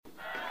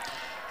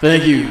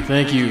Thank you,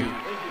 thank you.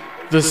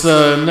 This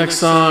next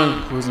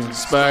song was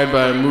inspired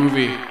by a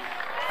movie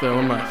that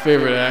one of my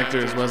favorite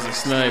actors, Wesley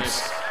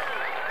Snipes.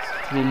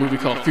 A little movie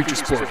called Future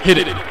Sport. Hit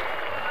it.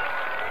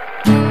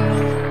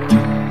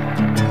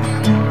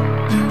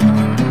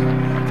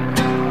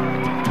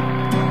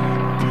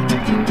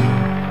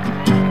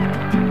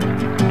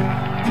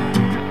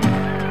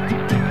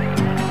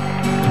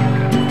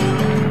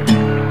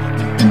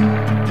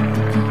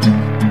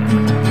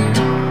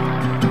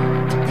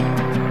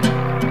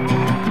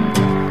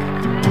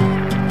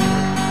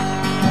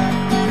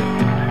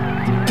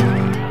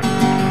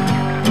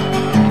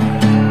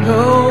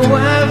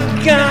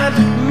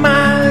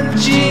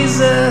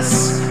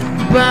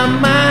 By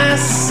my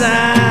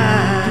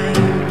side,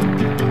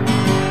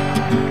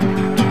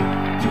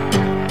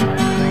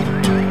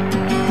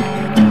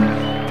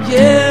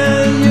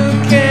 yeah, you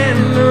can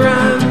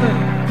run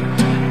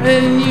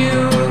and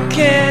you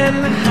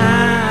can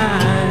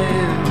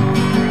hide.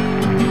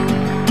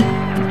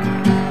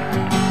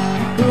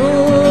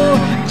 Oh,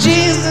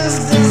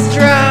 Jesus does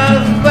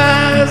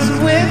drive-bys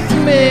with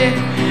me,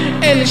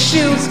 and he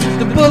shoots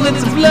the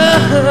bullets of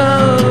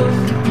love.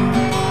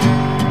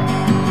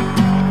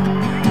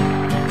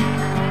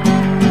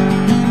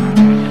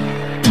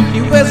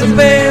 Wears a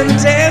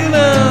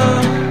bandana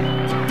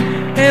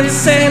and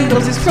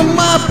sandals. He's from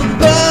up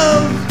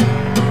above.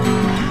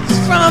 He's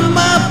from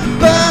up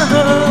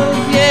above,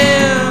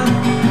 yeah.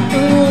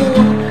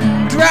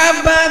 Ooh,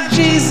 drive by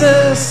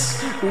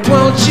Jesus,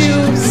 won't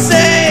you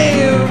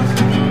save?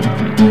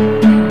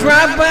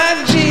 Drive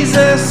by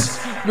Jesus,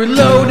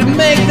 reload and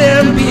make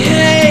them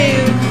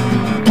behave.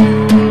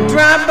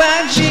 Drive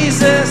by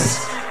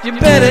Jesus, you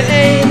better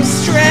aim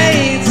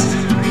straight.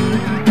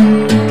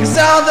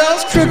 All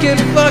those crooked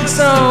fucks,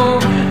 oh,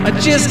 I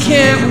just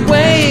can't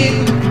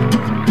wait.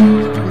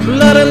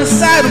 Blood on the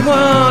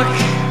sidewalk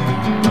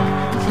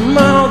from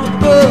all the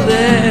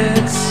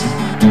bullets,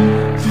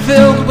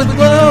 filled with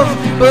love,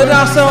 but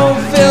also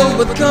filled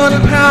with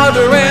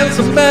gunpowder and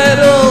some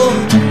metal,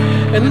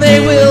 and they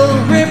will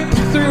rip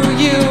through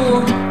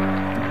you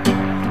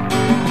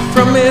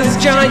from his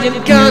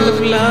giant gun of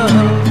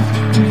love.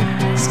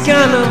 His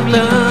gun of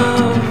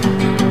love.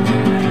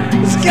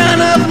 His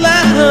gun of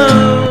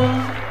love.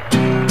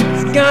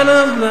 Gun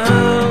of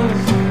love.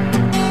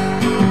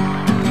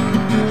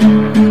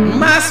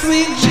 My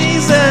sweet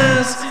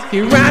Jesus,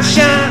 he rides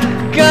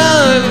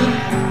shotgun.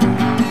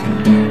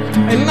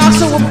 And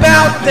also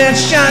about that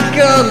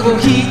shotgun, well,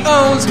 he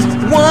owns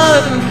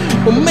one,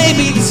 or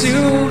maybe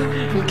two,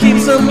 and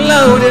keeps them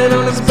loaded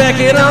on his back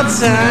at all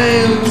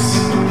times.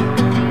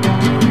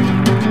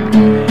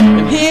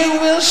 And he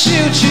will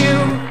shoot you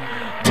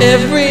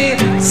every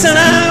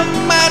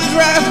time I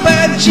drive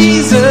by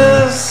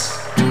Jesus.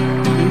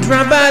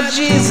 Drive by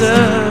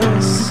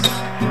Jesus,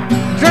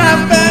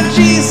 drive by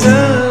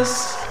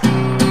Jesus,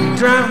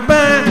 drive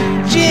by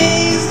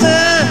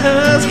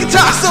Jesus.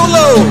 Guitar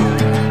solo.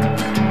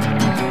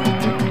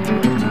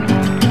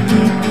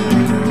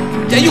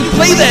 Yeah, you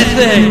play that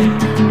thing.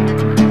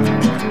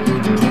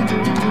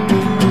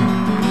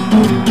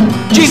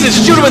 Jesus,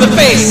 shoot him in the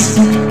face.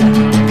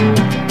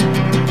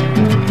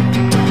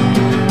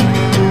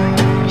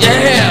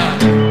 Yeah.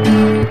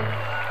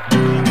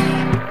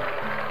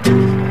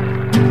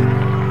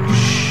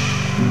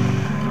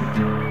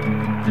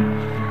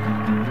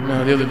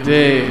 The other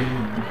day,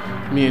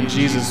 me and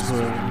Jesus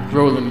were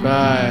rolling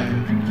by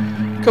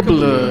a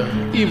couple of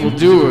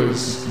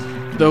evildoers,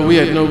 though we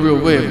had no real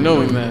way of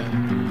knowing that.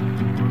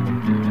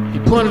 He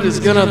pointed his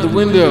gun out the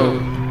window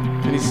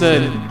and he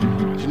said,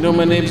 "Do you know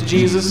my name's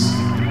Jesus?"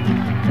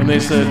 And they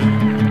said,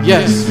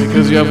 "Yes,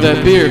 because you have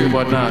that beard and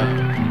whatnot."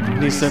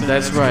 And he said,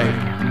 "That's right."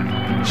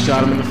 He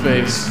shot him in the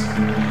face.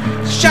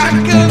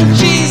 Shotgun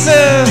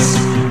Jesus,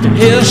 and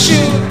he'll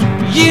shoot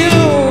you.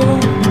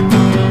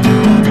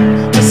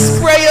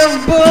 Spray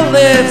of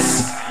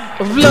bullets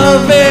of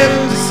love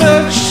and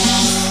such.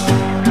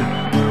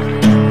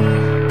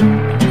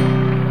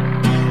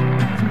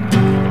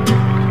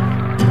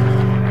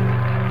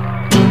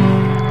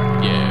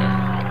 Yeah.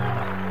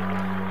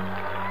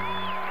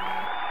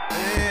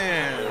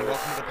 And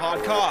welcome to the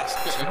podcast.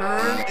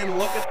 Turn and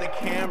look at the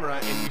camera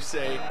and you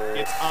say,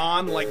 "It's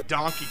on like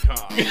Donkey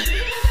Kong."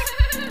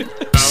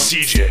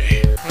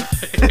 CJ.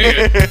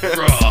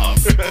 Rob.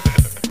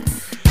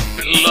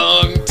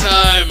 Long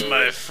time,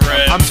 my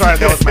friend. I'm sorry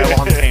that was my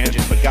long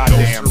tangent, but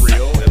goddamn.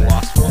 Surreal and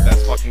Lostful,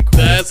 that's fucking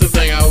cool. That's the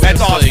thing I was That's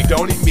awesome. like,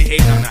 Don't even be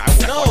hating on that.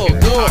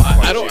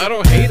 I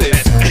don't hate it.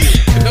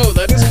 No,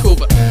 that is cool,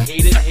 but I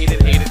hate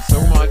it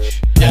so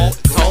much. Yeah,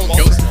 Call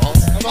Ghost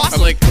Balls. Awesome.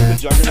 I'm like the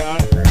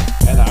Juggernaut,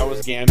 and I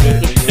was Gambit,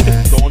 and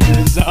you're going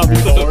through the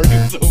zombie lord.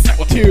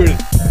 Dude,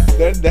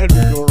 that'd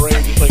be great.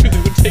 Just like, it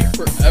would take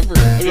forever.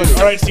 like,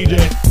 all right, CJ,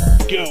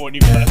 go, and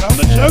you be like, I'm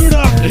the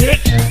Juggernaut,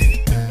 bitch.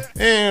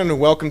 And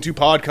welcome to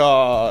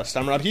Podcast.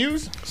 I'm Rob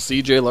Hughes.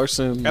 CJ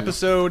Larson.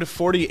 Episode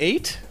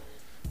 48.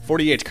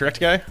 48, correct,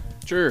 guy?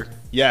 Sure.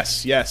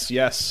 Yes.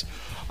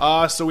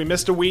 So we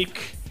missed a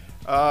week.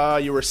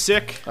 You were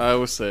sick. I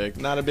was sick.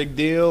 Not a big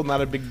deal.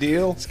 Not a big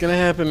deal. It's gonna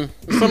happen.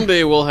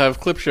 Someday we'll have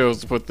clip shows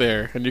to put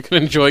there, and you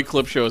can enjoy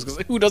clip shows,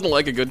 because who doesn't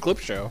like a good clip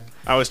show?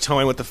 I was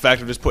toying with the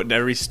fact of just putting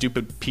every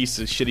stupid piece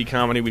of shitty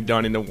comedy we've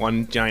done into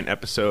one giant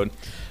episode.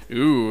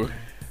 Ooh.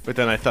 But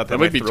then I thought that That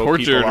might might be throw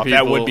torture people to off.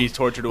 people. That would be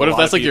torture to What a if lot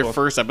that's of like your people.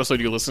 first episode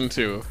you listen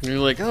to? And you're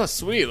like, oh,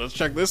 sweet, let's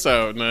check this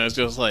out. And then it's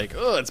just like,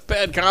 oh, it's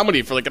bad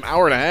comedy for like an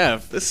hour and a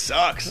half. This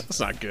sucks. That's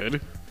not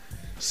good.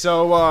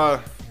 So,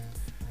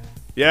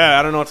 yeah,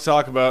 I don't know what to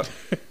talk about.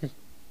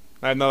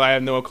 I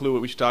have no clue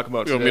what we should talk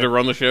about You want today. me to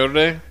run the show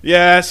today?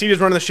 Yeah, CJ's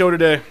running the show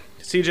today.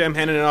 CJ, I'm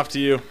handing it off to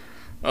you.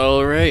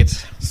 All right.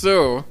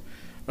 So,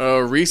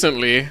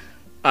 recently,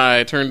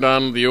 I turned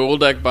on the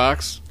old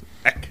Xbox.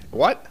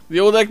 What? The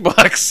old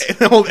Xbox.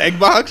 An old egg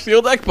box? The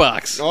old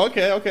Xbox. Oh,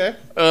 okay.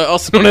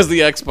 Also known as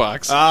the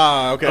Xbox.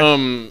 Ah,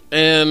 okay.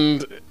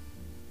 And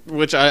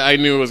which I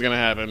knew was gonna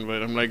happen,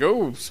 but I'm like,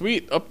 oh,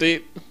 sweet,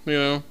 update. You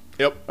know,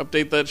 Yep.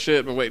 update that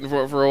shit. Been waiting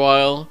for it for a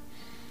while.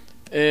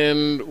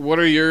 And what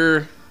are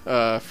your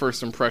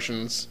first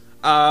impressions?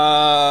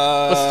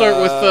 Let's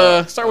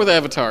start with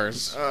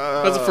avatars.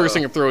 That's the first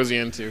thing it throws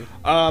you into.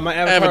 My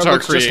avatar Avatar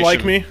looks just creation.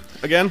 like me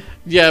again.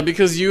 Yeah,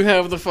 because you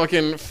have the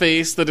fucking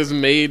face that is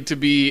made to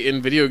be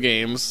in video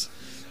games.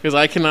 Because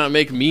I cannot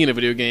make me in a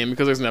video game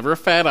because there's never a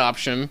fat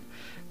option.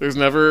 There's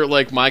never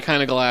like my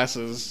kind of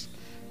glasses.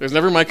 There's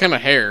never my kind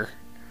of hair,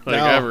 like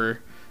No. ever.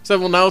 So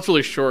well, now it's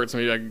really short, so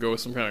maybe I could go with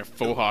some kind of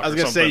faux hawk. I was or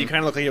gonna say something. you kind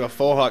of look like you have a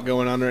faux hawk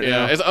going on right Yeah,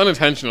 now. it's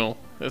unintentional.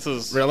 This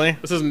is Really?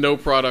 This is no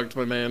product,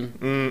 my man.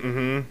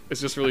 Mm-hmm. It's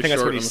just really I think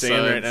that's short what he's on the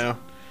saying right sides. now.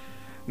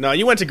 No,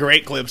 you went to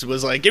Great Clips. It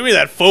was like, give me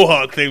that faux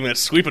hawk thing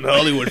that's sweeping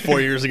Hollywood 4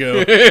 years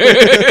ago.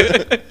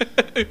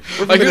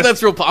 I hear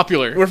that's real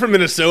popular. We're from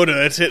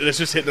Minnesota. It's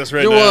just hitting us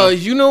right Yo, now.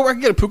 you know where I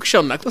can get a puka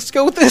shell necklace to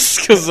go with this?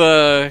 Because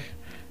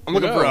I'm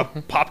looking for a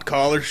popped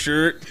collar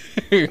shirt.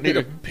 I need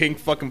a pink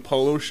fucking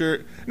polo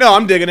shirt. No,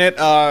 I'm digging it.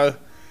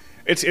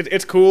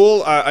 It's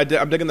cool.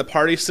 I'm digging the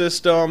party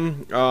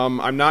system.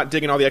 I'm not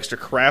digging all the extra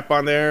crap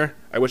on there.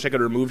 I wish I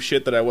could remove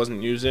shit that I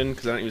wasn't using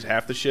because I don't use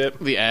half the shit.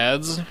 the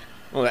ads.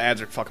 Well, the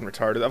ads are fucking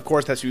retarded. Of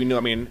course, that's what you know.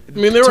 I mean,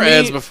 there to were me-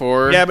 ads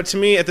before. Yeah, but to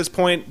me, at this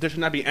point, there should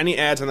not be any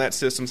ads on that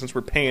system since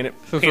we're paying it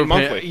For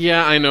monthly.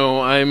 Yeah, I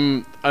know.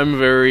 I'm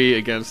very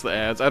against the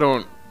ads. I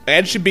don't.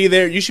 Ads should be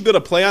there. You should be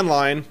able to play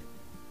online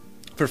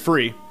for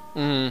free.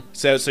 Mm,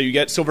 So you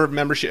get silver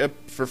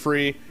membership for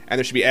free, and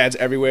there should be ads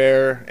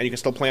everywhere, and you can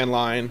still play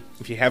online.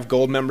 If you have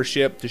gold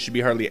membership, there should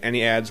be hardly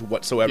any ads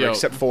whatsoever, Yo.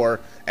 except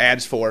for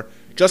ads for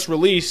just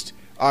released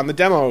on the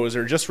demos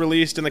or just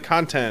released in the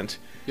content.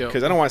 Yo.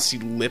 Because I don't want to see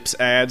lips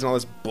ads and all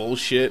this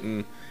bullshit.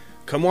 And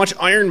come watch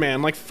Iron Man.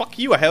 I'm like, fuck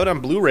you. I have it on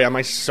Blu-ray on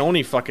my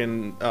Sony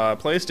fucking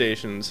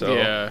PlayStation. So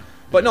Yeah.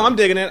 But no, I'm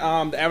digging it.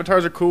 The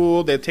avatars are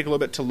cool. They take a little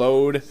bit to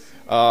load.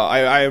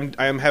 I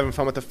am having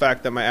fun with the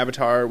fact that my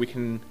avatar, we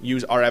can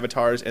use our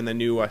avatars in the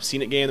new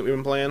Scene It game that we've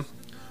been playing.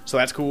 So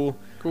that's cool.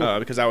 Cool.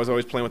 Because I was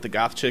always playing with the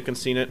goth chick in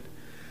Scene It.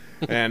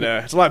 And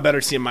it's a lot better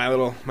seeing my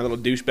little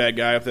douchebag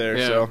guy up there.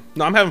 Yeah. So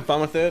no, I'm having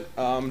fun with it.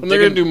 And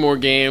they're gonna do more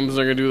games.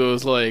 They're gonna do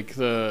those like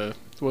the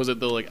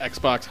like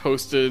Xbox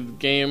hosted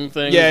game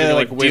thing? yeah,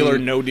 like like deal or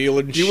win, no deal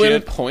and do you shit.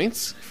 win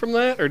points from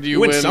that, or do you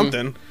You win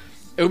something.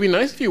 It would be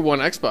nice if you won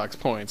Xbox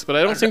points, but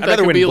I don't think I'd that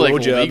rather could be win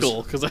like blowjobs.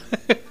 legal because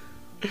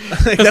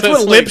That's what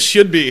like- Lips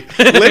should be.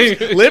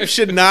 Lips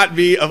should not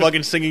be a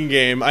fucking singing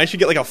game. I should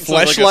get like a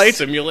like fleshlight. a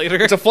simulator.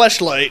 It's a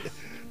fleshlight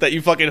that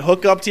you fucking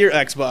hook up to your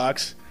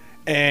Xbox,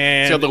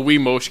 and It's got the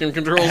Wii motion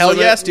controls. hell in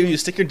yes, it. dude. You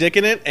stick your dick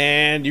in it,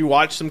 and you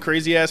watch some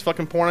crazy ass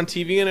fucking porn on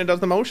TV, and it does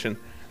the motion.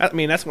 I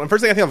mean, that's the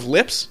first thing I think of.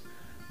 Lips.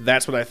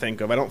 That's what I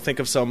think of. I don't think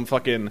of some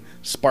fucking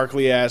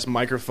sparkly ass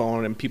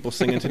microphone and people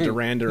singing to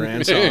Duran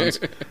Duran songs.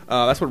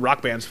 That's what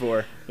Rock Band's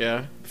for.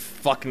 Yeah.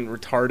 Fucking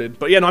retarded.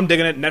 But yeah, no, I'm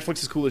digging it.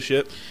 Netflix is cool as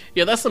shit.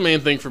 Yeah, that's the main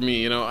thing for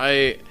me.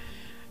 I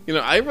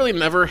really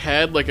never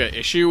had like an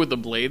issue with the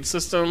blade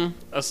system,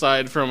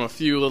 aside from a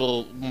few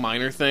little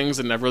minor things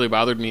that never really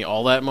bothered me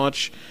all that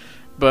much.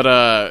 But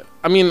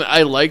I mean,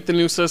 I like the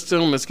new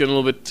system. It's getting a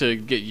little bit to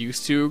get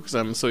used to because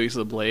I'm so used to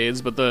the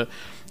blades. But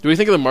do we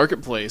think of the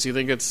marketplace? Do you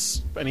think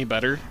it's any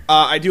better?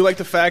 I do like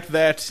the fact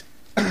that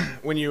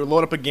when you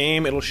load up a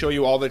game, it'll show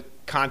you all the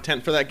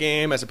content for that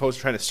game as opposed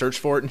to trying to search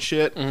for it and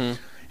shit. Mm-hmm.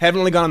 Haven't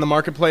really gone on the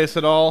marketplace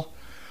at all.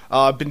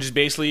 Been just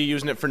basically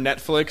using it for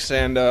Netflix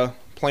and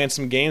playing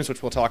some games,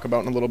 which we'll talk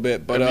about in a little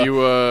bit. But Have you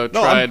no,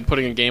 tried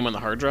putting a game on the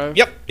hard drive?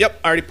 Yep. I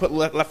already put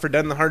Left 4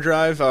 Dead in the hard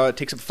drive. It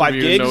takes up 5 Have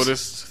you gigs.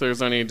 noticed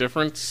there's any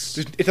difference?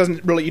 It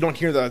doesn't really. You don't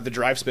hear the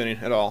drive spinning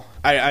at all.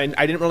 I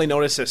didn't really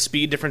notice a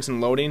speed difference in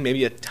loading.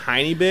 Maybe a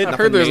tiny bit. I've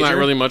nothing heard there's not major.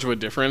 really much of a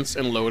difference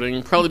in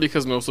loading, probably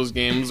because most of those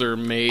games are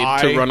made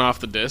I- to run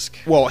off the disc.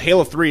 Well,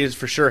 Halo 3 is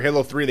for sure.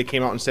 Halo 3, they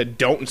came out and said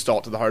don't install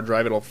it to the hard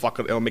drive.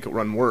 It'll make it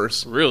run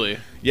worse. Really?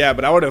 Yeah,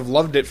 but I would have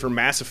loved it for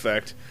Mass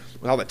Effect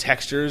with all the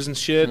textures and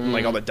shit and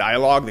like all the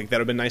dialogue. Like, that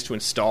would have been nice to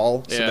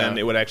install, so Yeah. then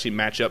it would actually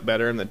match up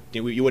better, and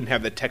you wouldn't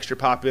have the texture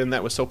pop in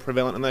that was so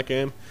prevalent in that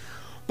game.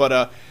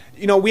 But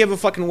we have a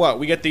fucking what?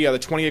 We get the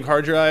 20 gig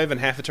hard drive, and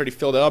half it's already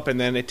filled up, and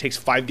then it takes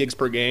 5 gigs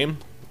per game.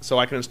 so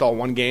I can install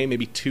one game,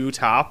 maybe 2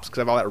 tops, because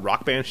I have all that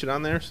Rock Band shit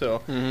on there.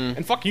 So,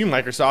 and fuck you,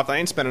 Microsoft. I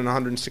ain't spending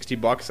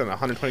 $160 on a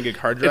 120 gig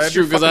hard drive. It's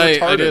true, because You're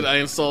fucking retarded. I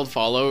installed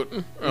Fallout,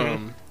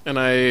 and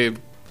I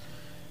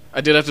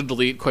did have to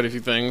delete quite a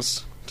few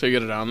things to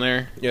get it on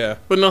there. Yeah.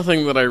 But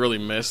nothing that I really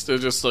missed. It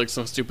was just like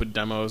some stupid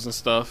demos and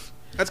stuff.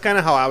 That's kind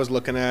of how I was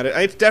looking at it.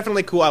 It's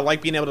definitely cool. I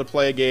like being able to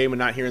play a game and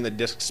not hearing the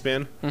disc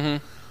spin.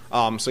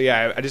 So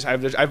yeah,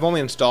 I've only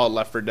installed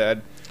Left 4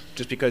 Dead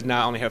just because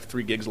now I only have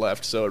 3 gigs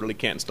left, so I really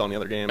can't install any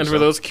other games. And for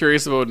those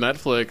curious about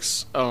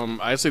Netflix,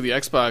 I'd say the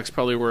Xbox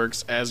probably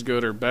works as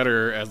good or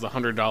better as the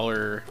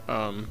 $100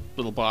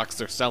 little box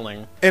they're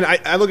selling. And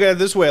I look at it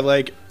this way: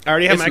 like I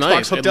already have It's my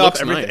nice. Xbox hooked It up,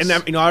 looks everything,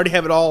 nice. and I already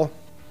have it all.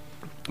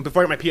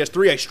 Before I got my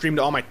PS3, I streamed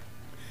all my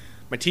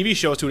TV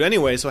shows to it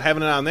anyway, so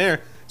having it on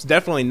there, it's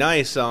definitely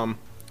nice. So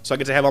I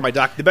get to have all my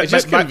It's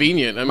just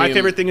convenient. I my mean,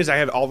 favorite thing is I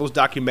have all those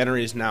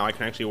documentaries now I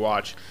can actually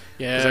watch.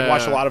 Because I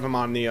watch a lot of them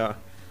on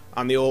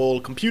the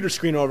old computer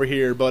screen over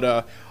here.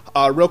 But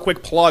real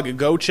quick plug,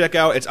 go check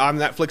out. It's on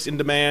Netflix in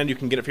demand. You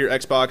can get it for your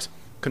Xbox.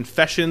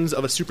 Confessions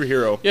of a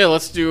Superhero. Yeah,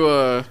 let's do.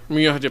 I mean,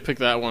 you don't have to pick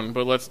that one,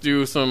 but let's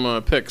do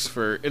some picks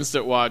for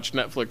instant watch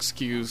Netflix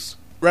SKUs.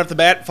 Right off the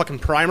bat, fucking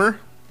Primer.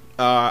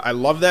 I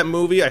love that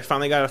movie. I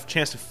finally got a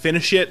chance to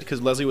finish it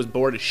because Leslie was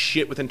bored as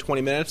shit within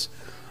 20 minutes.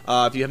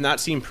 If you have not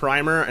seen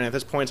Primer, and at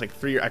this point it's like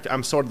 3 years,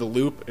 I'm sort of the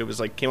loop. It was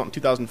like came out in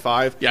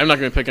 2005. Yeah, I'm not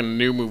going to pick any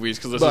new movies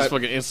because this is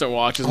fucking instant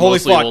watches, Holy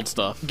mostly fuck. old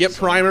stuff. Get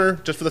Primer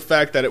just for the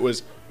fact that it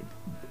was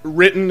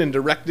written and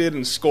directed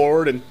and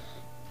scored and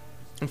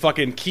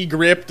fucking key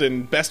gripped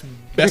and best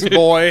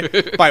boy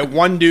by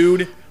one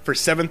dude for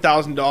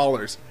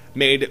 $7,000.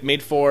 Made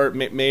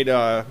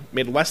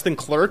less than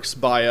Clerks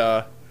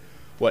by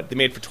what they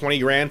made for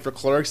 $20,000 for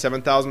Clerks,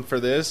 $7,000 for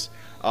this.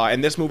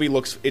 And this movie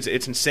looks it's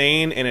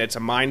insane and it's a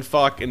mind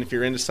fuck. And if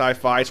you're into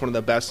sci-fi, it's one of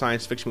the best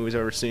science fiction movies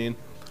I've ever seen.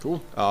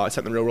 Cool. It's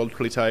set in the real world,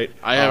 pretty tight.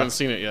 I haven't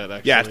seen it yet,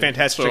 actually. Yeah, it's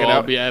fantastic. So Check it I'll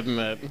out. be adding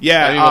that.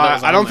 Yeah, didn't know that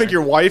was I on don't think there.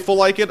 your wife will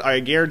like it. I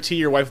guarantee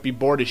your wife would be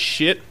bored as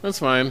shit. That's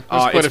fine.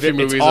 There's quite a few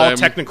movies. It's all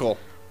technical.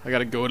 I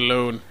gotta go it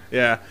alone.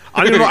 Yeah,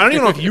 I don't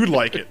even know if you'd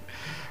like it.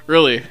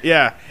 Really?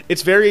 Yeah,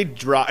 it's very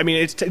dry. I mean,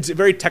 it's a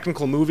very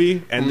technical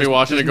movie, and Me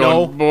watching it there's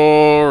going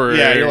boring.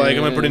 Yeah, you're like,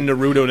 I'm gonna put in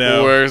Naruto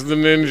now. Where's the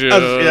ninja?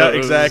 Yeah,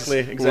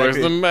 exactly. Where's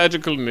the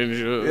magical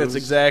ninja? That's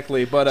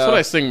exactly. But That's what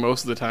I sing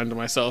most of the time to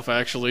myself.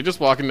 Actually, just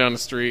walking down the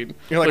street.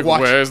 You're like,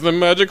 watch- where's the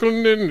magical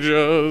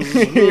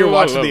ninjas? you're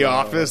watching The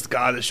Office.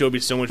 God, the show would be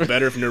so much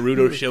better if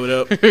Naruto showed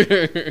up.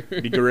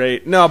 It'd be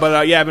great. No,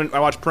 but yeah, I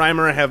watched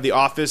Primer. I have The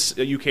Office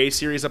UK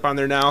series up on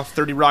there now.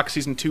 30 Rock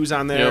season 2's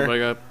on there. Yep, I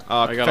got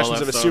all Confessions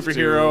that of a stuff,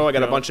 Superhero. too. I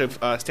got a Yep. bunch of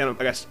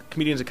stand-up. I got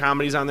comedians and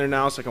comedies on there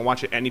now, so I can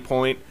watch it at any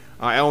point.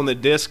 I own the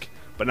disc,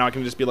 but now I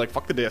can just be like,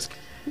 fuck the disc,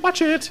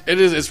 watch it. It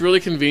is. It's really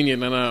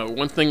convenient, and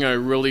one thing I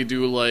really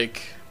do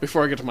like,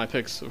 before I get to my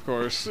picks, of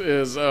course,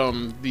 is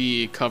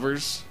the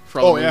covers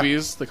for all the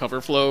movies, the cover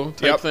flow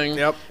type thing.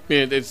 Yep. I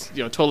mean, it's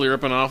totally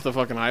ripping off the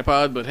fucking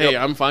iPod, but hey,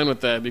 Yep. I'm fine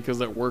with that because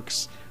that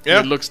works.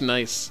 Yeah. It looks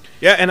nice.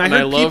 Yeah, and I And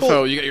heard I love people,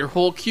 how you got your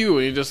whole queue,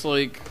 and you just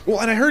like. Well,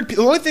 and I heard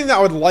the only thing that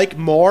I would like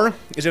more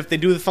is if they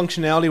do the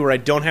functionality where I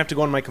don't have to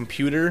go on my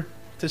computer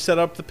to set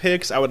up the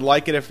picks. I would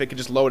like it if they could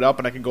just load up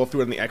and I could go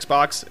through it on the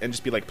Xbox and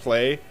just be like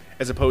play,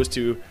 as opposed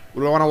to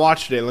what do I want to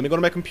watch today? Let me go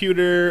to my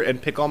computer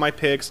and pick all my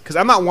picks, because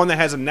I'm not one that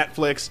has a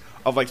Netflix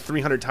of like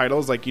 300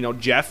 titles like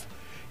Jeff.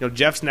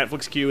 Jeff's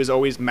Netflix queue is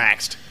always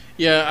maxed.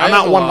 Yeah, I'm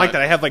not one like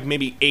that. I have like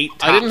maybe 8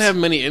 tops. I didn't have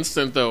many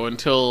instant though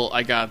until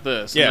I got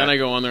this. Yeah. And then I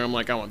go on there, I'm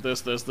like, I want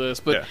this. But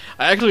Yeah.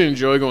 I actually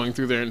enjoy going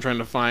through there and trying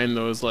to find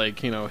those like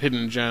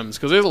hidden gems,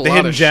 because there's a The lot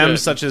hidden of gems shit.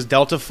 such as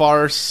Delta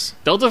Farce,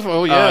 Delta.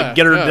 Oh yeah,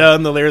 Get Her yeah.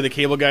 Done, the Larry the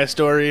Cable Guy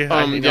story.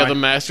 The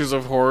Masters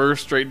of Horror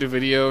straight to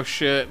video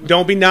shit.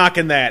 Don't be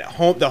knocking that.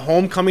 The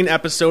Homecoming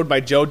episode by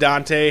Joe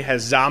Dante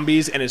has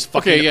zombies and is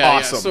fucking Okay, yeah,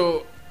 awesome. yeah.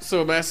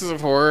 So Masters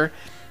of Horror.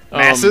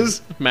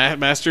 Masses?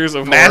 Masters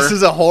of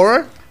Masses of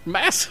horror? Horror.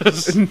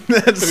 Masses.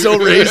 That's so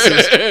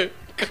racist.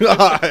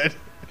 God.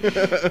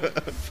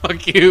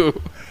 Fuck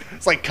you.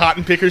 It's like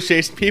cotton pickers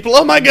chasing people.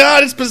 Oh my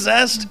god, it's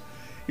possessed.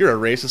 You're a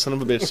racist son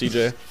of a bitch,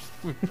 CJ.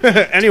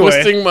 Anyway.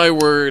 Twisting my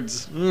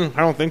words. I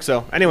don't think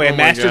so. Anyway, Oh my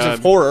Masters God. of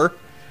Horror.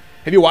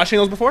 Have you watched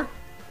any of those before?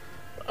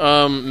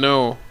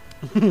 No.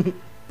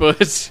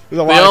 But they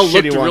a lot of all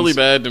shitty looked ones. really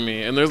bad to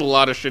me, and there's a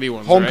lot of shitty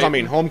ones.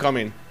 Homecoming. right?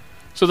 Homecoming.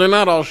 So they're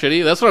not all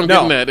shitty. That's what I'm No.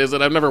 getting at. Is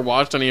that I've never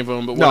watched any of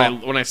them, but No.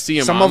 when I see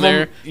them Some on of 'em,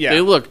 there, yeah. they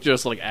look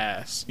just like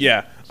ass.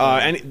 Yeah,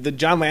 and the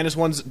John Landis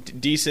one's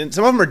decent.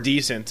 Some of them are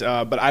decent,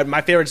 but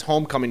my favorite's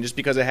Homecoming just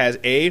because it has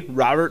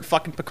Robert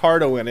fucking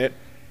Picardo in it,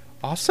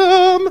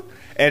 awesome,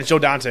 and it's Joe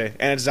Dante,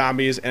 and it's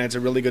zombies, and it's a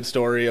really good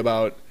story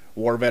about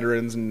war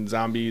veterans and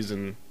zombies,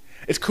 and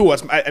it's cool.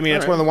 It's one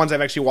of the ones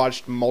I've actually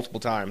watched multiple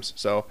times.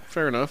 So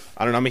Fair enough.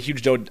 I don't know.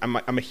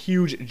 I'm a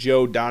huge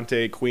Joe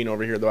Dante queen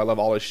over here, though. I love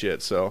all his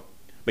shit. So,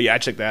 but yeah, I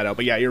check that out.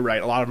 But yeah, you're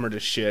right. A lot of them are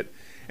just shit.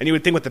 And you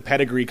would think with the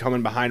pedigree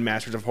coming behind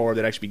Masters of Horror,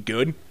 they'd actually be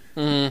good.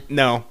 Mm-hmm.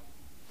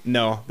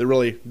 No, they're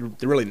really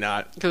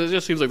not. Because it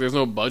just seems like there's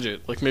no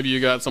budget. Like maybe you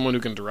got someone who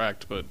can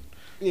direct, but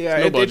Yeah,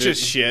 no it's budget.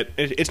 just shit.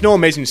 It's no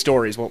amazing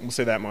stories. We'll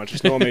say that much.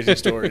 It's no amazing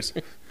stories.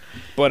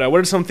 But what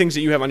are some things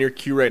that you have on your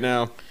queue right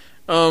now?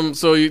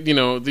 So you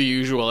know the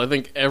usual. I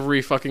think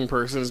every fucking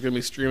person is gonna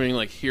be streaming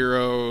like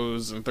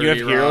Heroes and 30 You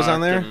have Heroes Rock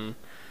on there?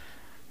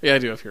 Yeah, I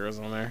do have Heroes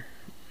on there.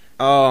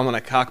 Oh, I'm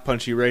gonna cock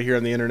punch you right here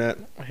on the internet.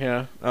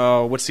 Yeah,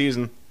 Oh, what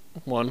season?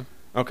 1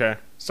 Okay,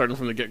 starting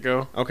from the get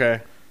go.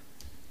 okay.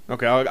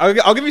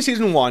 I'll give you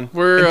season 1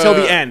 We're, until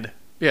the end.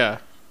 Yeah,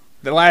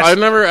 The last.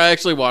 I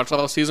actually watched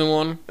all of season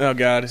 1. Oh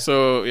God.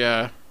 So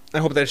yeah, I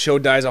hope that show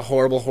dies a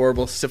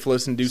horrible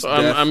syphilis-induced so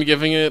death. I'm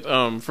giving it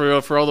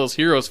for all those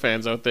Heroes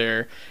fans out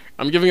there.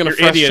 I'm giving it a You're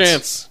fresh idiots.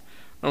 chance.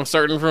 I'm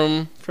starting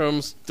from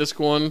disc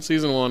 1,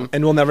 season 1.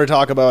 And we'll never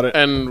talk about it.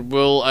 And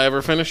will I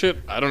ever finish it?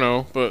 I don't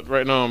know, but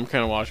right now I'm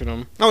kind of watching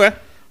them. Okay.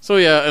 So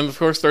yeah, and of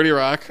course 30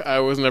 Rock. I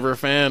was never a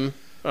fan.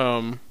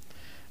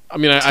 I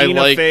mean, I Tina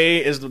like.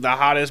 Fey is one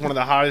of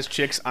the hottest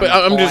chicks on But the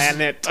I'm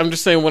planet.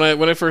 just saying when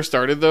I first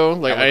started though,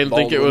 like Alec I didn't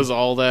think it Baldwin. was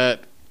all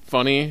that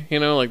funny, you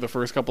know, like the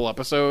first couple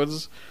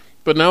episodes.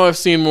 But now I've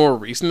seen more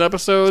recent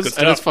episodes, It's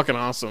good and it's stuff. fucking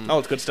awesome. Oh,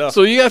 it's good stuff.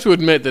 So you have to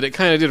admit that it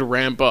kind of did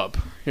ramp up.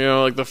 You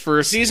know, like the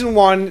first. Season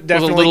 1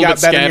 definitely little got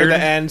bit better near scattered.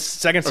 the end.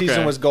 Second season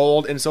Okay. was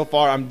gold, and so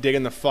far I'm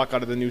digging the fuck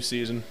out of the new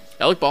season.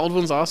 Alec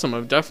Baldwin's awesome.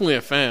 I'm definitely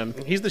a fan.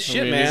 He's the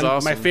shit, mean, man. he's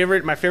awesome. My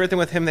favorite thing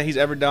with him that he's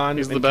ever done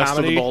He's in the best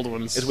comedy of the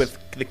Baldwins. is with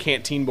the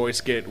Canteen Boy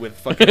skit with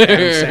fucking Adam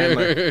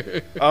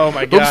Sandler. Oh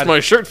my Oops, god! my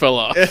shirt fell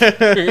off.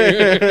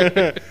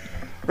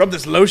 Rub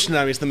this lotion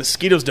on me so the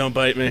mosquitoes don't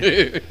bite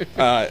me.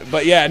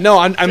 But yeah, no,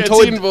 I'm Canteen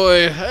totally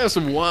boy, have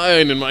some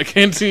wine in my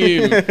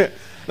canteen.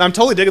 I'm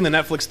totally digging the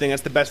Netflix thing.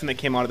 That's the best thing that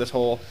came out of this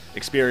whole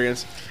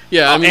experience.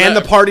 Yeah, I mean, and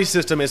that- the party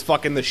system is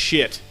fucking the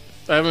shit.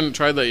 I haven't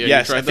tried that yet.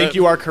 Yes, you tried I think that?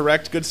 you are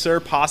correct, good sir.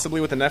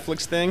 Possibly with the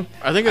Netflix thing.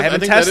 I think haven't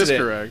that tested is it,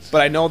 correct.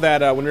 But I know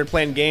that when we were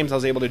playing games, I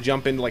was able to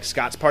jump into like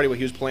Scott's party what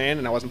he was playing,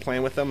 and I wasn't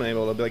playing with them, and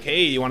able to be like,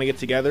 "Hey, you want to get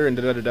together?" and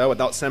da da da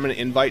without sending an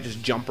invite,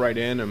 just jump right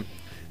in, and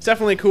it's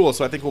definitely cool.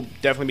 So I think we'll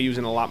definitely be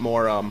using a lot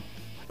more of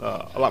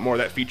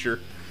that feature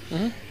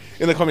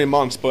in the coming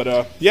months.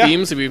 But yeah,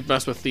 Themes? Have you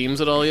messed with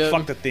themes at all yet?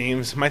 fuck the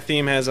themes. My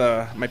theme has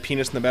my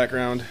penis in the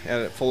background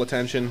at full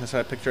attention. That's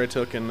a picture I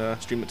took and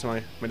streamed it to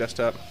my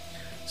desktop.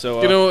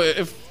 So You know,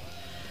 if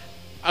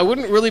I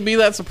wouldn't really be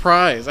that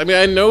surprised. I mean,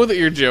 I know that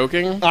you're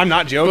joking, I'm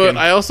not joking. but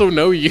I also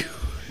know you.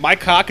 My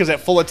cock is at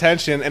full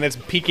attention and it's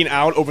peeking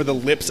out over the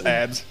lips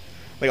ads,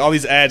 like all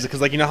these ads, because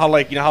like you know how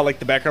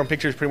the background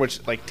picture is pretty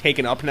much like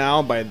taken up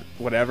now by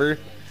whatever.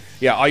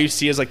 Yeah, all you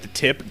see is like the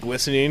tip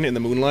glistening in the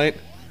moonlight,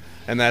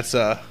 and that's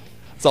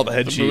all the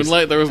head cheese.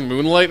 Moonlight. There was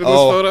moonlight in this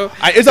Oh, photo.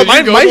 Did Did my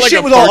you go to, like, shit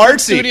a was all portrait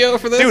artsy. studio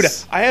for this? Dude,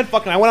 I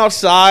went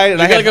outside and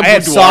You I had, got, like, a I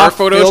had boudoir soft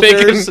photo filters.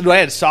 taken? Dude, I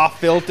had soft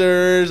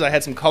filters. I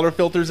had some color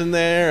filters in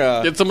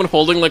there. Did someone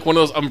holding like one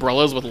of those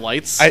umbrellas with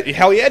lights?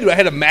 Hell yeah, dude! I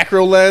had a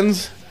macro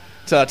lens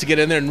to get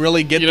in there and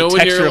really get you the know when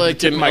texture you're of the like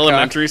tip in of my cock.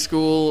 elementary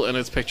school and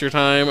it's picture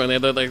time and they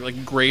have that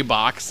like gray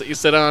box that you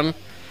sit on?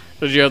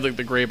 Did you have like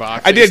the gray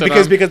box? I that you did sit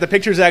because on? the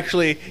pictures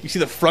actually you see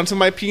the front of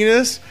my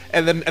penis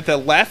and then at the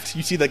left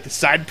you see like the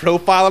side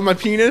profile of my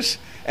penis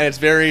and it's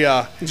very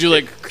Did you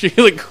like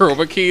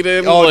chroma keyed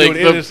in Oh, like dude,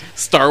 it the is-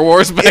 Star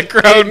Wars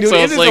background? dude, so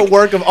it it's is like a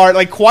work of art.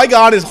 Like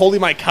Qui-Gon is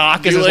holding my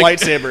cock as You his like-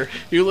 lightsaber.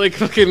 you like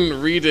fucking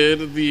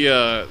redid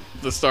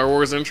the Star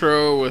Wars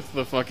intro with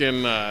the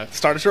fucking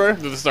Star Destroyer.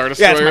 the Star Yeah, it's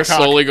Destroyer my cock.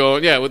 slowly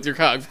going with your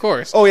cock, of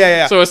course. Oh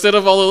yeah. So instead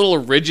of all the little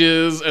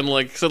ridges and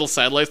like little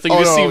satellites thing, you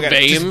just see yeah,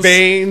 veins. just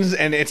veins,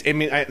 and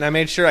I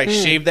made sure I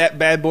shaved that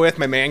bad boy with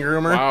my man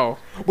groomer. Wow.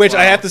 Which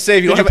I Wow. have to say,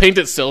 if you Did don't you have paint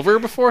it silver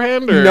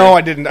beforehand? Or No,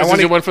 I didn't. I I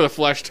wanted- you went for the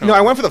flesh tone. No, I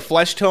went for the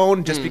flesh tone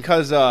Hmm. just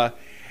because I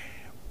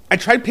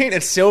tried painting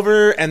it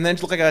silver and then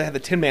it looked like I had the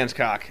Tin Man's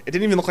cock. It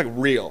didn't even look like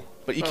real.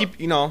 But you keep,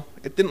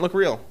 it didn't look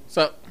real.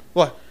 So,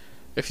 What?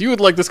 if you would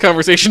like this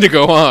conversation to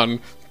go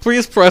on,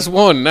 please press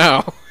 1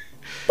 now.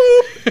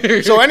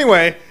 So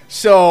anyway,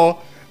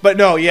 but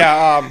no,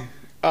 yeah,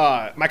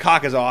 my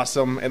cock is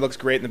awesome. It looks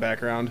great in the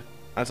background.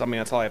 That's all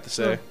I have to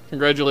say.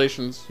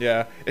 Congratulations.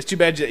 Yeah, it's too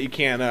bad that you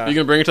can't. Are you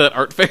gonna bring it to that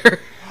art fair?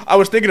 I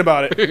was thinking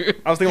about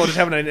it. I was thinking about just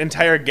having an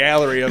entire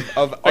gallery of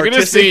I can artistic,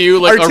 just see you,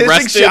 like, artistic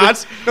arrested.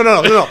 shots.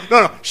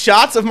 No,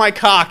 shots of my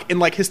cock in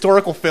like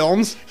historical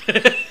films.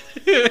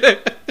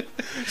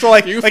 So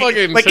like, You like,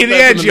 fucking like took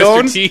that Indiana from the Mr.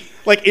 Jones, T.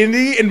 like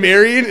Indy and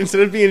Marion,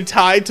 instead of being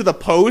tied to the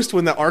post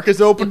when the ark is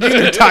opening,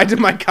 they're tied to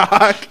my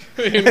cock.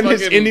 And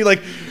it's fucking- Indy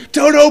like,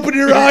 don't open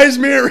your eyes,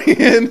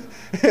 Marion.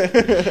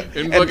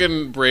 In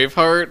fucking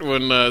Braveheart,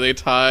 when they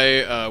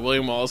tie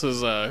William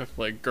Wallace's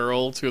like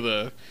girl to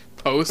the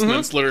post and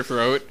then slit her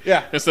throat. Mm-hmm.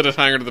 Yeah. Instead of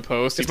tying her to the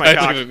post, It's he my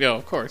ties cock. her to, yeah,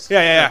 of course.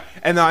 Yeah.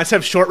 And instead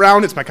of short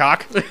round, it's my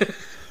cock.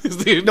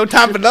 Is he, No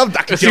time for love,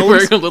 Dr. is he Jones.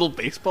 wearing a little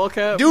baseball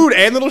cap? Dude,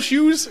 and little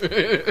shoes.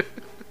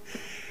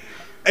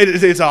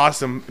 It's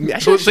awesome. I Don't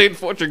should, say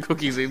fortune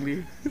cookies,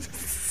 Indy.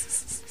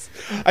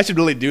 I should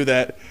really do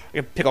that. I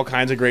could pick all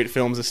kinds of great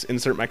films to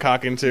insert my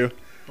cock into.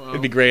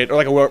 It'd be great. Or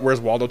like a Where's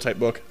Waldo type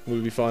book. It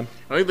would be fun.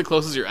 I think the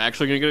closest you're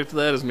actually gonna get to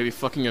that is maybe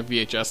fucking a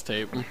VHS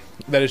tape.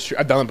 That is true.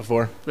 I've done it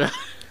before.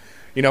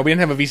 We didn't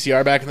have a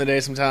VCR back in the day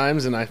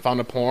sometimes, and I found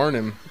a porn,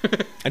 and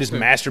I just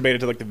masturbated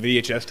to like the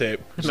VHS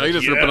tape. Now you're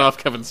just ripping off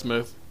Kevin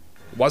Smith.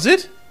 Was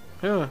it?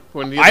 Yeah.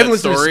 When I haven't that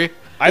story.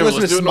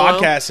 listened to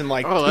Smodcast in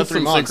like 2-3 that's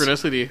some months.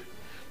 synchronicity.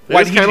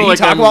 Why, did he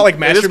talk about like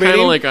masturbating? It's kind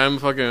of like I'm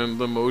fucking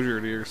the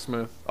Mosier to your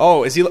Smith.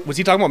 Oh, was he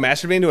talking about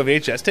masturbating to a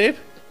VHS tape?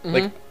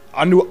 Like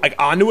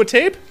onto a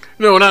tape?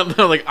 No, not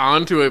like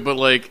onto it, but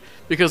like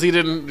because he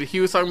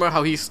was talking about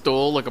how he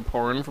stole like a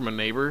porn from a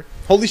neighbor.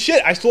 Holy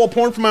shit! I stole a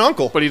porn from my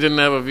uncle, but he didn't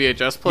have a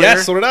VHS player.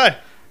 Yes, so did I.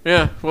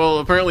 Yeah. Well,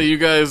 apparently you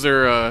guys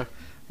are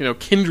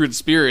kindred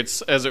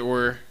spirits, as it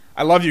were.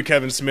 I love you,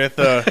 Kevin Smith.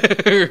 I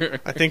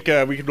think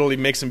we could really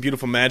make some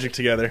beautiful magic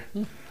together.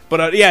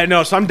 But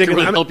so I'm digging.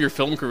 Really help your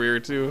film career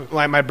too.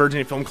 Like my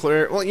burgeoning film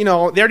career. Well,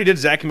 they already did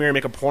Zach and Miri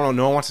make a porno.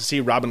 No one wants to see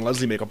Rob and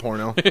Leslie make a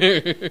porno,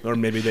 or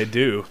maybe they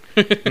do.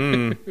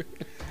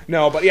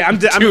 No, but yeah, I'm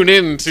tune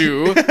in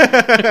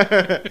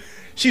to.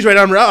 She's Right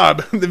on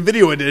Rob, the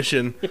video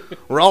edition,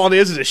 where all it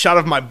is a shot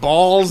of my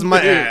balls and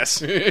my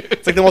ass.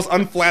 It's like the most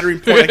unflattering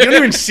point. Like, you don't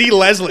even see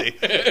Leslie.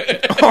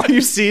 All you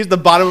see is the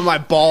bottom of my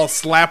ball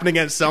slapping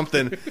against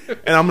something,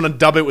 and I'm gonna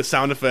dub it with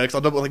sound effects.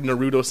 I'll dub it with like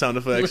Naruto sound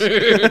effects.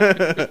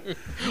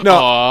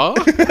 No,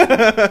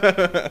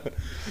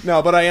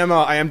 no, but I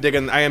am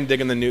digging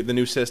the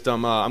new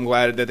system. I'm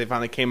glad that they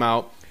finally came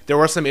out. There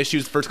were some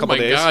issues the first couple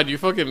days. Oh my god, you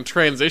fucking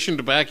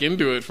transitioned back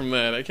into it from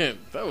that.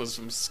 That was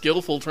some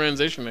skillful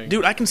transitioning.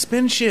 Dude, I can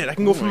spin shit. I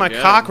can go from my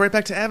cock right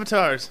back to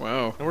avatars.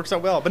 Wow. It works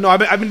out well. But no,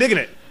 I've been digging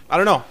it. I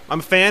don't know. I'm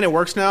a fan. It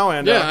works now.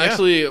 And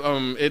actually,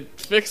 it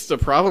fixed a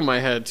problem I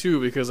had too,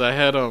 because I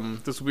had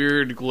this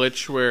weird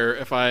glitch where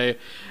if I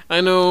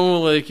know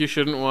like you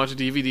shouldn't watch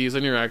DVDs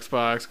on your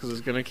Xbox because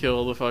it's gonna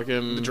kill the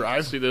fucking the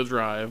drive.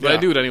 But I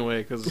do it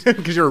anyway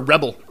because you're a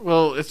rebel.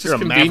 Well, it's just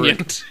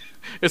convenient.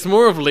 It's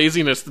more of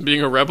laziness than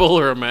being a rebel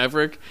or a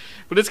maverick,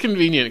 but it's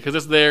convenient because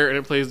it's there and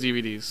it plays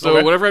DVDs. So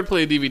whenever I'd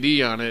play a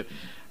DVD on it,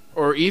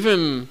 or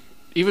even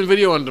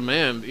video on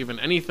demand, even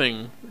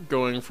anything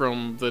going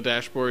from the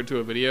dashboard to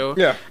a video,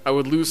 I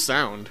would lose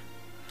sound.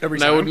 Every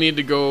time? I would need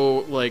to go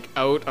like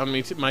out on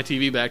my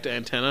TV back to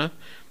antenna,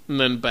 and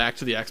then back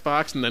to the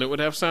Xbox, and then it would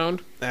have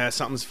sound.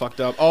 Something's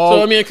fucked up. Oh,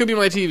 so I mean, it could be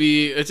my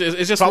TV. It's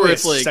just probably where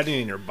it's like setting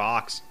in your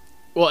box.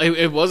 Well,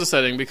 it was a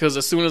setting because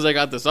as soon as I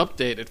got this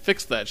update, it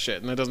fixed that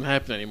shit, and it doesn't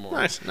happen anymore.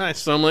 Nice.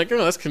 So I'm like, oh,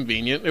 that's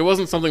convenient. It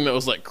wasn't something that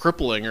was like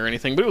crippling or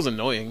anything, but it was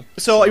annoying.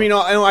 So I mean,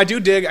 I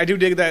do dig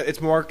that it's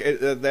more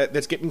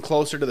that's getting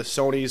closer to the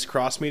Sony's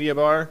cross media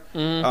bar.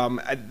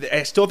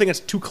 I still think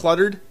it's too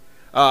cluttered.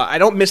 I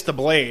don't miss the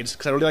blades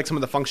because I really like some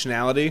of the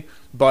functionality,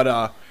 but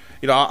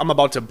I'm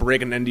about to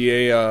break an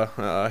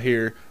NDA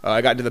here.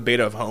 I got into the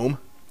beta of Home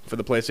for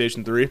the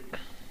PlayStation 3.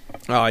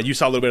 You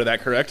saw a little bit of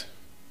that, correct?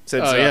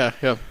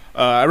 Yeah.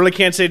 I really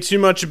can't say too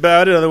much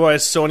about it,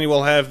 otherwise Sony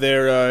will have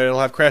it'll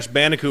have Crash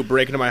Bandicoot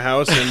break into my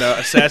house and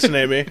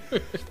assassinate me.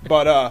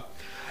 But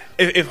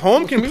if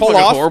Home can pull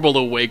off, horrible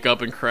to wake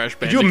up and Crash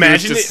Bandicoot. Could you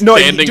imagine just it? No,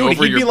 standing dude,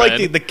 over he'd be your like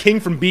bed. the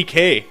king from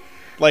BK.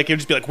 Like he'd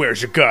just be like,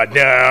 "Where's your god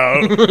now?"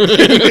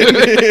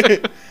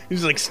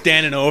 He's like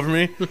standing over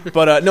me.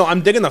 But no,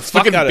 I'm digging the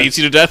fuck fucking out of it. Beats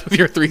you to death with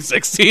your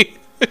 360.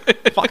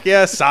 Fuck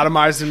yeah,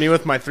 sodomizing me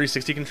with my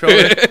 360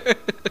 controller.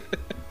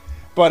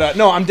 But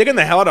no, I'm digging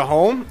the hell out of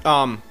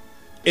Home.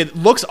 It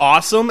looks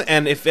awesome,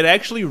 and if it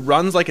actually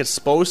runs like it's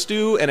supposed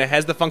to, and it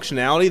has the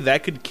functionality,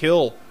 that could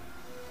kill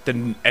the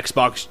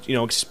Xbox,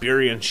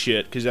 experience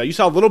shit. Because you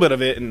saw a little bit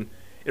of it, and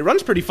it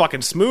runs pretty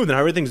fucking smooth, and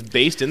everything's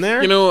based in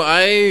there.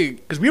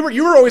 Because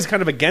you were always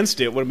kind of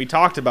against it when we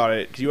talked about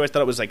it, because you always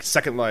thought it was like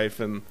Second Life,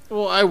 and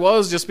well, I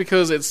was just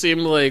because it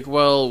seemed like,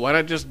 well, why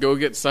not just go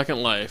get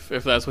Second Life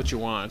if that's what you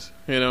want,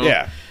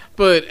 Yeah.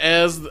 But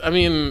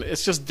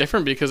it's just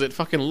different because it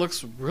fucking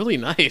looks really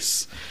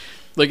nice.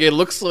 Like, it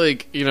looks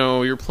like,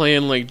 you're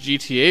playing, like,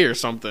 GTA or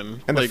something.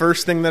 And the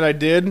first thing that I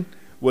did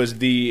was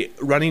the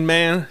Running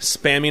Man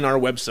spamming our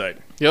website.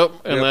 Yep,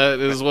 and that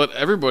is what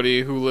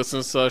everybody who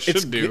listens to us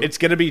should do. It's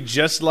going to be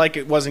just like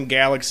it was in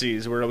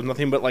Galaxies, where it was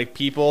nothing but, like,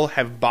 people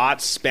have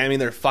bots spamming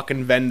their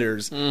fucking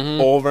vendors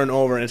over and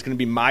over, and it's going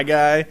to be my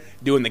guy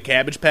doing the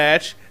Cabbage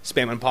Patch,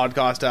 spamming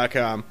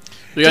podcast.com.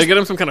 You got to get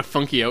him some kind of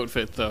funky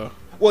outfit, though.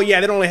 Well,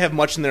 yeah, they don't really have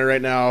much in there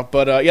right now,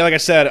 but like I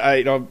said,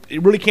 I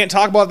really can't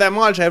talk about it that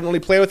much. I haven't really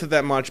played with it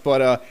that much,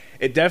 but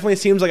it definitely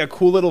seems like a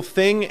cool little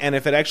thing. And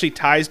if it actually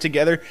ties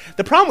together,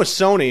 the problem with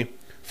Sony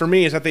for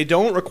me is that they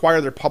don't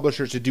require their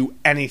publishers to do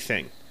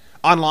anything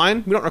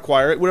online. We don't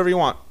require it. Whatever you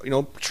want,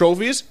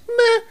 trophies,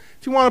 meh.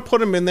 If you want to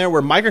put them in there,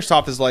 where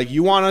Microsoft is like,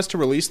 you want us to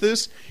release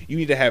this, you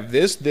need to have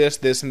this, this,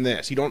 this, and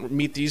this. You don't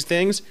meet these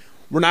things,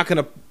 we're not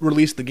going to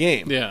release the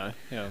game. Yeah.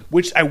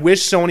 Which I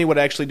wish Sony would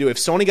actually do. If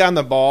Sony got on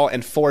the ball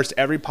and forced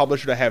every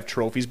publisher to have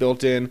trophies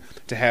built in,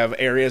 to have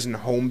areas in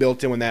Home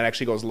built in when that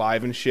actually goes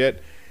live and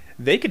shit,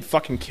 they could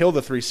fucking kill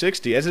the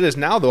 360. As it is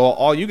now, though,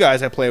 all you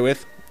guys I play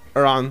with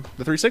are on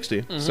the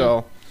 360.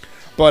 So,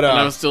 but and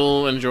I'm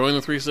still enjoying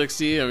the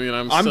 360. I mean,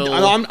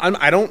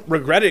 I don't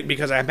regret it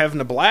because I'm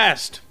having a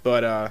blast.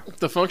 But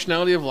the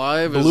functionality of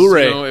Live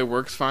Blu-ray. is, it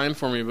works fine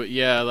for me. But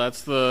yeah,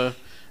 that's the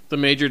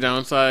major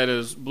downside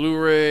is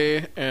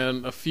Blu-ray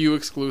and a few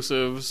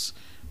exclusives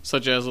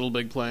such as Little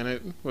Big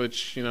Planet,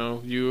 which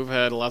you've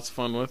had lots of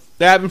fun with.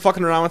 Yeah, I've been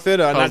fucking around with it.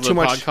 Not How's too the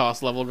much.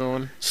 podcast level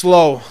going?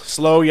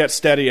 Slow yet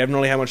steady. I haven't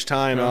really had much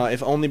time. Yeah.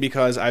 If only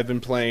because I've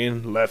been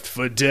playing Left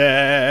 4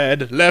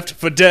 Dead,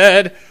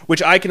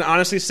 which I can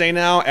honestly say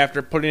now,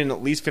 after putting in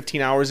at least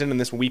 15 hours in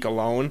this week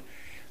alone,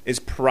 is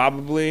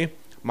probably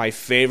my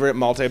favorite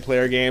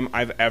multiplayer game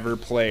I've ever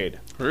played.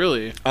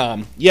 Really?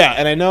 Yeah,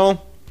 and I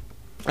know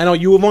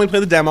you have only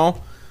played the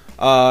demo,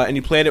 and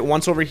you played it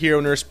once over here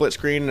when we were split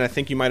screen, and I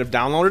think you might have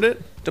downloaded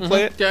it to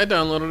play it. Yeah, I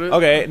downloaded it.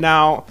 Okay,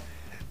 now,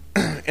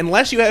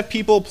 unless you have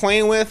people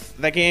playing with,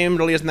 that game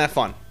really isn't that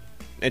fun.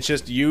 It's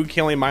just you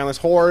killing mindless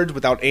hordes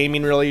without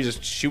aiming, really,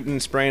 just shooting,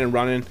 spraying, and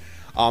running.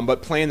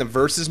 But playing the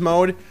versus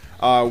mode,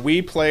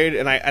 we played,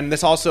 and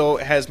this also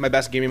has my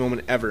best gaming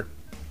moment ever.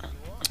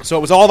 So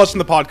it was all of us from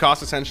the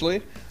podcast,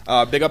 essentially.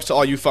 Big ups to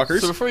all you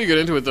fuckers. So before you get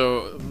into it,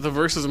 though, the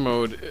versus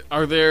mode,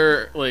 are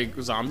there, like,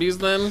 zombies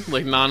then?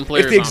 Like,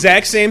 non-player It's the zombies?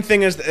 exact same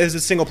thing as the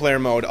single-player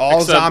mode.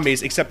 All Except-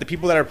 zombies, except the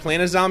people that are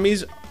playing as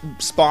zombies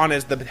spawn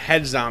as the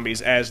head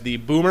zombies, as the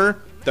boomer,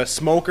 the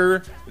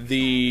smoker,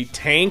 the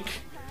tank,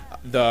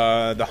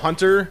 the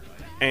hunter,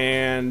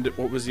 and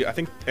what was the? I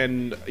think,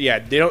 and yeah,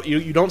 they don't.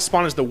 You don't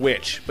spawn as the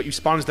witch, but you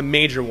spawn as the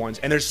major ones.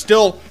 And there's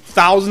still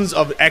thousands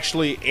of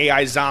actually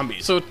AI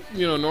zombies. So,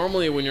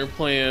 normally when you're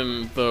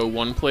playing the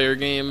one-player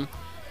game,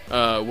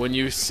 when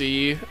you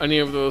see any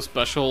of those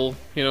special,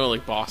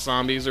 like boss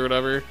zombies or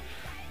whatever,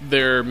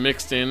 they're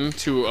mixed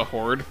into a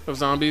horde of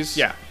zombies.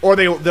 Yeah, or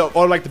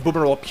or like the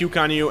boomer will puke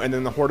on you, and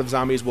then the horde of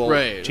zombies will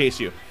chase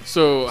you.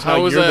 So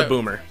how is you're that? the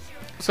boomer.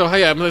 So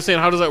I'm just saying,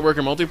 how does that work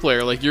in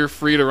multiplayer? Like, you're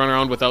free to run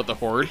around without the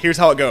horde. Here's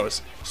how it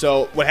goes.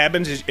 So what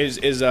happens is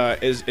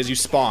you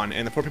spawn,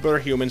 and the 4 people that are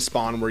humans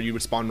spawn where you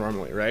would spawn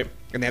normally, right?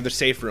 And they have their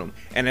safe room.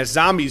 And as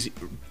zombies,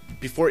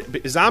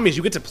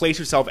 you get to place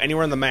yourself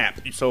anywhere on the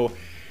map. So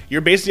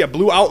you're basically a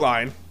blue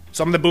outline.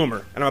 So I'm the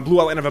boomer, and I'm a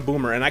blue outline of a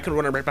boomer, and I can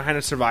run right behind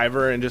a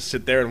survivor and just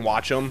sit there and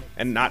watch them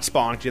and not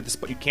spawn. 'Cause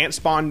you can't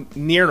spawn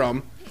near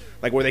them,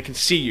 like where they can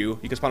see you.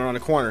 You can spawn around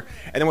a corner.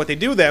 And then what they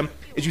do then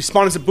is you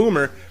spawn as a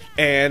boomer,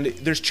 and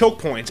there's choke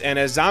points, and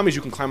as zombies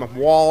you can climb up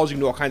walls, you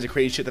can do all kinds of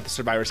crazy shit that the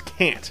survivors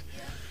can't.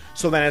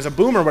 So then as a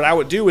boomer, what I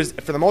would do is,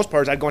 for the most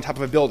part, is I'd go on top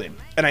of a building.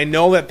 And I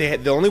know that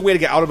the only way to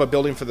get out of a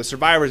building for the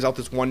survivors is out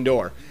this one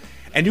door.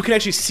 And you can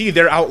actually see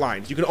their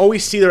outlines. You can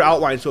always see their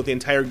outlines throughout the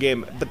entire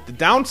game. But the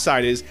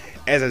downside is,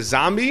 as a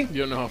zombie,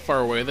 You don't know how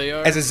far away they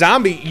are? as a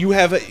zombie, you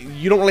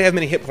don't really have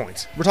many hit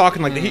points. We're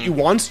talking like they hit you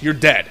once, you're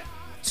dead.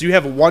 So you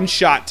have one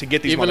shot to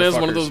get these Even motherfuckers. as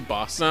one of those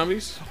boss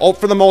zombies? Oh,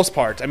 for the most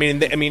part. I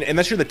mean,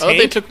 unless you're the I thought tank.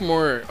 they took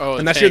more... Oh,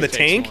 Unless you're the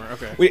takes tank. more,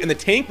 okay. Wait, and the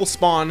tank will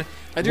spawn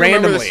I do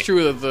randomly. remember that's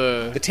true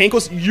that The tank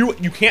will...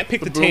 You can't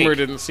pick the boomer tank.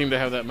 didn't seem to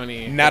have that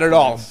many... Not hit at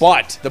all. points.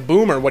 But the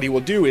boomer, what he will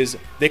do is,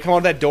 they come out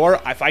of that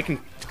door. If I can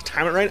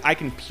time it right, I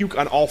can puke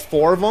on all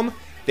 4 of them.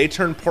 They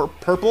turn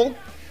purple.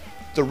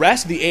 The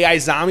rest of the AI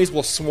zombies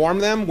will swarm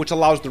them, which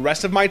allows the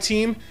rest of my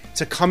team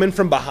to come in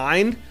from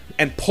behind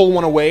and pull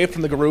one away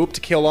from the group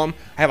to kill them.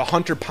 I have a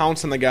hunter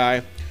pounce on the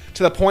guy.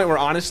 To the point where,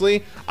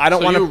 honestly, I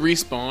don't So want to... you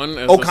respawn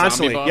as the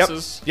constantly. zombie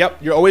bosses? Yep.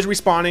 You're always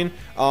respawning.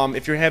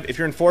 If you're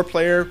in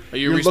 4-player, Are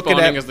you you're looking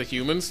respawning at... as the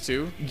humans,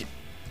 too?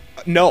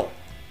 No.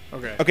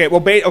 Okay. Okay,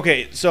 well,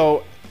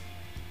 so...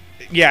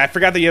 Yeah, I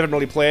forgot that you haven't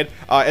really played.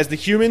 As the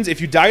humans,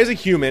 if you die as a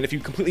human, if you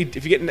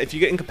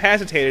get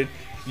incapacitated,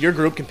 your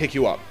group can pick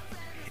you up.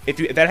 If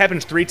that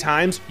happens 3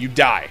 times, you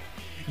die.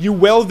 You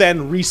will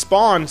then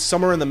respawn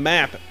somewhere in the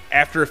map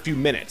after a few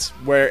minutes,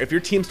 where if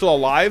your team's still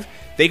alive,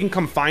 they can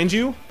come find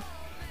you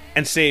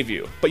and save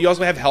you. But you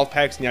also have health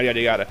packs and yada yada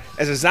yada.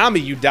 As a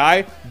zombie, you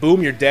die,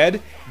 boom, you're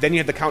dead. Then you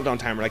have the countdown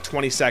timer, like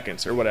 20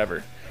 seconds or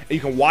whatever. And you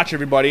can watch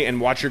everybody and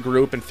watch your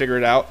group and figure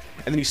it out.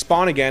 And then you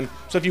spawn again.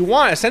 So if you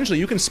want, essentially,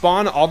 you can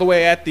spawn all the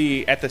way at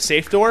the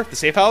safe door, the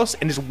safe house,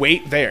 and just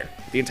wait there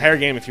the entire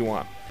game if you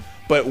want.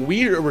 But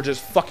we were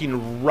just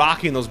fucking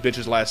rocking those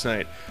bitches last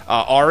night.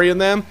 Ari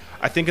and them,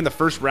 I think in the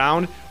first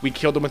round, we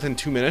killed them within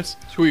 2 minutes.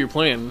 Who are you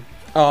playing?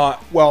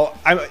 Well,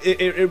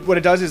 what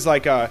it does is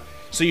like,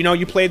 so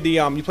you played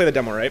the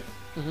demo, right?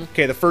 Mm-hmm.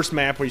 Okay, the first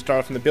map where you start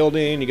off in the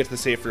building, you get to the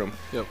safe room.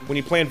 Yep. When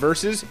you play in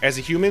versus, as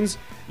the humans,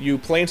 you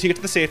play until you get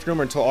to the safe room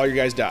or until all your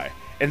guys die.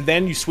 And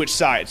then you switch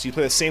sides. So you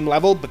play the same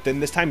level, but then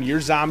this time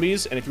you're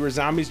zombies, and if you were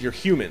zombies, you're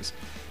humans.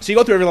 So you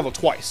go through every level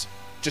twice,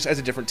 just as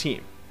a different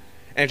team.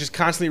 And it just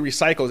constantly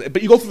recycles.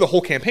 But you go through the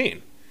whole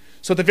campaign.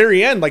 So at the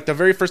very end, like the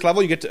very first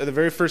level, you get to the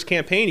very first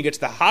campaign, you get to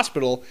the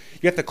hospital,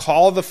 you have to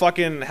call the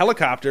fucking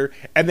helicopter,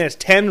 and then it's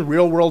 10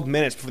 real-world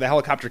minutes before the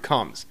helicopter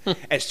comes.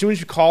 As soon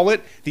as you call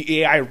it,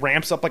 the AI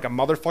ramps up like a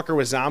motherfucker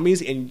with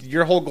zombies, and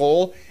your whole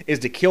goal is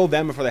to kill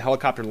them before the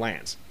helicopter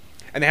lands.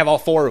 And they have all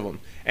 4 of them.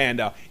 And,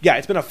 yeah,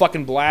 it's been a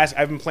fucking blast.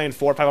 I've been playing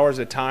 4 or 5 hours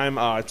at a time.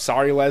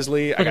 Sorry,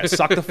 Leslie. I got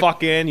sucked the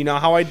fuck in. You know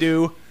how I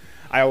do.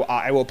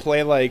 I will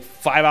play like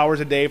 5 hours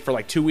a day for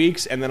like 2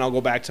 weeks, and then I'll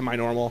go back to my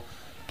normal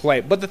play.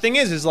 But the thing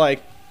is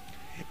like,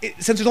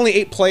 since there's only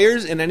 8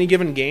 players in any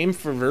given game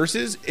for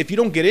versus, if you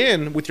don't get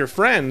in with your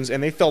friends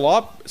and they fill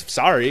up,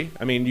 sorry,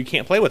 I mean, you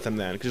can't play with them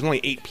then because there's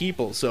only 8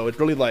 people. So it's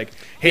really like,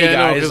 hey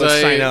guys,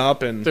 let's sign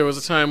up. And there was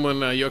a time when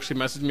you actually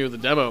messaged me with a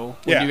demo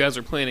when you guys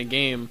were playing a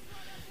game,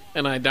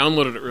 and I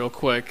downloaded it real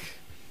quick.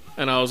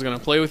 And I was going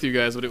to play with you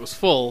guys, but it was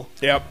full.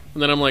 Yep.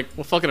 And then I'm like,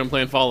 well, fuck it, I'm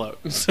playing Fallout.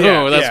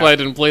 So that's why I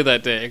didn't play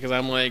that day, because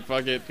I'm like,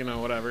 fuck it,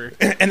 whatever.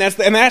 And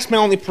that's my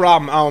only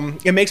problem.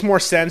 It makes more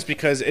sense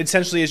because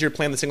essentially as you're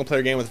playing the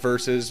single-player game with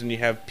versus and you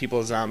have people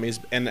as zombies,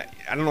 and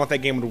I don't know if that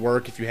game would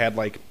work if you had,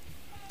 like,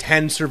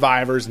 10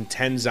 survivors and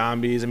 10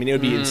 zombies. I mean, it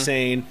would be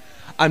insane.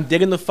 I'm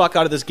digging the fuck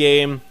out of this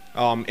game.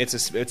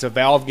 It's a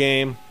Valve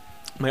game.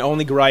 My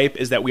only gripe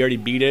is that we already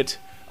beat it.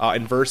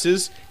 In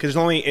Versus, because there's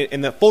only in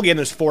the full game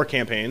there's 4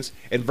 campaigns.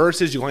 In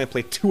Versus, you only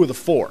play 2 of the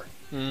 4,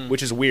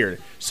 which is weird.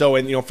 So,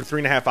 for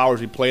 3.5 hours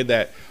we played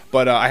that.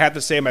 But I have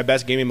to say, my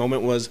best gaming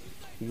moment was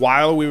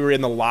while we were in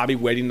the lobby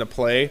waiting to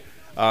play.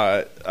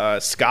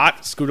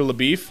 Scott Scooter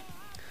LaBeef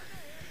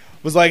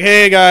was like,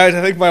 "Hey guys,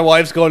 I think my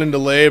wife's going into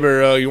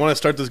labor. You want to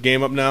start this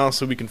game up now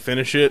so we can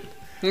finish it?"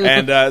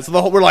 And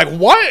so we're like,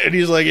 "What?" And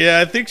he's like, "Yeah,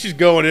 I think she's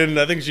going in.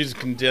 I think she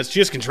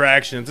has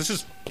contractions. Let's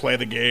just play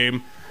the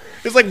game."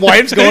 It's like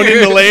wife's going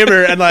into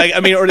labor, and like, I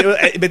mean,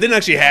 it didn't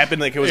actually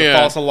happen. Like, it was a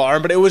false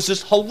alarm, but it was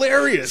just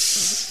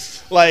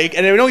hilarious. Like,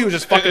 and I know he was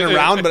just fucking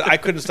around, but I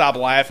couldn't stop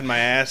laughing my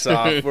ass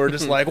off. We're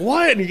just like,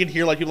 what? And you can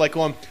hear like people like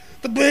going,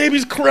 "The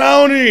baby's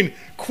crowning!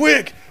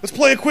 Quick, let's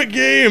play a quick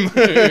game."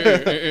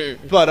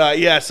 But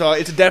yeah, so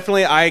it's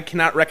definitely, I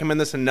cannot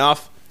recommend this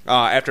enough.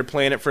 After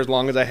playing it for as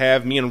long as I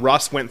have, me and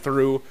Russ went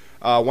through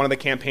one of the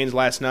campaigns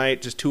last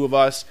night. Just 2 of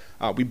us.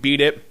 We beat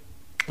it.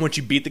 Once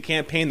you beat the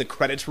campaign, the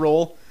credits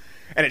roll.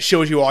 And it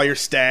shows you all your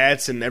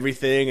stats and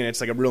everything, and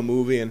it's like a real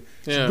movie, and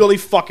it's really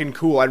fucking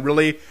cool.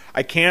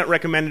 I can't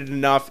recommend it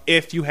enough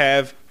if you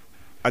have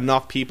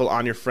enough people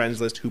on your friends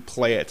list who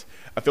play it.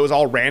 If it was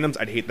all randoms,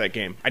 I'd hate that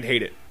game. I'd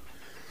hate it.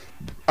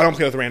 I don't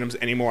play with randoms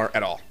anymore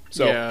at all.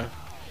 So yeah.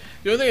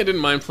 The only thing I didn't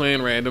mind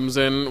playing randoms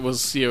in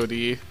was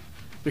COD.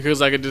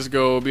 Because I could just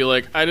go be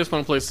like, I just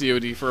want to play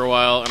COD for a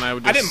while, and I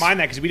would just... I didn't mind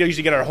that, because we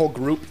usually get our whole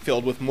group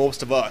filled with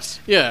most of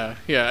us. Yeah.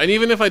 And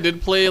even if I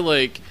did play,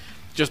 like...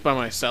 just by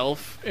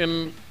myself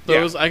in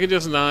those, I could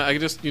just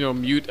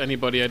mute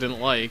anybody I didn't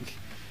like,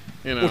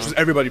 which is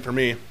everybody for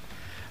me.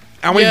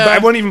 I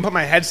wouldn't even put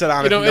my headset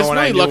on if no one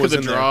I knew was in there. It's really luck of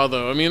the draw,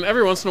 though. I mean,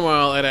 every once in a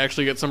while, I'd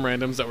actually get some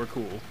randoms that were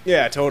cool.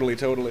 Yeah, totally.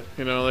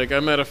 Like,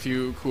 I met a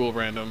few cool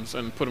randoms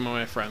and put them on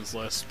my friends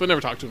list, but never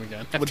talked to them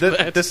again.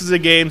 This is a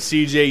game,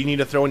 CJ, you need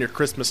to throw in your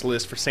Christmas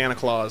list for Santa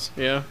Claus.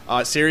 Yeah.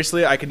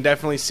 Seriously, I can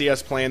definitely see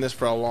us playing this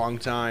for a long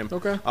time.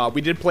 Okay.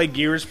 We did play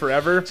Gears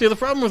Forever. See, the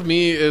problem with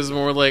me is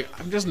more like,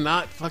 I'm just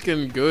not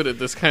fucking good at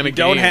this kind of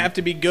game. You don't have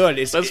to be good.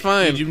 That's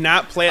fine. You do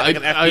not play it like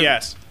an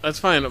FPS. That's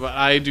fine, but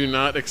I do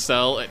not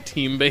excel at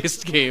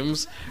team-based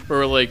games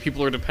where, like,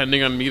 people are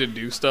depending on me to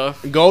do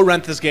stuff. Go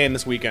rent this game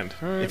this weekend,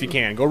 right. if you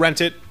can. Go rent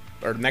it,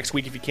 or next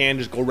week if you can.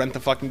 Just go rent the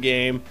fucking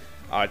game.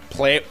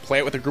 Play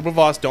it with a group of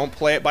us. Don't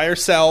play it by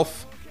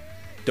yourself.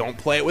 Don't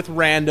play it with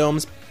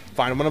randoms.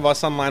 Find one of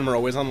us online. We're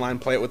always online.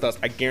 Play it with us.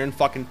 I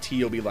guarantee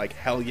you'll be like,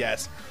 hell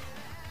yes.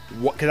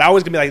 Because I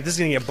was going to be like, this is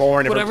going to get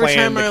boring if we're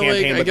playing the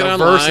campaign, but the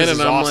Versus is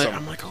awesome.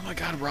 I'm like, oh my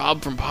god,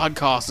 Rob from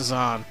Podcast is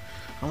on.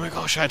 I'm like,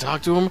 oh, should I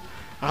talk to him?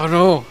 I don't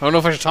know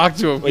if I should talk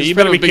to him. Well, you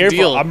better be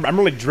careful. I'm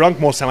really drunk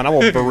most of the time,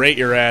 and I will berate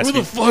your ass. Who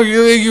the fuck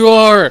you think you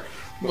are?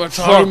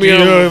 Fuck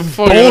you.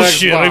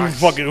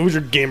 Bullshit. Who's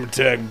your gamer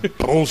tag?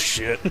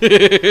 Bullshit.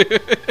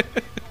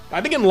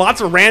 I've been getting lots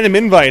of random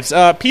invites.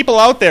 People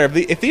out there,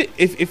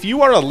 if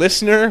you are a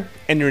listener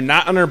and you're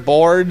not on our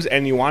boards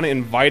and you want to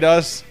invite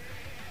us,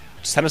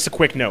 send us a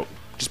quick note.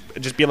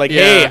 Just be like,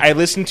 hey, I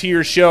listened to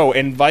your show.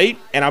 Invite,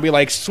 and I'll be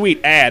like, sweet,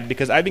 add.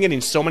 Because I've been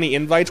getting so many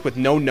invites with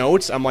no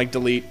notes, I'm like,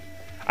 delete.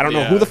 I don't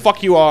know who the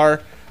fuck you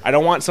are. I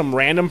don't want some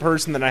random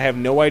person that I have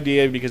no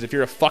idea, because if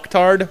you're a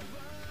fucktard,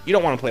 you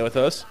don't want to play with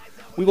us.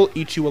 We will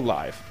eat you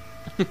alive.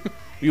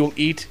 We will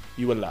eat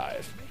you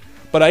alive.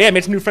 But yeah, I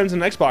made some new friends on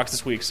Xbox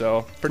this week,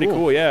 so pretty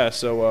cool, yeah.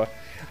 So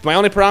my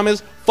only problem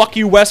is, fuck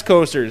you West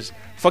Coasters.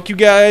 Fuck you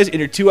guys in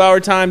your 2-hour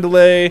time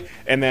delay,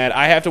 and that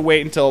I have to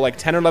wait until like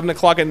 10 or 11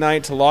 o'clock at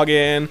night to log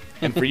in.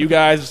 And for you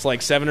guys, it's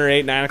like 7 or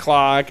 8, 9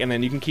 o'clock, and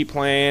then you can keep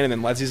playing, and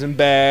then Leslie's in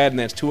bed, and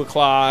then it's 2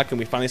 o'clock, and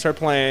we finally start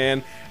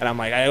playing. And I'm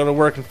like, I go to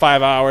work in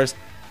 5 hours.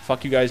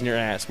 Fuck you guys in your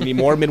ass. We need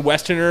more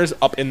Midwesterners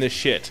up in this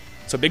shit.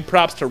 So big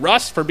props to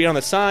Russ for being on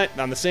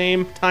the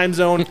same time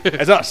zone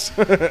as us.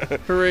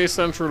 Hooray,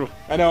 Central.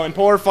 I know, and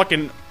poor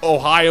fucking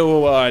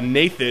Ohio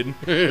Nathan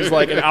is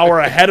like an hour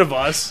ahead of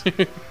us.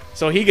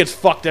 So he gets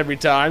fucked every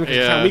time. Because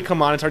the time we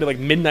come on, it's already like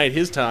midnight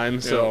his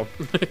time. So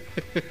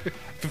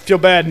feel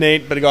bad,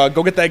 Nate, but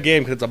go get that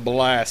game because it's a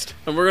blast.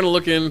 And we're going to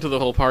look into the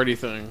whole party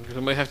thing. Because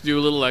we might have to do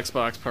a little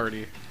Xbox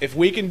party. If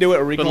we can do it,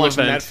 or we can watch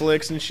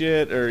Netflix and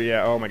shit, or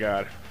oh my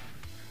god.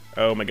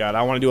 Oh my god,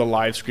 I want to do a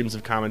live streams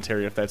of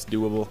commentary if that's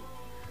doable.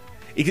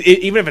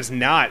 Even if it's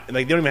not,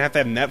 like, they don't even have to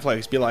have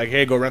Netflix. Be like,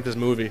 hey, go rent this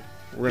movie.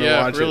 We're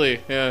gonna watch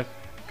it. Yeah.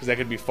 because that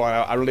could be fun.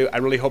 I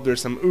really hope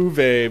there's some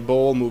Uwe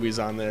Boll movies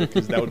on there,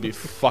 because that would be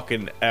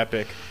fucking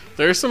epic.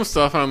 There's some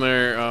stuff on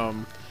there.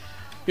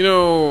 You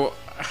know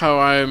how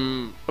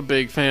I'm a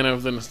big fan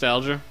of the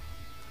nostalgia?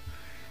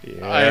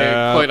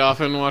 Yeah. I quite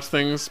often watch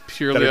things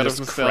purely out of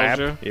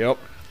nostalgia. Crap. Yep.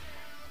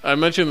 I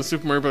mentioned the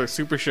Super Mario Bros.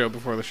 Super Show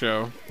before the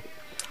show.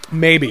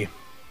 Maybe.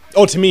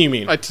 Oh, to me, you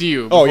mean? To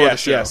you. Oh, before yes,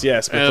 the show.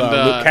 yes. With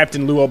And,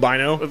 Captain Lou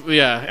Albino.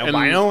 Yeah.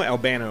 Albino?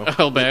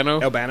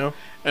 Albano.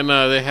 And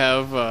they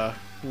have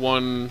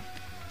one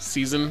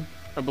season,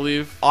 I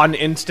believe. On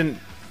Instant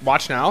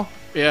Watch Now?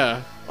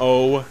 Yeah.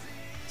 Oh,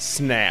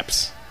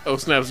 snaps. Oh,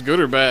 snaps, good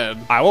or bad?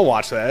 I will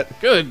watch that.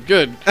 Good. It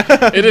Good,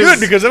 is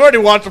because I've already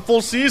watched a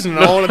full season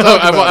and I want to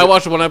talk about I it.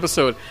 watched one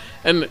episode,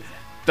 and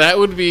that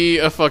would be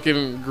a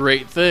fucking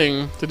great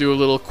thing to do a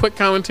little quick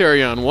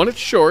commentary on. One, it's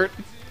short,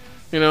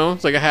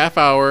 it's like a half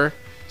hour,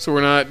 so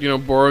we're not,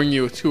 boring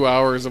you with 2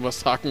 hours of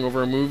us talking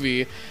over a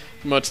movie,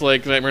 much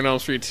like Nightmare on Elm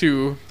Street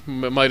 2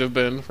 might have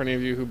been for any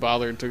of you who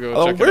bothered to go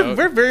check it out.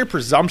 We're very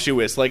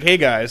presumptuous. Like, hey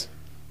guys,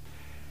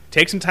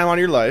 take some time out of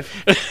your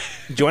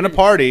life, join a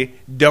party,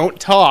 don't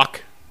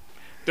talk.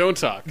 Don't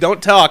talk.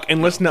 Don't talk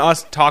and listen to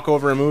us talk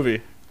over a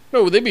movie.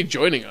 No, would they be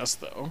joining us,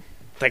 though?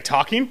 Like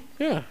talking?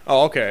 Yeah.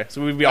 Oh, okay.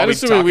 So we'd be all I'd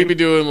talking. assume we'd be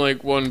doing,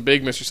 like, one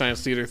big Mystery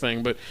Science Theater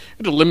thing, but you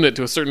have to limit it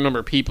to a certain number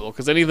of people,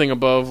 because anything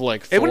above,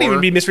 like, 4... It wouldn't even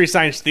be Mystery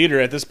Science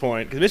Theater at this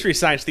point, because Mystery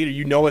Science Theater,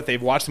 you know that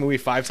they've watched the movie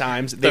 5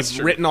 times, That's they've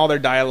true. written all their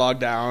dialogue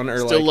down, or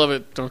Still like... love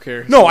it. Don't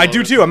care. No, Still I love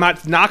do it. too. I'm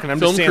not knocking. I'm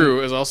Film just saying.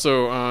 Crew is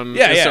also on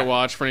Instant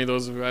Watch for any of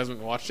those who hasn't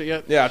watched it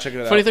yet. Yeah, I'll check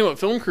it out. Funny thing about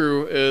Film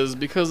Crew is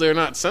because they're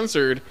not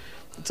censored,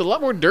 it's a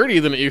lot more dirty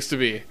than it used to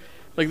be.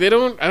 Like I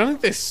don't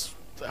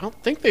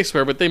think they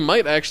swear, but they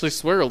might actually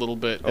swear a little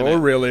bit. in Oh, it.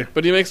 really?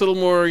 But he makes a little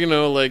more,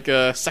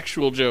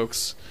 sexual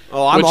jokes.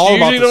 Oh, I'm which all you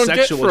about usually the don't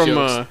get sexual from,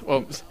 jokes.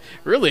 well,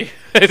 really?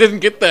 I didn't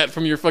get that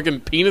from your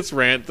fucking penis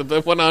rant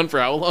that went on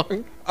for how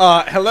long?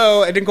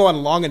 Hello. It didn't go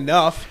on long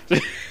enough.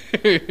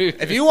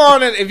 If you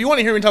want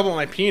to hear me talk about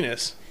my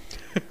penis,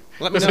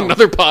 let me There's know.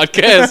 another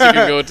podcast you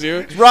can go to.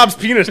 It's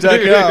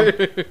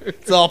Rob'sPenis.com.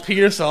 It's all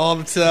penis all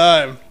the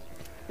time.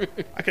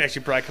 I could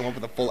actually probably come up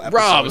with a full episode.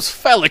 Rob's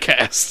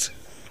Phallicast.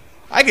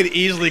 I could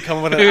easily come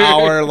up with an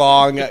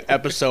hour-long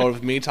episode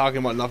of me talking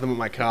about nothing but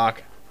my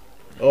cock.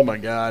 Oh my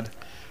god.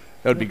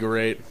 That would be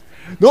great.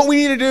 Know what we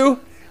need to do?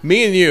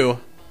 Me and you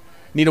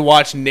need to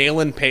watch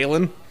Nailin'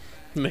 Palin.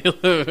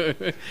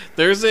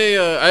 There's a...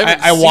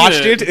 I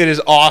watched it. It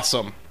is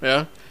awesome.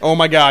 Yeah? Oh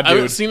my god, I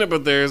haven't dude. seen it,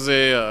 but there's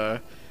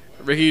a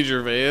Ricky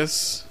Gervais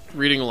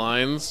reading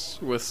lines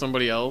with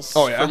somebody else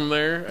from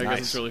there. I guess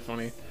it's really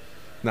funny.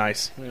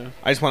 Nice. Yeah.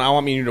 I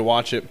want me and you to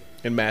watch it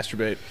and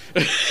masturbate.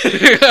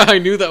 I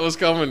knew that was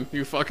coming,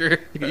 you fucker.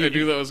 I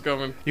knew that was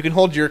coming. You can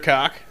hold your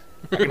cock.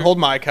 I can hold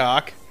my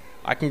cock.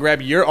 I can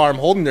grab your arm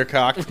holding your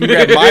cock. You can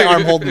grab my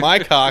arm holding my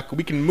cock.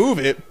 We can move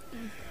it.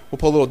 We'll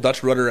pull a little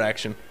Dutch rudder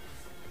action.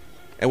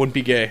 It wouldn't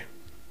be gay.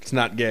 It's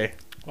not gay.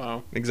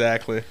 Wow.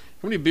 Exactly.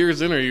 How many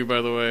beers in are you,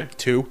 by the way?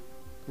 2.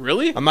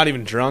 Really? I'm not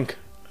even drunk.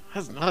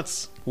 That's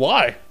nuts.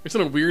 Why? You're just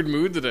in a weird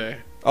mood today.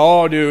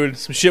 Oh, dude,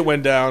 some shit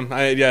went down.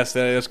 Yes,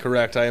 that is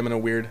correct. I'm in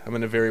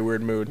a very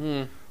weird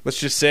mood. Let's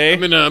just say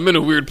I'm in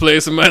a weird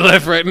place in my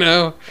life right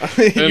now.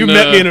 you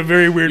met me in a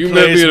very weird You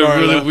place. met me in a Marla.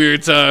 really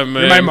weird time,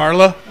 man. You're my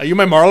Marla? Are you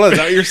my Marla? Is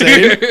that what you're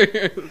saying?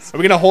 Are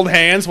we gonna hold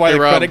hands while Hey,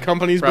 the Rob. credit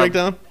companies Rob. break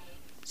down?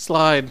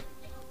 Slide.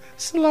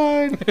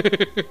 Slide.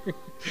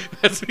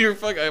 That's your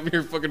I'm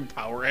your fucking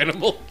power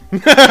animal. You're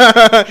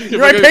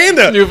my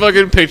panda. You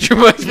fucking picture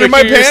my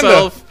my panda.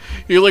 yourself.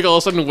 You all of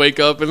a sudden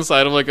wake up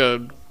inside of like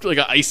an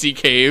icy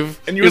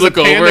cave, And you as a look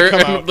panda over come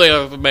and out. like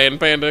a man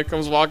panda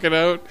comes walking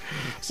out.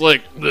 It's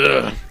like,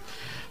 ugh,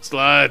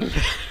 slide.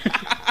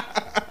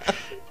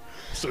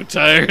 So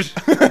tired.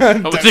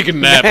 I'm gonna take a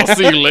nap. I'll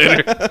see you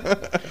later.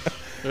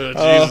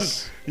 Oh,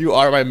 Jesus. You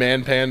are my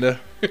man panda.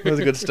 That's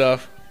good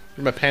stuff.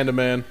 You're my panda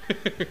man.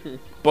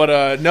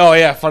 But no,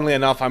 yeah. Funnily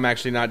enough, I'm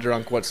actually not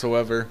drunk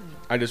whatsoever.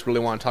 I just really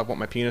want to talk about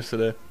my penis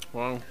today.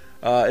 Wow.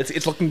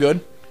 It's looking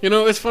good.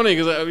 It's funny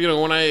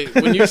because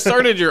when you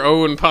started your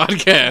own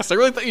podcast, I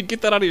really thought you'd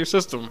get that out of your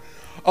system.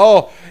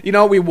 Oh,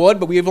 we would,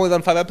 but we've only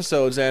done 5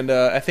 episodes, and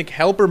I think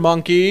Helper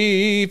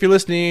Monkey, if you're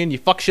listening, you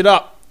fuck shit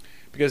up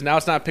because now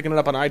it's not picking it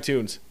up on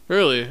iTunes.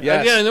 Really?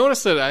 Yes. Yeah, I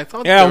noticed that. I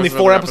thought. Yeah, there only was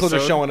 4 another episodes are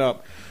episode. showing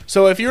up.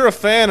 So if you're a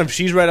fan of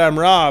She's Right, I'm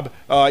Rob,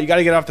 you got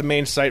to get off the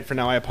main site for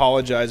now. I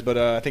apologize, but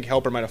I think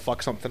Helper might have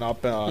fucked something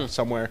up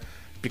somewhere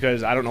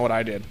because I don't know what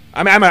I did.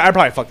 I mean, I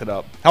probably fucked it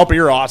up. Helper,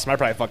 you're awesome. I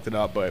probably fucked it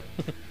up, but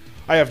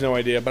I have no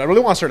idea. But I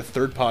really want to start a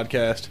 3rd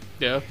podcast.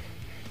 Yeah.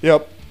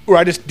 Yep, where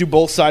I just do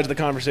both sides of the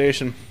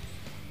conversation.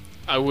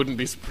 I wouldn't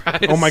be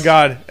surprised. Oh my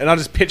god! And I'll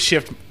just pitch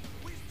shift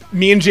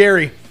me and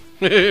Jerry.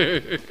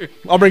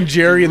 I'll bring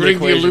Jerry in the Bring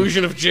the equation.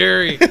 illusion of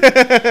Jerry.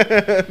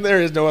 There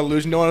is no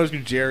illusion. No one knows who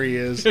Jerry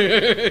is.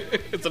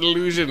 It's an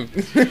illusion.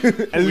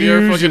 We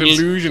are fucking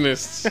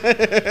illusionists.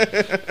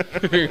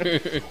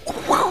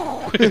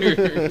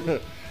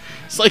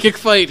 Psychic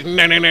fight.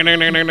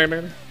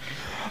 No.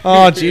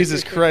 Oh,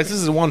 Jesus Christ.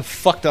 This is one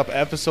fucked up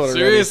episode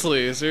already.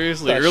 Seriously.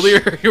 That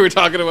Earlier, you were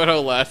talking about how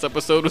last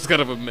episode was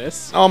kind of a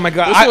miss. Oh, my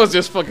God. This was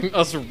just fucking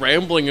us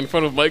rambling in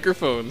front of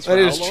microphones. That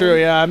is true,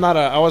 yeah.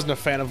 I wasn't a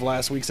fan of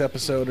last week's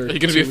episode. Are you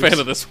going to be a fan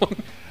of this one?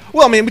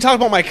 Well, I mean, we talked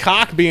about my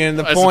cock being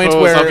the point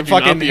suppose, how where could you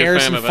not fucking be a fan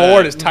Harrison of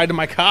Ford that? is tied to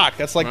my cock.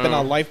 That's like been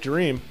a Wow. life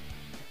dream.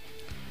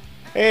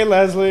 Hey,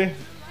 Leslie.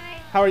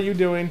 How are you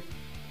doing?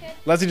 Good.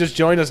 Leslie just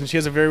joined us, and she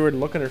has a very weird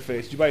look on her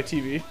face. Did you buy a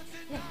TV?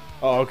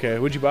 Oh, okay.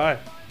 What'd you buy?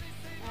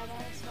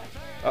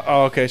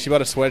 Oh, okay. She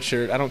bought a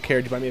sweatshirt. I don't care.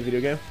 Did you buy me a video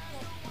game?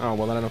 Oh,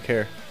 well, then I don't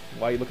care.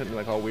 Why are you looking at me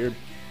like all weird?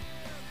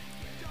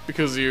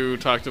 Because you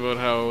talked about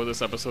how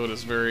this episode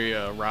is very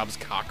Rob's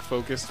cock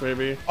focused,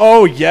 maybe.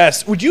 Oh,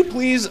 yes. Would you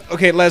please...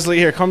 Okay, Leslie,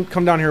 here. Come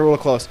down here real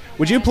close.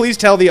 Would you please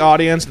tell the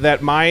audience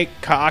that my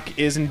cock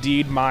is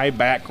indeed my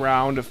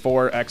background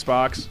for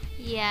Xbox?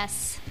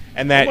 Yes.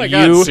 And that Oh my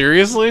you... God,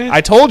 seriously?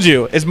 I told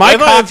you. Is my I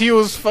cock... thought he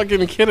was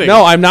fucking kidding.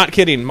 No, I'm not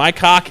kidding. My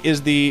cock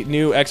is the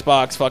new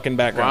Xbox fucking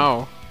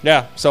background. Wow.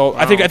 Yeah, so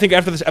I Wow. think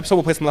after this episode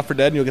we'll play some Left 4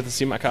 Dead and you'll get to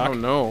see my cock. Oh,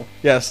 no.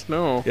 Yes.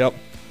 No. Yep.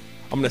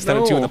 I'm gonna send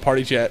it to you in No. the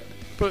party jet.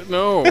 But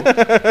no. I'm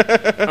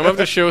gonna have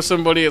to show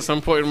somebody at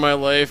some point in my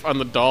life on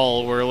the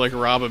doll where like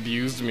Rob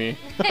abused me.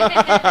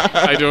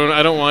 I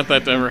don't want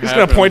that to ever happen. Just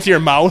gonna point to your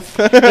mouth.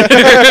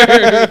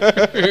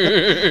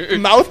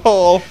 Mouth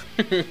hole.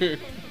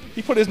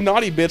 He put his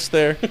naughty bits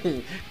there.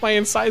 My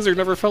incisor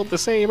never felt the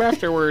same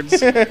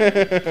afterwards.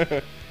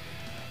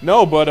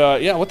 No,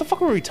 but yeah, what the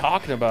fuck were we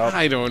talking about?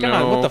 I don't God,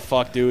 know. what the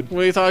fuck, dude?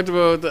 We talked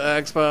about the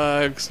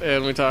Xbox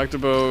and we talked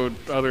about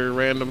other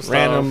random stuff.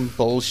 Random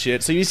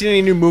bullshit. So you seen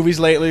any new movies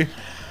lately?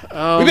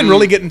 We've been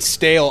really getting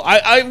stale.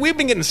 We've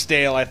been getting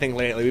stale, I think,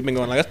 lately. We've been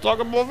going like, let's talk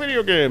about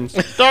video games.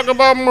 Let's talk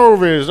about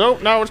movies. Oh,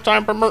 now it's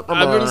time for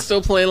I've been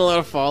still playing a lot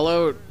of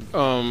Fallout.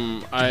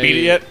 Beat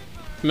it yet?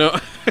 No.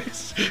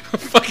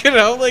 Fucking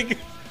hell, like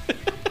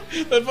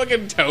that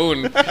fucking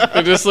tone.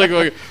 I'm just like,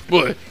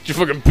 what? Did you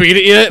fucking beat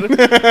it yet?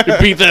 You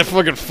beat that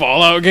fucking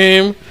Fallout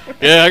game?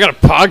 Yeah, I got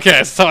a podcast.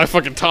 That's how I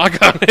fucking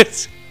talk on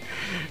it.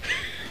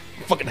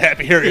 Fucking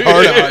happy Harry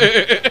hard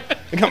on.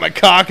 I got my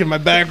cock in my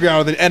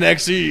background with an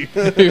NXE.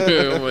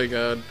 Oh my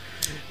god.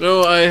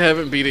 No, I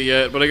haven't beat it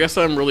yet, but I guess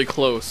I'm really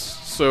close.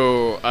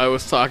 So I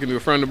was talking to a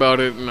friend about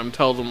it, and I'm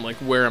telling him like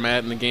where I'm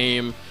at in the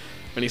game,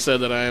 and he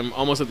said that I'm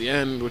almost at the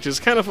end, which is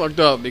kind of fucked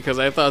up because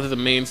I thought that the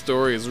main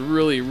story is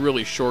really,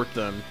 really short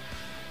then,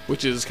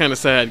 which is kind of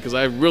sad because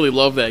I really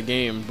love that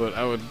game, but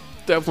I would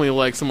definitely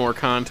like some more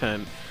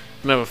content.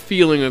 And I have a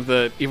feeling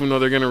that even though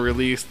they're going to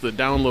release the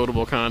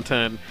downloadable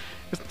content,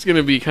 it's going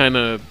to be kind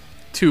of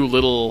too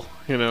little,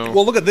 you know.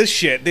 Well, look at this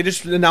shit. They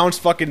just announced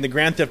fucking the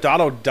Grand Theft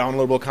Auto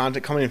downloadable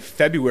content coming in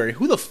February.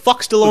 Who the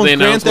fuck still Did owns they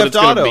Grand announce what Theft it's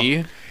Auto?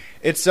 going to be?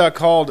 It's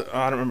called...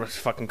 I don't remember what it's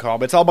fucking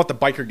called, but it's all about the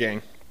biker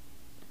gang.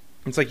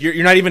 It's like you're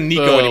not even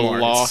Nico The anymore.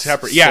 Lost It's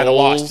separate. Yeah, the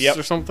Lost. Souls Yep.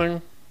 or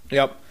something.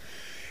 Yep.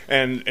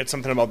 And it's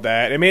something about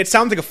that. I mean, it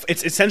sounds like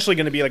it's essentially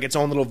going to be like its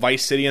own little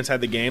Vice City inside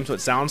the game, so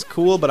it sounds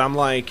cool, but I'm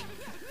like,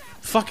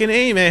 fucking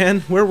A, man.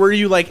 Where were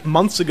you like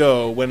months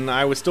ago when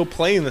I was still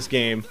playing this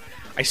game?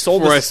 I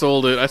sold Before I this.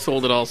 sold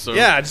it also.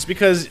 Yeah, just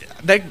because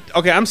that.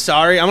 Okay, I'm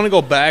sorry. I'm gonna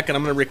go back and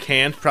I'm gonna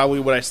recant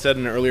probably what I said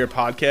in an earlier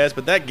podcast.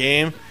 But that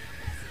game,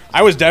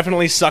 I was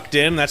definitely sucked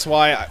in. That's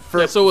why,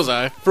 Yeah, so was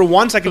I. for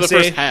once, I can the say.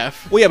 first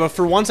half. Well, yeah, but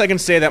for once, I can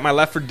say that my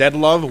Left 4 Dead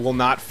love will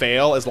not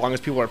fail as long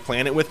as people are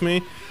playing it with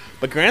me.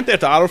 But Grand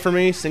Theft Auto for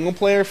me, single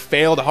player,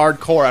 failed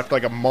hardcore after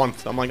like a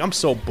month. I'm like, I'm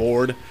so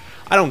bored.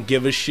 I don't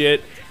give a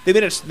shit. They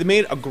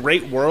made a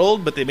great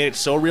world, but they made it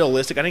so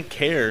realistic. I didn't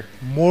care.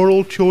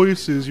 Moral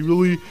choices. You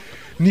really.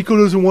 Nico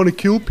doesn't want to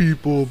kill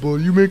people, but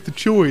you make the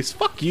choice.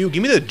 Fuck you.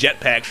 Give me the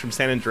jetpacks from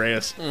San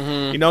Andreas.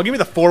 You know, give me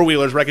the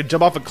four-wheelers where I could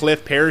jump off a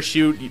cliff,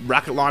 parachute,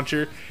 rocket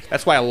launcher.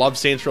 That's why I love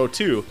Saints Row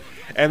 2.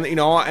 And, you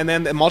know, and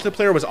then the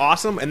multiplayer was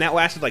awesome, and that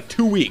lasted like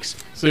 2 weeks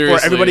before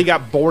Seriously. everybody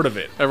got bored of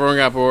it. Everyone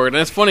got bored,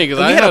 and it's funny because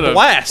And I we had a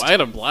blast. I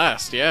had a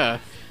blast. Yeah,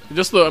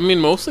 just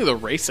mostly the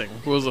racing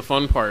was the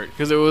fun part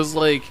because it was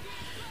like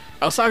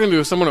I was talking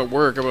to someone at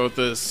work about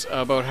this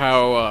about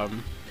how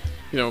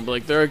you know,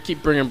 like they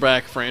keep bringing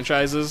back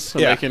franchises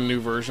and Yeah. making new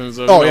versions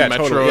of Oh, you know, yeah,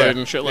 Metroid totally, yeah.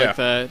 and shit Yeah. like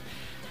that.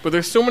 But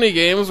there's so many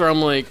games where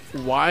I'm like,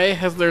 why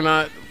has there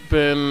not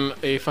been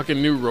a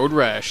fucking new Road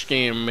Rash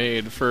game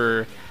made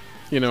for,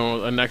 you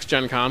know, a next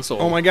gen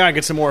console? Oh my god,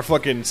 get some more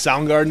fucking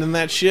Soundgarden and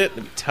that shit.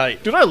 That'd be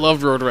tight. Dude, I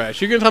loved Road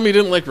Rash. You gonna tell me you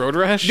didn't like Road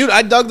Rash? Dude,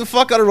 I dug the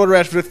fuck out of Road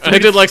Rash for the 3D. I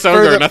did like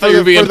Soundgarden. I thought you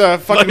were being- for the I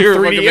thought fucking you were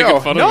fucking 3DO.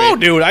 making fun of No,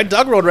 me. dude, I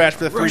dug Road Rash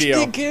for the 3DO.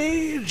 Rusty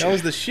Cage. That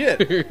was the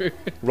shit.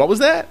 What was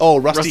that? Oh,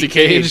 Rusty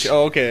Cage.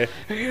 Oh, okay.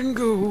 And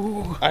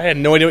go. I had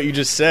no idea what you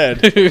just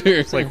said.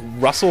 It's like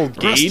Russell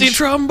Gage. Rusty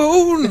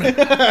trombone.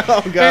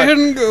 Oh god.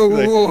 And go.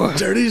 Like,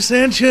 Dirty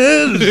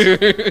Sanchez.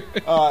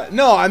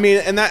 No, I mean,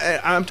 and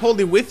that I'm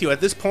totally with you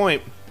at this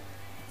point.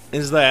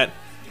 Is that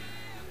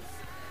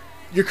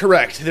you're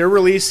correct? They're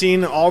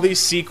releasing all these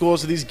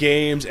sequels to these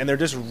games, and they're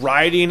just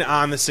riding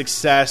on the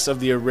success of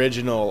the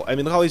original. I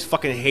mean, look at all these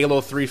fucking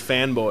Halo 3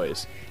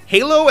 fanboys.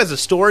 Halo as a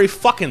story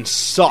fucking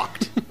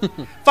sucked.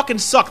 Fucking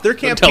sucked. Their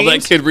Don't campaigns. tell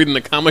that kid reading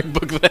the comic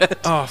book that.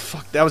 Oh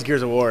fuck, that was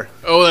Gears of War.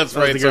 Oh, that's That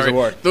was right. the Gears Sorry. of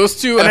War. Those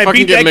two And I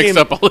fucking beat get that mixed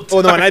game. up all the time.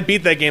 Oh no, and I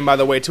beat that game by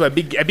the way too. I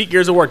beat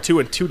Gears of War 2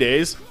 in 2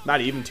 days.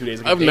 Not even 2 days.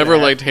 Like a I've day never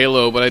and a half. liked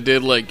Halo, but I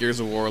did like Gears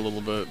of War a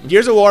little bit.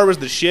 Gears of War was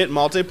the shit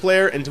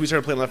multiplayer until we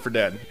started playing Left 4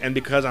 Dead. And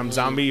because I'm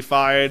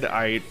zombie-fied,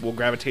 I will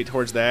gravitate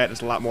towards that.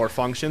 It's a lot more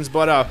functions.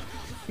 But,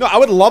 no, I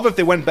would love if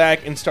they went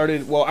back and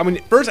started... Well, I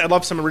mean, first, I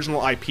love some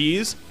original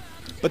IPs.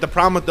 But the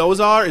problem with those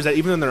is that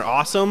even though they're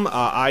awesome,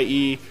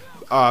 i.e.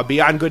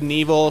 Beyond Good and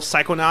Evil,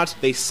 Psychonauts,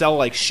 they sell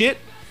like shit,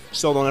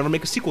 so they'll never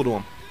make a sequel to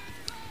them.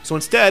 So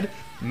instead...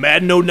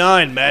 Madden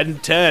 09, Madden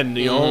 10,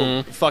 you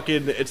know,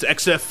 fucking, it's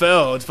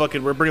XFL, it's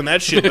fucking, we're bringing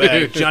that shit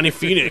back. Johnny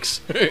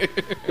Phoenix.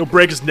 He'll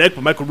break his neck,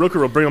 but Michael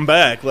Rooker will bring him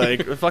back.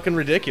 Like, fucking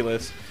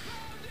ridiculous.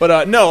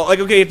 But, no, like,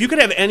 okay, if you could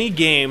have any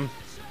game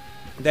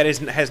that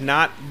has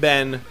not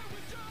been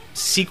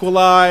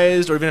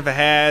sequelized, or even if it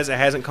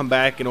hasn't come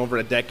back in over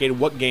a decade,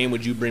 what game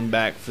would you bring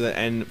back for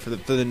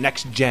the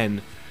next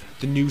gen,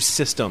 the new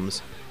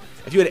systems?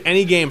 If you had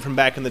any game from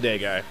back in the day,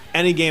 guy,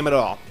 any game at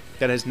all,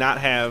 that has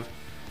not have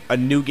a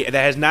new game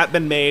that has not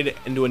been made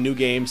into a new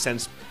game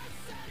since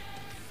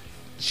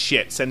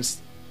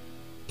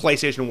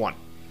PlayStation 1.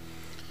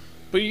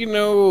 But you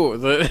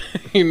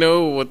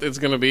know what it's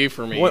gonna be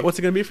for me. What's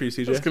it gonna be for you,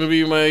 CJ? It's gonna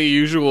be my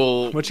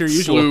usual. What's your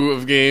usual? Slew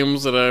of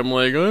games that I'm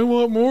like, I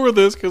want more of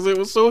this because it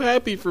was so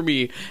happy for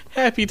me.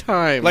 Happy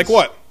times. Like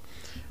what?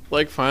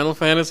 Like Final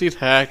Fantasy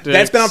Tactics.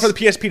 That's been out for the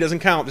PSP. Doesn't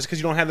count. Just because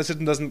you don't have the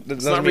system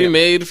It's not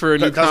remade for a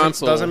new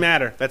console. Doesn't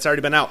matter. That's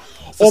already been out.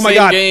 It's the same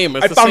god! game.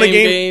 It's I the found same a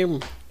game.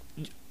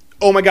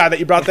 Oh my god, that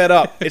you brought that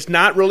up. It's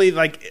not really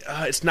like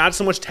it's not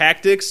so much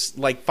tactics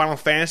like Final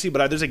Fantasy,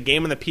 but there's a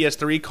game on the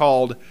PS3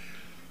 called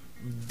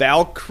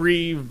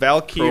Valkyrie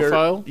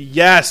Profile?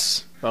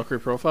 Yes. Valkyrie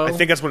Profile. I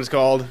think that's what it's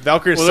called.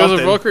 Valkyrie Well, something.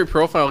 there's a Valkyrie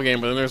Profile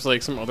game, but then there's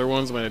like some other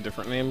ones that might have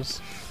different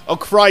names. Oh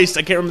Christ,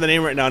 I can't remember the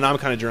name right now. Now I'm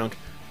kind of drunk.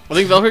 I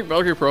think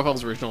Valkyrie Profile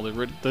is original.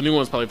 The new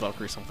one's probably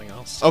Valkyrie something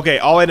else. Okay,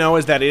 all I know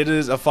is that it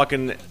is a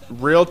fucking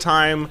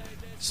real-time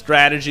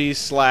strategy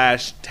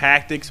 /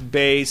 tactics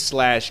based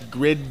 /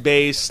 grid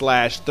based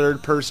 /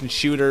 third person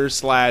shooter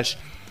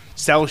 /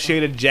 cell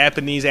shaded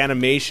Japanese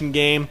animation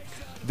game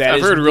that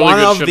I've is heard really one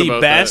good of shit the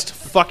about best that.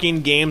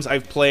 fucking games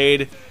I've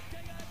played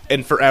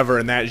in forever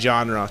in that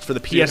genre. It's for the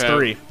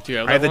PS3. Do you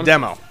have I have that the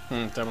one?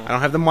 demo. Demo. I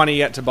don't have the money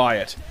yet to buy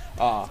it.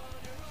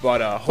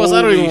 But Plus,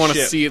 I don't even want want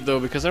to see it though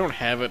because I don't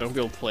have it. I don't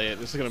be able to play it.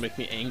 This is gonna make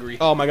me angry.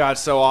 Oh my god,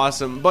 so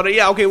awesome. But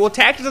yeah, okay, well,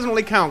 Tactics doesn't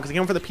really count because it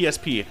came for the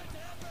PSP.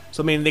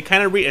 So I mean, they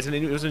kind of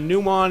it was a new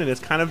one, and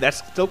that's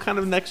still kind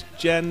of next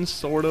gen,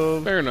 sort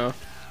of. Fair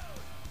enough.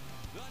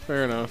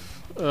 Fair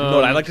enough. You know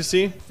what I'd like to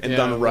see and yeah,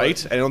 done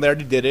right. what? I know they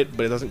already did it,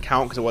 but it doesn't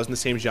count because it wasn't the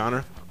same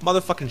genre.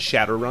 Motherfucking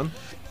Shadowrun.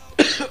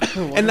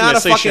 And not a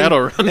fucking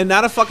Shadowrun? and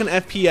not a fucking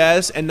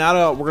FPS, and not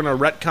a we're gonna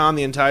retcon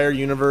the entire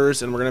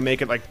universe, and we're gonna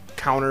make it like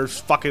Counter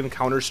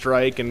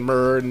Strike and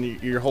Murr,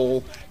 and your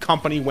whole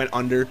company went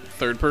under.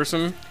 Third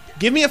person.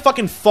 Give me a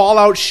fucking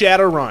Fallout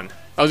Shadowrun.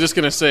 I was just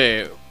gonna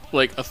say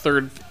like a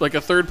third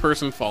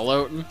person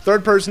Fallout.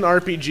 Third person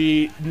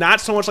RPG,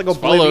 not so much like Fallout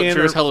Oblivion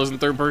sure or as hell isn't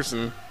third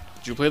person.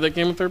 Did you play that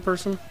game in third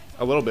person?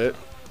 a little bit.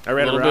 I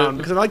ran A little around bit?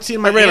 because I like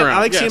seeing my ran ant, around. I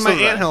like Yeah, seeing so my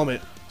did I. ant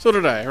helmet. So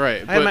did I.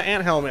 Right. I had my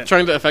ant helmet.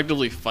 Trying to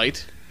effectively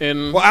fight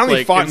in Well, I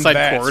only fought in inside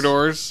vets.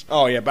 corridors.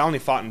 Oh yeah, but I only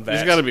fought in vets.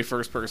 There's got to be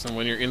first person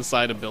when you're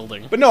inside a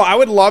building. But no, I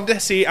would love to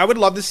see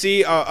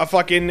a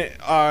fucking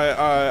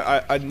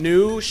a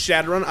new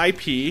Shadowrun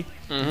IP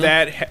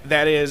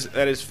that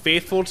is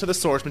faithful to the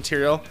source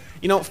material.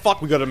 You know,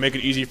 fuck, we got to make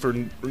it easy for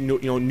new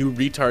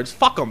retards.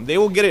 Fuck them, they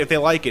will get it if they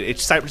like it.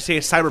 It's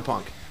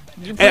Cyberpunk.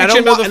 You're And I don't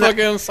preaching to want- the and I-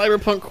 fucking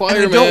cyberpunk choir,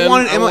 And I man. don't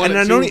want it, want and it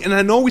I know, too. and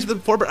I know we said it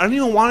before, but I don't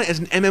even want it as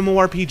an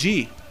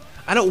MMORPG.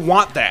 I don't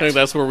want that. I think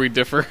that's where we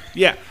differ.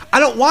 Yeah, I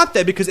don't want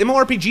that because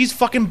MMORPGs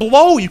fucking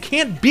blow. You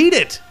can't beat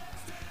it.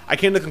 I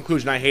came to the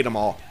conclusion I hate them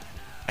all.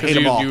 I hate Because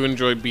them all. you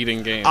enjoy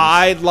beating games.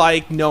 I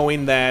like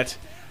knowing that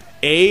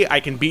A,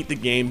 I can beat the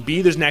game.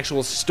 B, there's an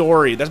actual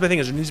story. That's my thing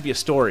is there needs to be a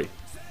story.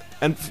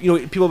 And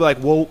people be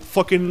like, well,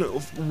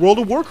 fucking World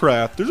of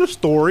Warcraft, there's a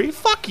story.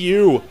 Fuck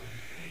you.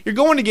 You're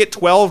going to get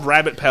 12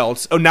 rabbit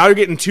pelts. Oh, now you're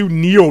getting 2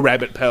 Neo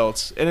rabbit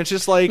pelts, and it's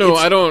just like no,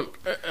 it's- I don't.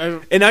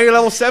 And now you're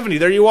level 70.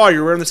 There you are.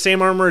 You're wearing the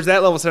same armor as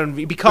that level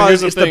 70 because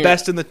here's the it's thing. the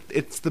best in the.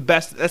 It's the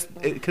best. That's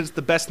because it's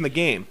the best in the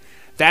game.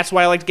 That's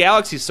why I liked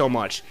Galaxies so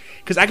much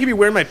because I could be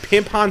wearing my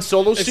Pimp Han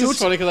Solo It's suits. just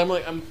funny because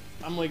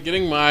I'm like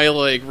getting my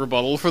like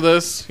rebuttal for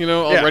this, Yeah.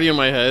 already in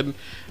my head,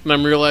 and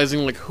I'm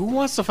realizing like who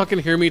wants to fucking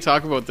hear me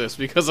talk about this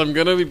because I'm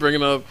gonna be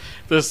bringing up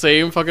the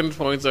same fucking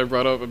points I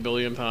brought up a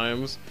billion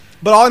times.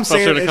 But all I'm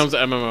Especially saying when it is, comes to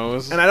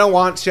MMOs. and I don't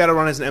want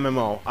Shadowrun as an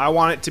MMO. I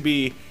want it to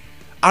be.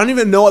 I don't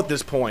even know at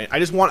this point. I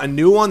just want a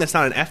new one that's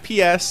not an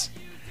FPS.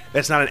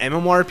 That's not an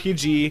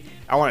MMORPG.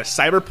 I want a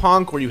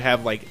cyberpunk where you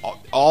have like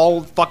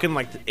all fucking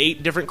like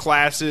 8 different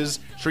classes,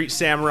 Street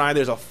Samurai.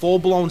 There's a full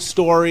blown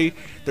story.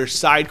 There's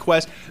side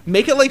quests.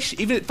 Make it like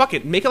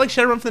make it like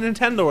Shadowrun for the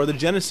Nintendo or the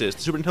Genesis,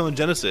 the Super Nintendo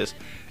Genesis,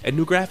 and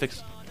new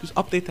graphics. Just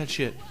update that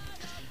shit.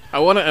 I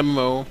want an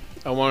MMO.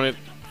 I want it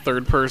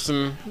third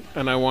person,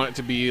 and I want it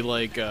to be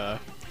like,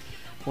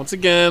 once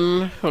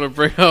again, I want to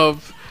bring up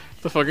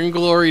the fucking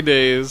glory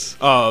days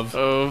Of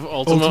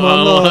Ultima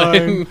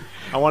Online.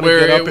 I want to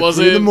Where get up it at 3 in the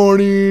wasn't-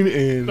 morning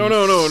and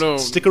No.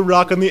 stick a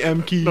rock on the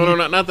M key. No,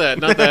 not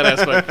that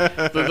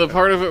aspect. The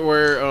part of it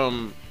where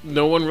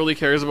no one really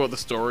cares about the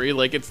story.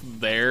 Like, it's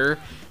there,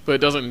 but it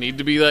doesn't need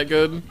to be that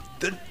good.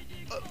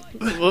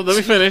 Well, let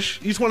me finish.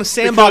 You just want a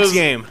sandbox Because-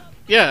 game.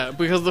 Yeah,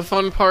 because the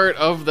fun part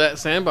of that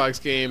sandbox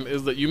game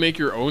is that you make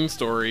your own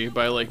story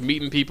by, like,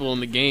 meeting people in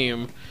the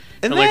game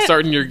and like, that-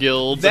 starting your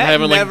guilds and that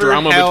having, like, never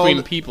drama held-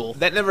 between people.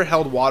 That never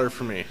held water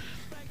for me.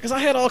 Because I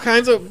had all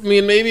kinds of... I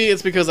mean, maybe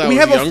it's because I We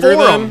was have a younger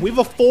forum. then. We have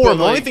a forum.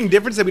 The but, only like- thing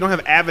different is that we don't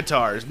have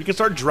avatars. We can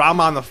start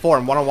drama on the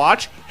forum. Want to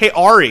watch? Hey,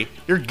 Ari,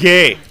 you're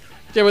gay.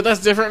 Yeah, but that's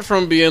different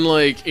from being,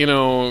 like, you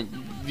know,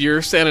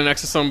 you're standing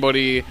next to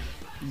somebody,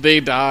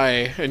 they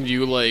die, and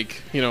you,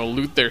 like, you know,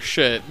 loot their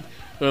shit.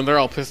 And they're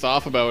all pissed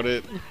off about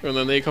it, and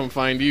then they come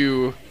find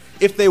you.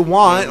 If they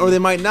want, or they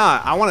might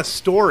not. I want a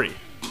story.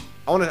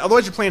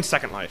 Otherwise, you're playing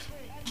Second Life.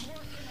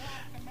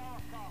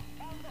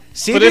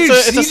 CJ, But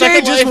it's a CJ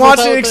Second just Life wants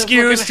without an the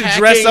excuse to fucking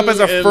dress up as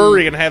a hacking and-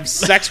 furry and have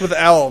sex with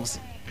elves.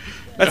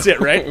 That's it,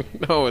 right?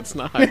 No, it's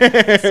not.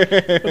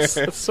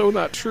 That's so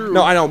not true.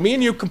 No, I know. Me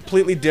and you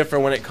completely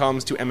different when it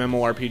comes to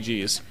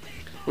MMORPGs.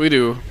 We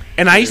do.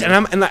 And I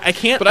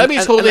can't. But I'd be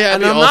totally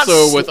and happy I'm not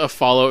also s- with a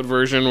Fallout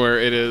version where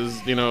it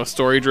is, you know,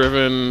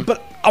 story-driven.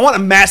 But I want a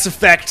Mass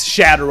Effect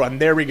Shadowrun.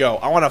 There we go.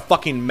 I want a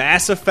fucking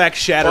Mass Effect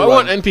Shadowrun. Well,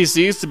 I want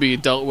NPCs to be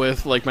dealt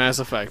with like Mass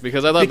Effect,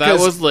 because I thought that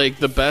Because was like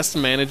the best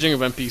managing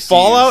of NPCs.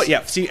 Fallout,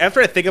 yeah. See,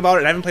 after I think about it,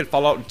 and I haven't played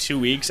Fallout in 2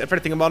 weeks. After I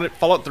think about it,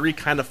 Fallout 3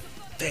 kind of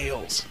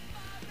fails.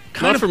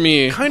 Not for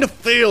me. Kind of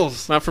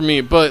fails. Not for me,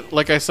 but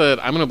like I said,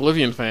 I'm an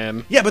Oblivion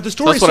fan. Yeah, but the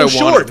story's That's so what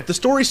I short. wanted. The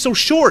story's so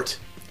short.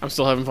 I'm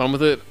still having fun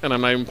with it, and I'm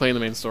not even playing the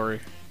main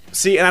story.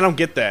 See, and I don't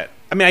get that.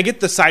 I mean, I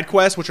get the side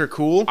quests, which are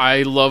cool.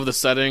 I love the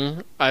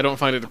setting. I don't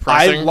find it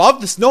depressing. I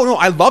love this. No,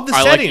 I love the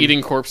I setting. like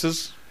eating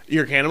corpses.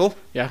 You're a cannibal.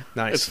 Yeah,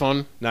 Nice. It's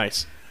fun.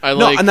 Nice. I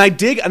No, like. and I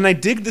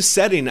dig the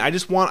setting. I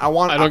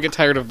don't get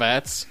tired of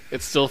VATS.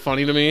 It's still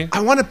funny to me.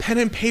 I want a pen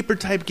and paper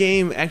type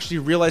game. Actually,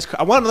 realize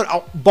I want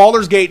another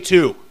Baldur's Gate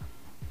 2.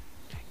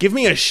 Give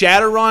me a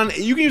Shadowrun.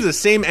 You can use the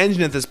same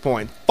engine at this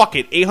point. Fuck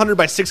it, 800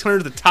 by 600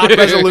 is the top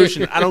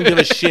resolution. I don't give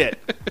a shit.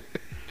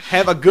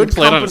 Have a good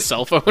Play it on a company.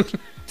 cell phone.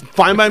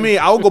 Fine by me.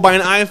 I'll go buy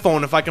an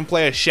iPhone if I can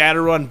play a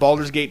Shadowrun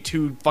Baldur's Gate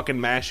 2 fucking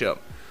mashup.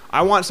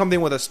 I want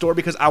something with a story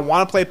because I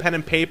want to play pen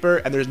and paper,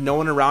 and there's no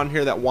one around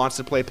here that wants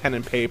to play pen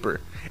and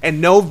paper. And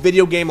no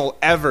video game will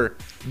ever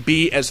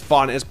be as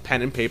fun as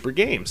pen and paper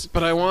games.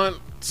 But I want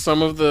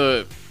some of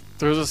the.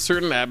 There's a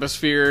certain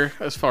atmosphere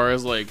as far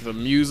as like the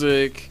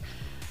music.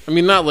 I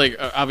mean, not like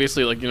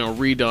obviously like, you know,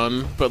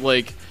 redone, but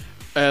like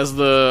as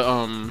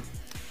the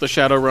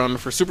Shadowrun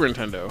for Super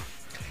Nintendo.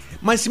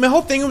 My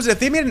whole thing was if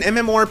they made an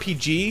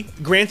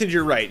MMORPG, granted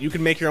you're right, you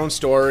could make your own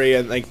story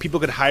and like people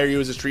could hire you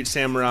as a street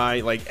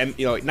samurai, like, and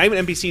you know, not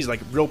even NPCs, like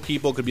real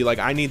people could be like,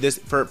 I need this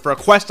for a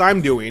quest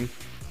I'm doing,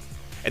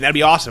 and that'd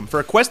be awesome. For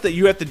a quest that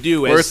you have to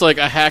do Where it's like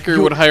a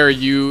hacker would hire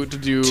you to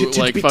do to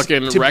like be-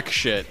 fucking to- wreck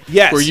shit.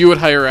 Yes. Where you would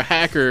hire a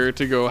hacker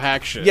to go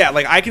hack shit. yeah,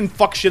 like I can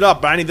fuck shit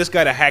up, but I need this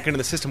guy to hack into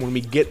the system when we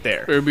get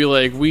there. It would be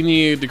like, we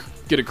need to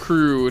get a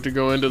crew to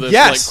go into this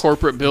Yes. like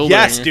corporate building.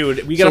 Yes,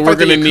 dude. We gotta so we're fight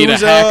the gonna need a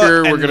Yakuza,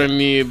 hacker. We're and gonna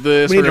need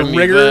this. We need we're a gonna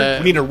rigger. that.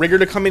 We need a rigger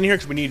to come in here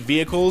because we need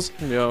vehicles.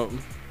 Yep.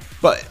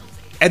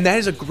 And that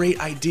is a great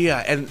idea.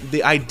 And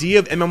the idea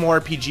of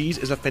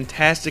MMORPGs is a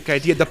fantastic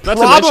idea. The to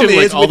problem mention,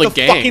 like, is all with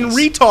the the fucking gangs.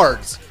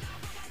 retards.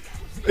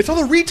 It's all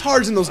the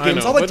retards in those I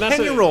games. know, All the but not to-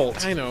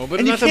 10-year-olds. I know, but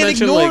and you not to can't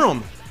mention, ignore like,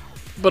 them.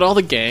 But all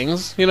the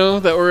gangs, you know,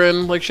 that were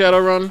in like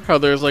Shadowrun, how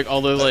there's like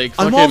all the like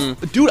I'm fucking, all-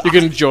 dude, you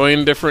can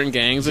join different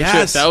gangs and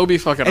shit. That would be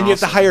fucking And awesome. you have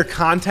to hire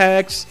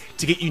contacts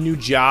to get you new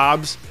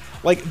jobs.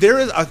 Like there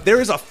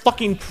is a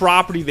fucking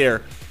property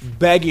there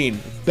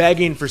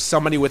begging for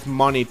somebody with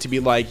money to be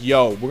like,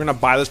 yo, we're gonna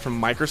buy this from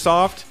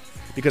Microsoft.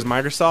 Because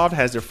Microsoft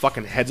has their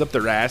fucking heads up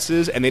their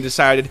asses, and they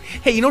decided,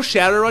 hey, you know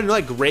Shadowrun, you know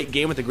that great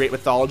game with the great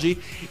mythology? You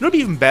know what'd be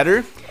even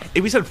better?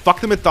 If we said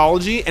fuck the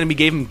mythology, and we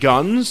gave them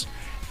guns,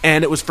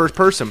 and it was first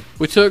person.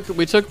 We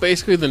took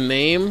basically the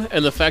name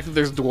and the fact that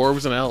there's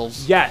dwarves and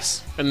elves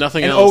Yes. and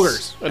nothing And else.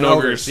 ogres. And And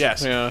ogres. ogres,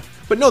 yes. Yeah.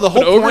 But no, the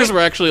whole But ogres point... were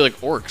actually like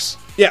orcs.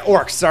 Yeah,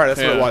 orcs, sorry, that's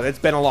what it Yeah. was. It's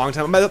been a long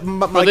time. My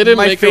But they didn't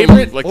my make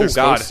favorite... them like oh, they're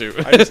God. supposed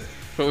to. I just,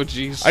 Oh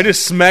jeez. I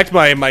just smacked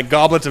my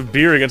goblet of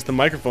beer against the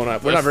microphone. We're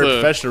not That's very the-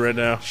 professional right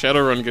now.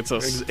 Shadowrun gets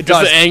us. It Gets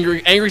does. the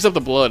angries up the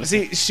blood.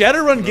 See,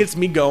 Shadowrun gets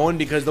me going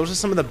because those are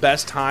some of the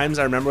best times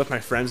I remember with my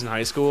friends in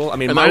high school. I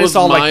mean, And that mine was is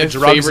all my like the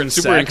drugs favorite and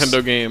Super sex.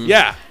 Nintendo game.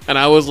 Yeah. And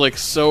I was like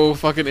so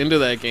fucking into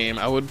that game.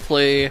 I would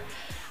play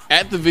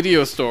at the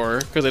video store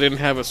because I didn't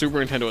have a Super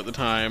Nintendo at the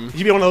time.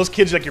 You'd be one of those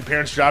kids like your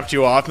parents dropped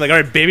you off and like, all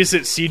right, babysit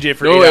CJ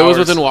for 8 No, hours. it was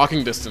within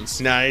walking distance.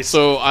 Nice.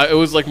 So it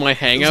was like my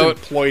hangout.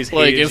 employees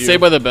Like hated in you. Saved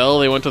by the Bell,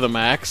 they went to the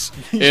Max.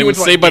 You And went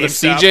to, like, Saved by the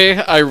GameStop.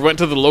 CJ, I went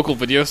to the local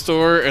video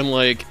store and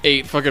like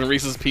ate fucking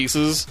Reese's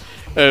Pieces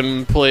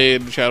and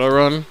played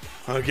Shadowrun.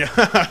 Oh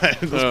god,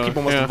 those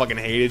people must yeah. have fucking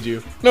hated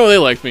you. No, they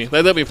liked me.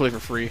 They let me play for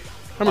free.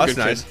 I'm a That's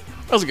good nice. kid.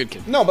 I was a good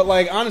kid. No, but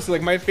like honestly,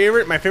 like my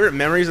favorite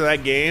memories of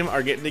that game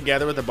are getting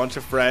together with a bunch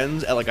of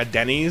friends at like a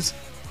Denny's,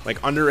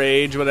 like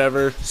underage,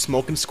 whatever,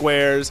 smoking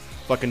squares,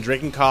 fucking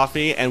drinking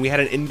coffee, and we had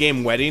an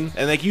in-game wedding.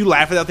 And like you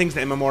laugh at that things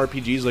in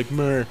MMORPGs, like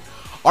mer.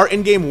 Our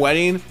in-game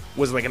wedding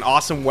was like an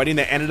awesome wedding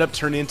that ended up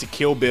turning into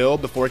Kill Bill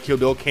before Kill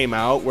Bill came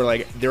out, where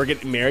like they were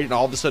getting married, and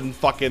all of a sudden,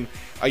 fucking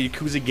a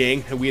Yakuza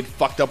gang who we had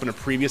fucked up in a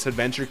previous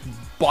adventure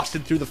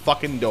busted through the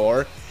fucking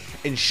door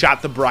and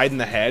shot the bride in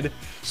the head.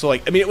 So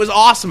like, I mean, it was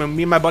awesome. And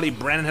me and my buddy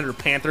Brandon had our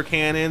Panther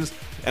cannons,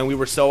 and we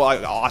were so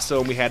like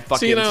awesome. We had fucking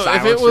So, you know, if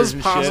silencers it was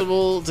and shit.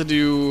 possible to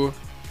do...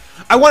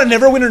 I want a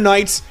Neverwinter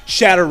Nights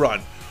Shadowrun,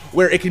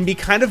 where it can be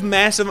kind of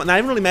massive, not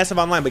even really massive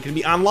online, but it can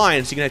be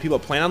online, so you can have people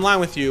playing online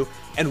with you,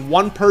 and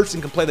one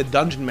person can play the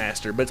Dungeon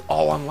Master, but it's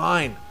all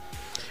online.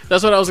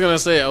 That's what I was going to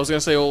say. I was going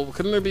to say, well,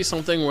 couldn't there be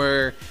something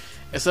where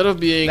instead of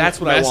being That's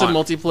what I massive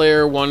want.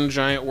 multiplayer, one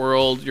giant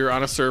world, you're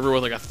on a server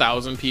with like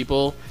 1,000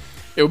 people,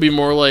 it would be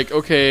more like,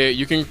 okay,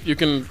 you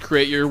can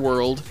create your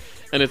world,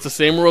 and it's the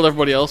same world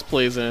everybody else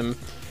plays in,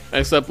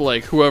 except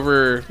like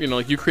whoever, you know,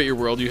 like you create your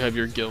world, you have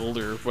your guild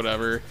or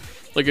whatever.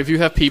 Like if you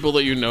have people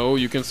that you know,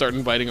 you can start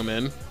inviting them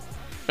in.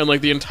 And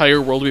like the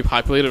entire world will be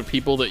populated with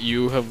people that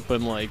you have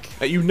been like,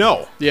 That you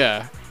know.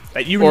 yeah,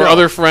 That you or know.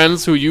 other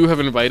friends who you have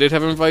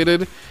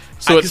invited.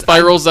 So it 'cause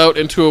spirals out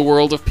into a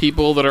world of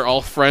people that are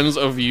all friends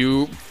of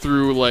you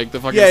through like the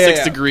fucking Yeah, 6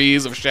 yeah.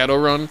 degrees of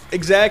Shadowrun.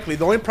 Exactly.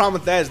 The only problem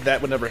with that is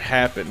that would never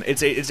happen.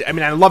 It's I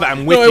mean, I love it.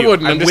 I'm with No, you. it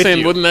wouldn't. I'm just with saying,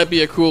 you. wouldn't that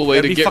be a cool way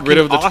That'd to be get rid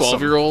of the fucking awesome.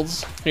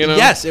 12-year-olds? You know?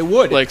 Yes, it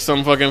would. Like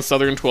some fucking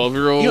southern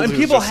 12-year-old. You know, and who's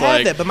people just have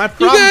like, that, but my You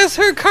problem... guys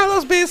heard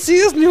Carlos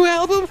Mencia's new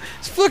album?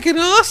 It's fucking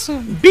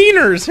awesome.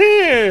 Beaners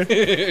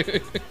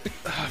here.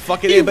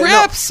 Fucking He A, but no.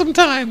 raps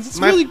sometimes. It's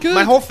really good.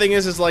 My whole thing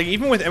is like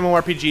even with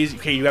MMORPGs,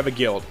 okay, you have a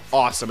guild,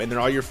 awesome, and they're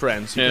all your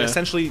friends. You Yeah. can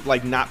essentially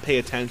like not pay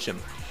attention.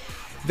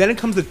 Then it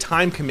comes the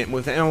time commitment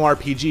with an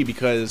MMORPG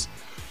because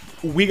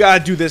we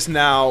gotta do this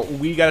now.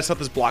 We gotta set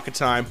this block of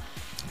time.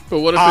 But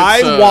what if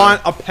it's, I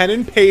want a pen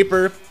and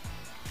paper,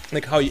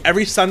 like how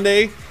every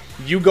Sunday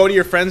you go to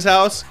your friend's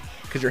house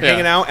because you're Yeah.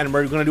 hanging out and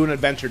we're gonna do an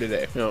adventure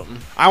today. you know,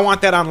 I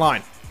want that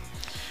online.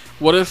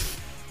 what if...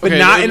 But okay,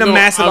 not no, in a no,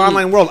 massive I'm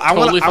online world. I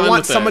totally fine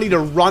want with that. somebody to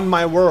run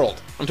my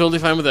world. I'm totally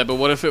fine with that, but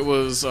what if it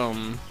was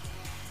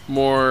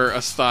more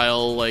a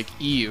style like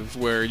Eve,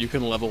 where you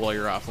can level while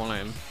you're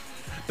offline?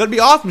 That'd be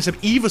awesome. Except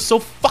Eve was so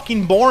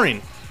fucking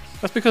boring.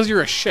 That's because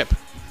you're a ship.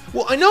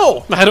 Well, I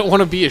know. I don't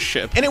want to be a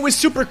ship. And it was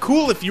super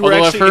cool if you were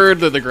Although actually... I've heard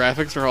that the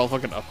graphics are all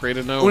fucking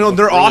upgraded now. Well, no, Look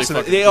they're really awesome.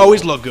 fucking They cool.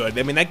 always look good.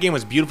 I mean, that game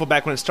was beautiful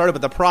back when it started,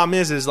 but the problem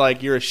is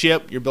like you're a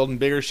ship, you're building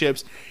bigger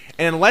ships,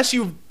 and unless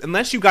you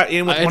got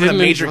in with I one of the didn't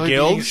major enjoy being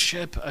a guilds...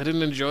 ship. I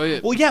didn't enjoy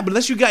it. Well, yeah, but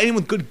unless you got in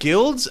with good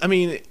guilds, I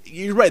mean,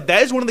 you're right.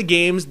 That is one of the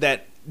games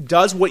that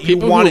does what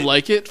People you want. who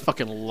like it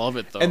fucking love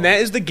it though. And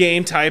that is the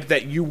game type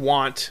that you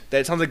want,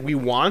 that it sounds like we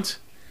want,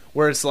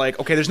 where it's like,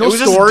 okay, there's no It was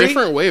just a story.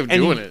 different way of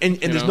and doing you- it, And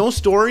you there's know? no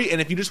story,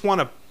 and if you just want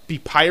to be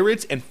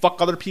pirates and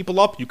fuck other people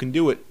up, you can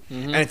do it.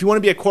 Mm-hmm. And if you want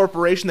to be a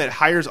corporation that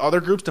hires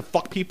other groups to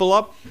fuck people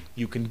up,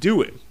 you can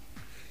do it.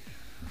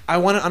 I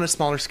want it on a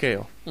smaller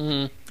scale.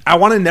 Mm-hmm. I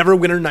want a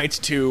Neverwinter Nights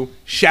 2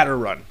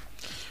 Shadowrun.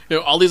 You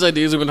know, all these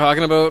ideas we've been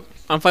talking about,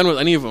 I'm fine with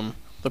any of them.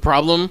 The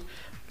problem,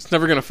 it's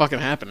never gonna fucking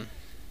happen.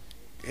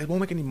 It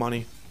won't make any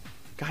money.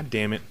 God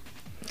damn it.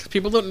 'Cause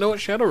people don't know what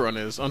Shadowrun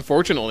is,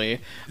 unfortunately.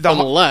 The-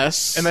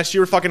 unless Unless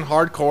you're fucking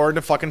hardcore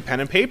into fucking pen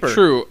and paper.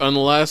 true,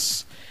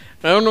 unless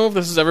I don't know if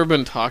this has ever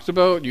been talked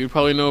about. You'd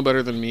probably know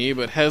better than me,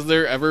 but has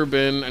there ever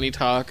been any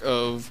talk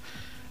of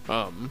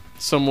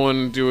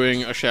someone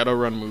doing a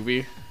Shadowrun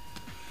movie?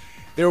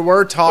 There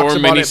were talks Or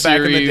about it back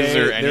in the miniseries day.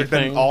 or There's been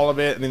anything. all of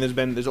it. I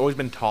mean, there's always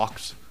been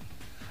talks.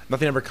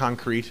 Nothing ever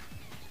concrete.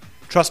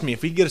 Trust me,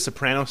 if we could get a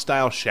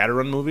Soprano-style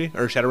Shadowrun movie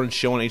or Shadowrun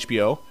show on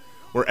HBO,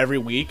 where every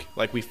week,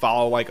 like we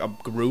follow like a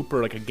group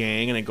or like a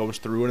gang, and it goes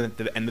through, and at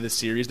the end of the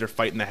series, they're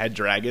fighting the head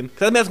dragon.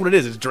 Because I mean, that's what it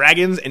is. It's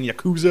dragons and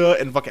yakuza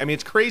and fuck. I mean,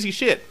 it's crazy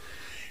shit.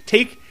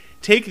 Take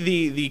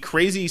the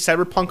crazy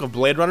cyberpunk of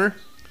Blade Runner.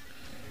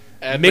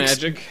 Add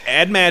magic.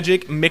 Add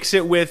magic. Mix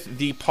it with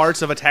the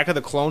parts of Attack of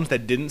the Clones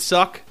that didn't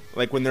suck,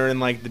 like when they're in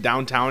like the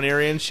downtown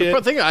area and shit.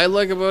 The thing I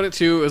like about it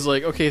too is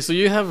like, okay, so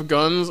you have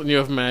guns and you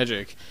have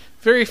magic.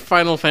 Very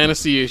Final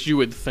Fantasy-ish, you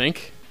would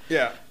think.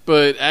 Yeah.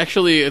 But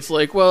actually, it's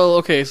like, well,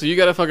 okay, so you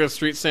got a fucking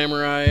street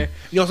samurai,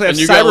 You also have and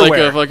you got like a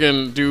cyberware.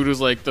 fucking dude who's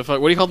like the fuck.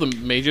 What do you call them?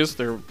 Mages?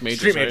 They're mages.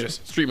 Street right?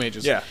 mages. Street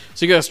mages. Yeah.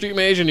 So you got a street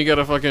mage, and you got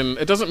a fucking.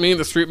 It doesn't mean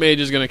the street mage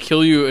is gonna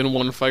kill you in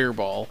one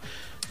fireball,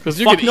 because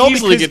you Fuck could no,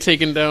 easily because- get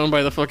taken down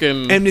by the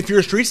fucking. And if you're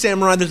a street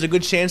samurai, there's a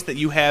good chance that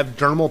you have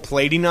dermal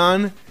plating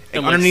on, and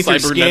And, like, underneath your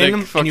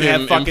cybernetic skin, and you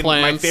have fucking fucking. My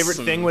implants favorite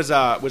and-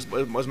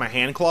 thing was my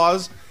hand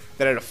claws.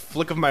 That at a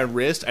flick of my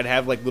wrist, I'd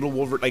have like little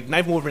Wolverine, like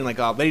knife Wolverine, like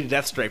Lady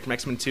Deathstrike from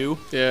X-Men 2.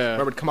 Yeah.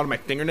 Where it would come out of my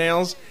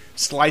fingernails,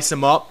 slice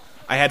them up.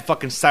 I had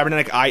fucking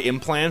cybernetic eye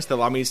implants that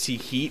allow me to see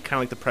heat, kind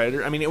of like the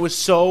Predator. I mean, it was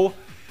so.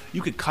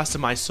 You could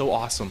customize so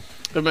awesome.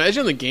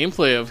 Imagine the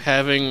gameplay of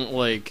having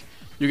like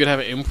you could have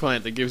an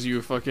implant that gives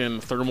you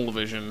fucking thermal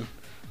vision.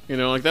 You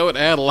know, like that would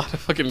add a lot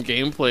of fucking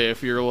gameplay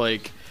if you're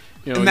like,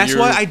 you know. And that's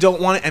why I don't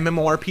want an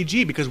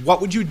MMORPG, because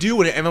what would you do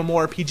when an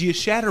MMORPG is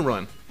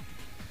Shadowrun?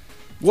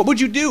 What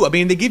would you do? I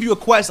mean, they give you a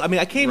quest. I mean,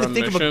 I can't even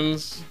think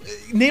missions.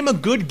 of name a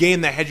good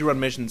game that had you run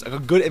missions, like a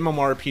good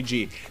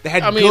MMORPG that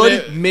had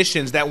good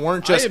missions that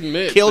weren't just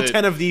kill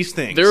 10 of these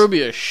things. There would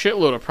be a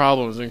shitload of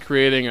problems in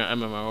creating an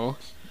MMO,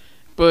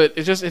 but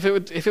it just if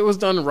it was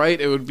done right,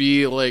 it would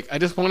be like I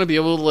just want to be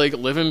able to like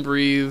live and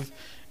breathe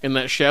in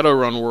that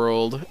Shadowrun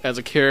world as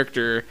a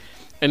character,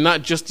 and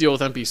not just deal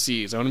with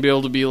NPCs. I want to be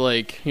able to be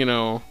like, you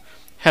know,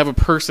 have a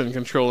person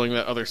controlling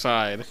that other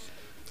side.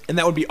 And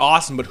that would be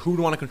awesome, but who would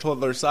want to control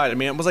the other side? I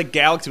mean, it was like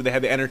Galaxy where they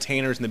had the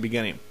entertainers in the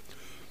beginning.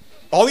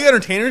 All the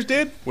entertainers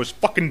did was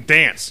fucking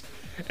dance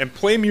and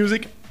play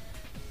music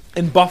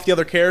and buff the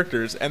other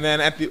characters. And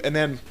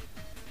then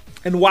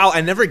and while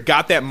I never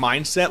got that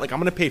mindset, like I'm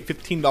gonna pay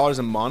 $15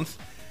 a month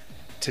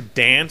to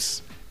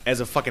dance as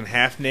a fucking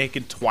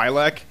half-naked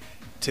Twi'lek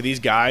to these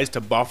guys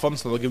to buff them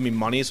so they'll give me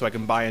money so I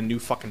can buy a new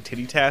fucking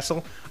titty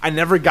tassel. I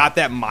never got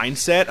that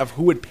mindset of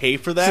who would pay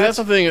for that. See, that's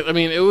the thing. I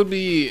mean, it would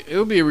be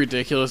a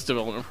ridiculous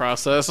development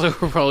process.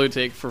 It would probably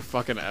take for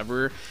fucking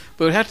ever.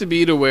 But it would have to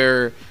be to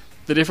where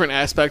the different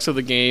aspects of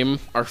the game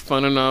are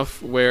fun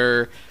enough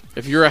where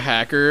if you're a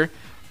hacker,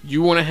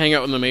 you want to hang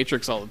out in the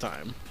Matrix all the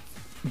time.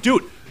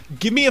 Dude,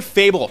 give me a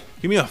Fable.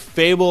 Give me a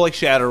Fable like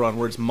Shadowrun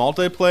where it's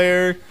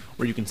multiplayer,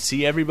 where you can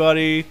see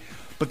everybody,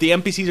 but the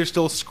NPCs are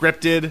still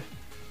scripted.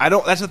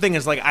 That's the thing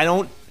is, like, I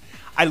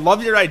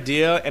love your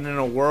idea, and in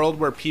a world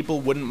where people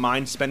wouldn't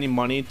mind spending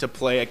money to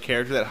play a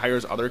character that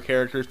hires other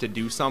characters to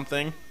do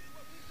something,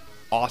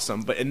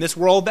 awesome. But in this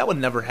world, that would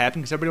never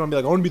happen, because everybody would be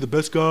like, I want to be the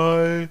best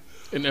guy.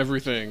 In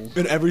everything.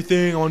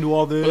 I want to do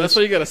all this. Well, that's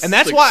why you gotta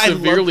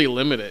severely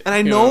limit it. And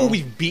I know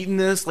we've beaten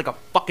this like a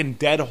fucking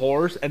dead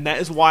horse, and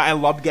that is why I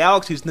loved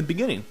Galaxies in the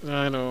beginning.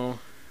 I know.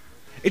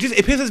 It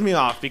pisses me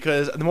off,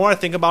 because the more I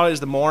think about it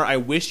is the more I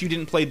wish you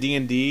didn't play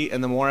D&D,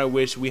 and the more I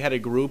wish we had a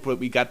group where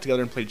we got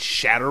together and played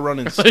Shadowrun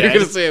instead. You're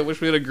going to say I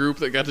wish we had a group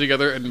that got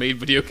together and made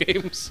video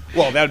games?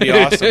 Well, that would be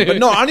awesome. But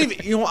no, I don't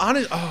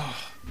even,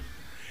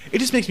 it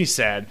just makes me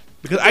sad.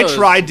 Because I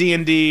tried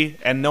D&D,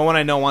 and no one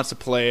I know wants to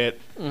play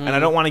it, and I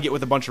don't want to get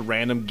with a bunch of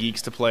random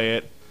geeks to play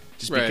it,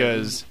 just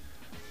because,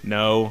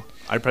 no,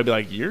 I'd probably be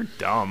like, you're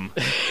dumb.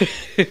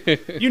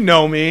 You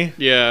know me.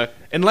 Yeah.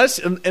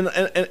 Unless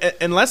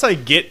I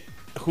get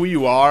who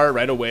you are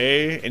right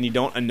away and you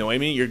don't annoy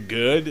me, you're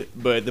good.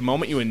 But the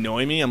moment you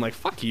annoy me, I'm like,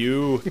 fuck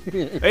you.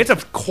 It's a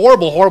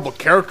horrible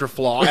character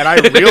flaw, and I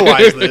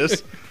realize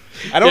this.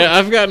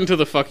 I've gotten to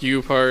the fuck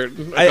you part a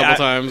couple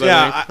times.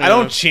 I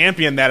don't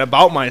champion that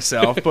about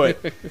myself, but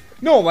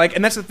no, like,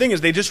 and that's the thing is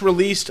they just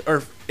released,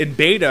 or in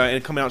beta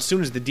and coming out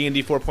soon, is the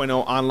D&D 4.0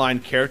 online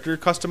character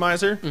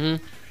customizer.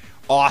 Mm-hmm.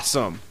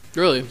 Awesome.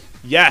 Really?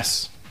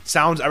 Yes.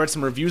 I read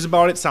some reviews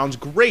about it. Sounds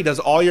great. Does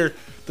all your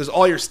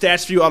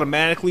stats for you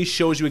automatically.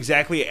 Shows you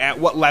exactly at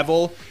what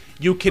level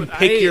you can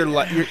pick your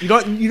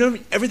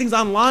everything's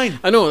online.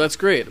 I know, that's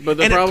great, but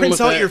it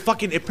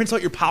prints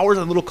out your powers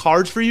on little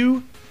cards for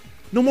you.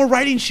 No more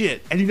writing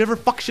shit, and you never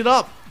fuck shit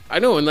up. I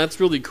know, and that's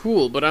really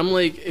cool. But I'm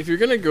like, if you're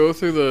gonna go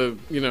through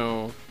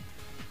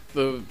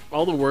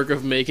all the work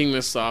of making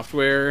this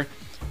software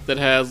that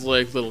has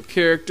like little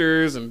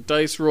characters and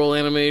dice roll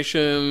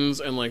animations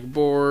and like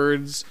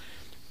boards,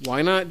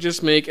 why not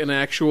just make an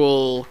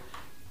actual,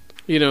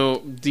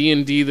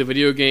 D&D the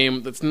video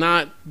game that's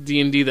not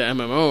D&D the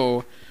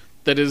MMO?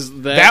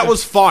 That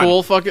was fun.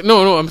 Full fucking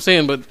no. I'm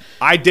saying, but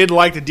I did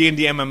like the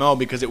D&D MMO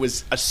because it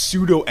was a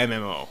pseudo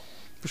MMO.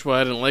 Which is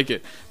why I didn't like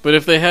it. But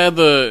if they had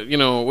what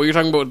you're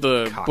talking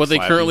about, what they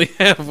currently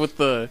have with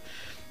the,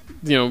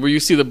 where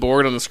you see the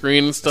board on the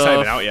screen and stuff. It's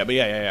not even out yet, but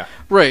yeah.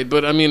 Right,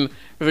 but I mean, if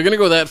they're gonna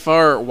go that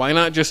far, why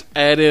not just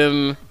add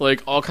in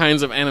like all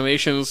kinds of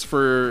animations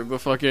for the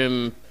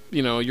fucking,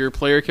 your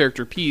player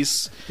character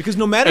piece? Because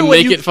no matter and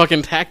what, make it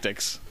fucking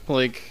tactics.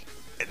 Like,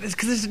 it's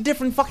because it's a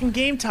different fucking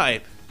game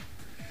type.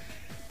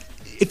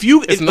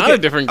 It's not a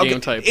different game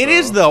type. It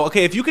is though.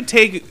 Okay, if you could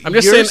take, I'm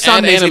just saying,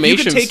 add animations if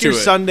you could take your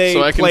Sunday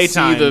so I can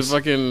playtimes, see the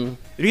fucking.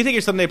 If you take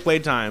your Sunday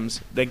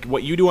playtimes, like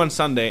what you do on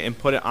Sunday, and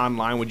put it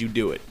online, would you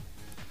do it?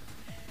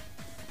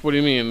 What do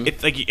you mean?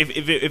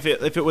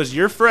 If it was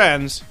your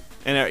friends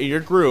and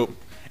your group,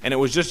 and it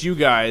was just you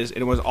guys,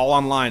 and it was all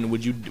online,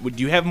 would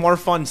you have more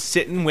fun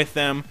sitting with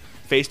them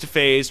face to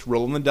face,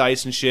 rolling the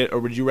dice and shit, or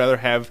would you rather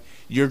have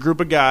your group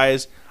of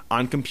guys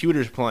on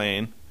computers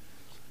playing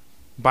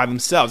by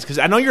themselves? Because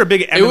I know you're a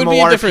big MMORPG. It would be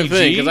a different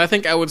thing, because I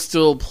think I would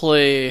still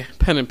play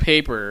pen and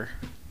paper.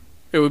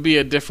 It would be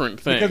a different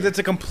thing. Because it's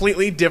a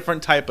completely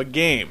different type of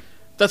game.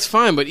 That's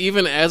fine, but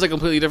even as a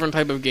completely different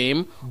type of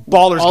game,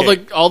 Baldur's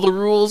Gate. all the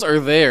rules are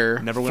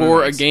there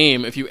for a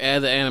game if you add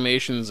the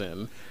animations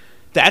in.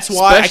 That's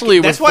why, especially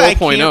with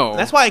 4.0.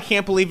 That's why I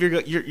can't believe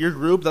your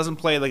group doesn't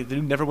play like the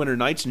new Neverwinter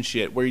Nights and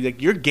shit, where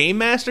you're game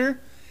master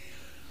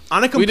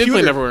on a computer.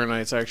 We did play Neverwinter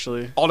Nights,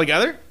 actually. All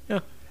together? Yeah.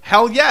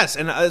 Hell yes,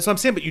 and that's what I'm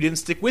saying. But you didn't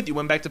stick with it. You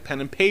went back to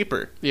pen and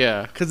paper.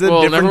 Yeah, 'Cause they're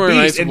different Neverwinter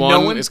beasts, Nights and 1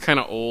 no one- is kind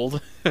of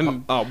old.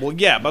 And, Oh well,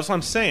 yeah, but that's what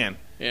I'm saying.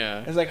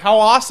 yeah, It's like, how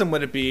awesome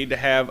would it be to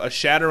have a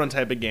Shadowrun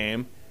type of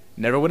game,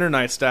 Neverwinter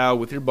Nights style,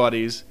 with your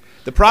buddies?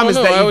 The problem is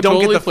no, that I you would don't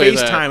totally get the play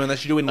that. FaceTime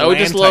unless you're doing I would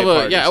LAN just love type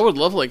parties. I would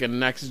love like a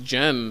next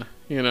gen,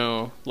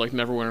 like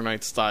Neverwinter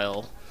Nights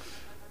style.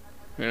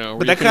 Where But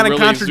you that can kind of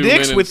really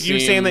contradicts zoom in with and you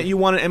see saying that you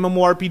want an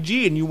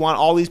MMORPG and you want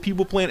all these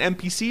people playing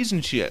NPCs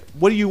and shit.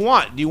 What do you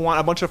want? Do you want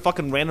a bunch of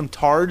fucking random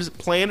tards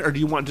playing, or do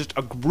you want just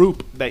a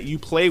group that you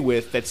play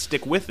with that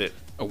stick with it?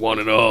 I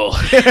want it all.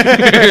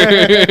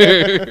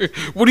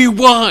 What do you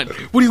want?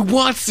 What do you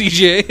want,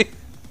 CJ?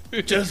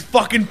 Just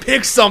fucking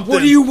pick something. What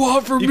do you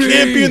want from You me?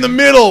 can't be in the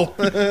middle.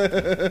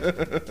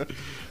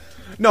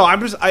 No,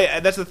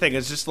 that's the thing.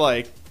 It's just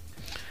like,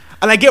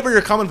 and I get where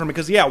you're coming from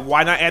because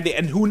why not add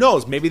and who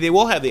knows? Maybe they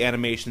will have the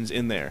animations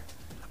in there.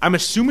 I'm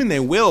assuming they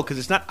will because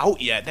it's not out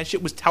yet. That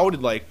shit was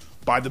touted like,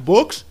 buy the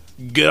books,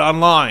 get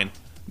online.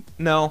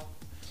 No,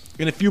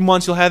 in a few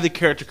months you'll have the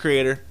character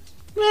creator.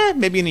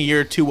 Maybe in a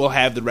year or two we'll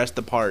have the rest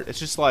of the part. It's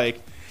just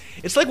like,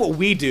 it's like what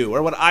we do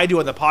or what I do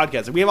on the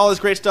podcast. Like, we have all this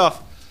great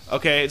stuff.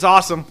 Okay, it's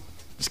awesome.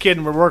 Just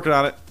kidding, we're working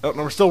on it. Oh,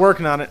 no, we're still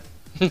working on it.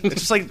 It's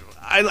just like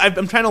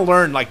I'm trying to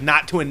learn like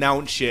not to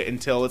announce shit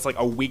until it's like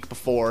a week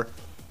before.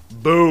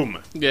 Boom.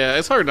 Yeah,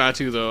 it's hard not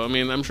to though. I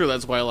mean, I'm sure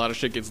that's why a lot of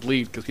shit gets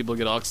leaked because people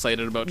get all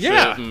excited about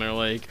Yeah. shit and they're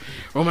like,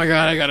 "Oh my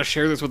god, I gotta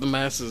share this with the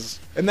masses."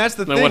 And that's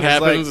the And then thing. what is,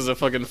 happens like, is it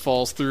fucking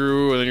falls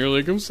through, and then you're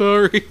like, "I'm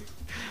sorry,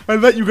 I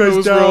let you I guys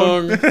was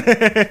down.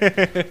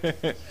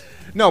 wrong."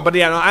 No, but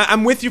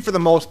I'm with you for the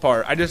most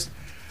part.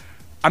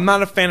 I'm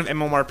not a fan of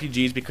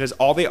MMORPGs because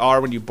all they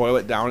are, when you boil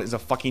it down, is a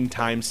fucking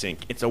time sink.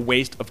 It's a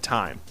waste of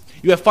time.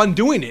 You have fun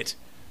doing it,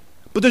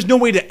 but there's no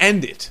way to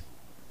end it.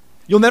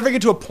 You'll never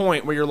get to a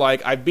point where you're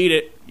like, I beat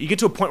it. You get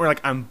to a point where like,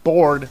 I'm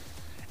bored,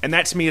 and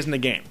that to me isn't a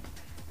game.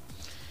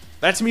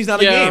 That to me is not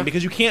a Yeah. game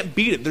because you can't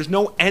beat it. There's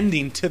no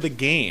ending to the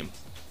game.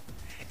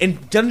 In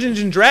Dungeons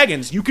and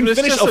Dragons, you can But it's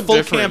finish just a a full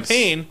difference.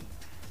 campaign,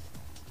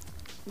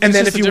 It's and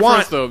then just if the you want,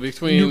 difference, though,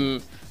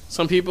 between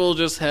some people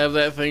just have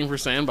that thing for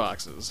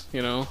sandboxes,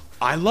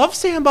 I love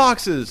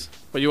sandboxes.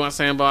 but you want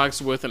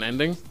sandbox with an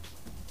ending.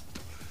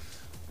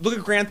 Look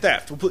at Grand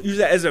Theft. We'll use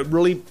that as a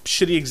really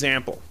shitty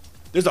example.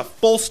 There's a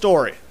full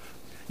story.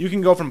 You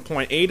can go from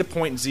point A to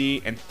point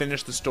Z and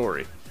finish the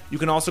story. You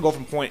can also go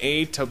from point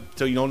A to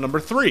number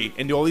 3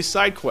 and do all these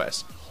side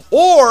quests.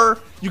 Or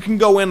you can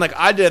go in like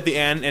I did at the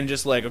end and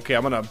just like, okay,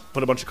 I'm gonna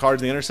put a bunch of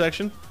cards in the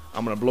intersection.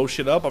 I'm gonna blow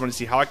shit up. I'm gonna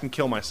see how I can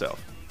kill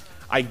myself.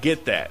 I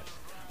get that,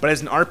 but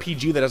as an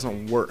RPG, that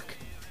doesn't work.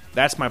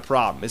 That's my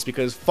problem. It's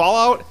because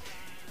Fallout,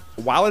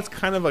 while it's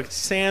kind of a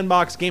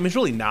sandbox game, it's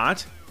really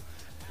not.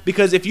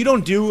 Because if you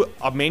don't do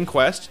a main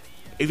quest,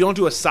 if you don't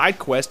do a side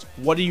quest,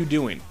 what are you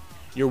doing?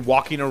 You're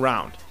walking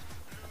around.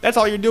 That's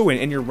all you're doing,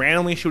 and you're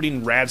randomly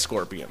shooting rad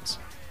scorpions.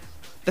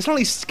 That's not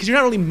really because you're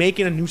not really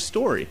making a new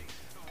story.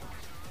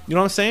 You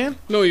know what I'm saying?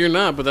 No, you're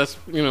not. But that's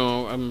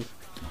I'm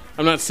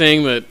not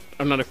saying that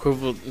I'm not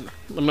equivalent.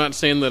 I'm not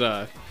saying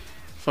that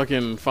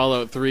fucking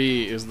Fallout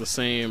 3 is the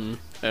same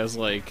as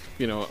like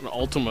an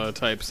Ultima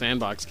type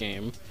sandbox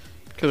game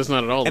because it's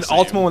not at all. And the same.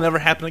 Ultima will never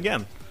happen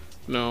again.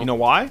 No, You know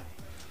why?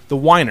 The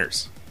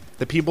whiners,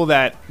 the people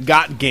that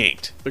got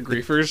ganked. the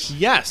griefers.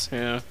 Yes.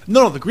 Yeah.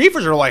 No, the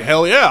griefers are like,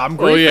 hell yeah, I'm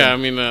griefing. Oh yeah. I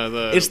mean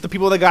the It's the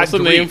people that got what's the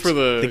name griefed. for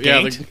the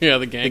ganked?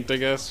 the ganked? I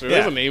guess there's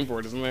Yeah. a name for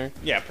it, isn't there?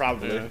 Yeah,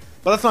 probably. Yeah.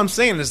 But that's what I'm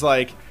saying is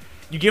like,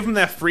 you give them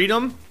that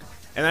freedom,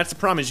 and that's the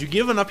problem is you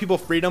give enough people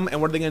freedom, and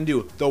what are they going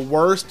to do? The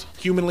worst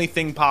humanly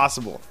thing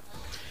possible.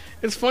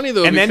 It's funny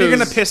though, And then you're going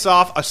to because- piss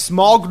off a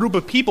small group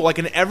of people, like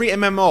in every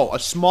MMO, a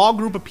small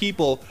group of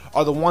people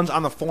are the ones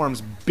on the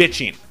forums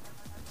bitching.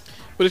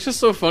 But it's just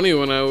so funny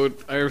when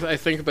I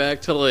think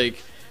back to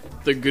like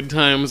the good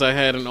times I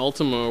had in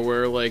Ultima,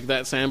 where like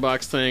that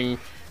sandbox thing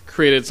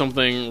created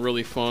something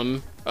really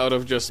fun out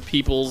of just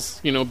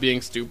people's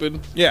being stupid.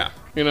 Yeah.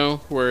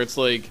 Where it's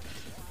like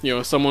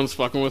someone's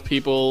fucking with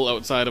people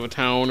outside of a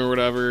town or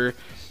whatever.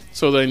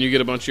 So then you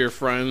get a bunch of your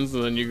friends,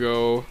 and then you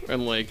go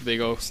and like they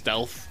go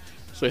stealth,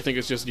 so they think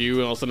it's just you,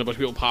 and all of a sudden a bunch of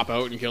people pop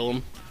out and kill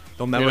them.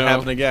 They'll never You know?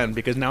 happen again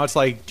because now it's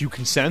like, do you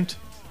consent?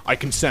 I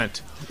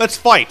consent. Let's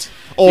fight.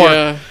 Or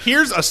Yeah.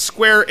 here's a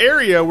square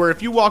area where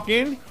if you walk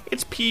in,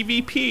 it's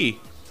PvP.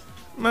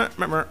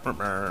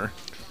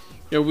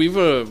 Yeah, you've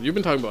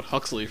been talking about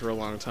Huxley for a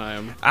long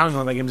time. I don't know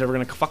if that game's ever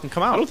gonna fucking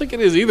come I out. don't think it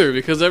is either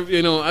because I've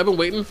been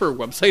waiting for a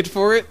website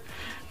for it,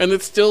 and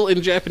it's still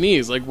in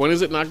Japanese. Like, when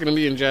is it not going to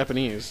be in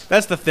Japanese?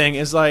 That's the thing.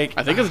 Is like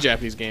I think it's a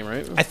Japanese game,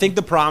 right? I think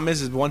the problem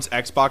is once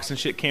Xbox and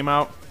shit came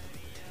out,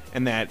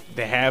 and that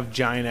they have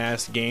giant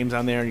ass games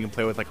on there, and you can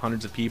play with like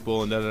hundreds of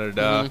people and da da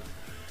da da.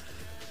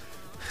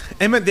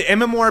 The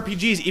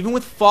MMORPGs, even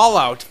with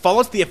Fallout,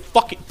 Fallout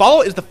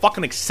is the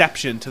fucking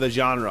exception to the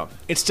genre.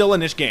 It's still a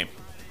niche game.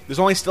 There's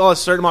only still a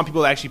certain amount of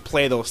people that actually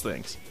play those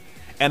things.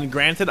 And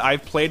granted,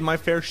 I've played my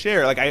fair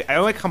share. Like I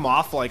only come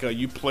off like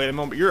you play them,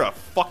 but you're a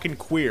fucking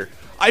queer.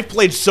 I've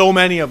played so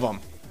many of them.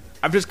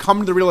 I've just come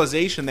to the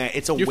realization that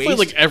it's a You waste. play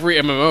like every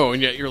MMO,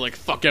 and yet you're like,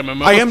 fuck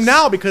MMOs. I am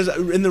now because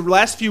in the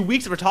last few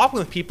weeks we're talking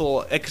with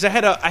people because I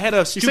had a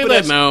You stupid say that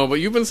ass- now, but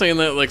you've been saying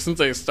that like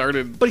since I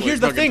started. But like, here's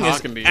the fucking thing: is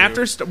talking to you.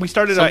 after we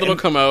started, Something will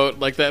come out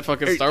like that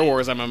fucking Star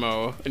Wars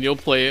MMO, and you'll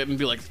play it and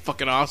be like,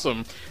 fucking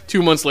awesome.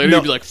 2 months later, No.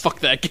 you'll be like, fuck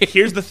that game.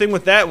 here's the thing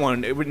with that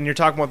one when you're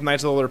talking about the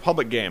Knights of the Old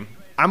Republic game.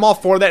 I'm all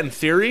for that in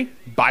theory.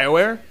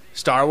 BioWare,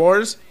 Star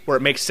Wars, where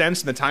it makes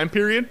sense in the time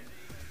period.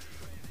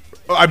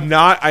 I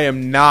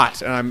am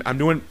not, and I'm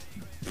doing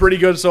pretty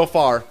good so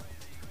far.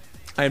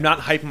 I am not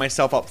hyping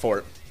myself up for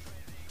it.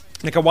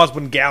 Like I was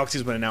when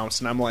Galaxies was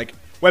announced, and I'm like,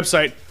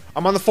 website,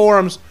 I'm on the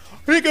forums.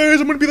 Hey guys,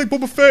 I'm gonna be like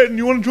Boba Fett, and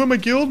you want to join my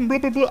guild, and blah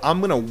blah blah.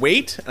 I'm gonna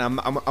wait, and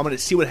I'm gonna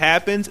see what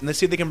happens, and let's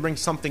see if they can bring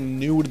something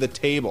new to the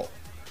table.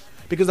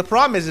 Because the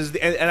problem is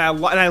and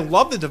I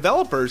love the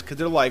developers because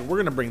they're like, we're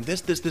gonna bring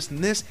this,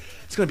 and this.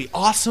 It's gonna be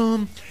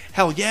awesome.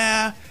 Hell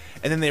yeah!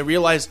 And then they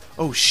realize,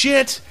 oh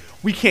shit,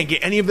 we can't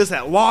get any of this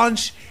at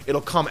launch.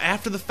 It'll come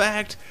after the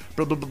fact.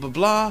 Blah blah blah blah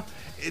blah.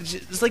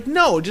 It's like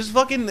no, just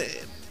fucking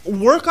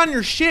work on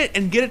your shit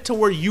and get it to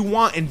where you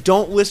want, and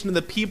don't listen to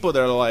the people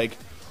that are like,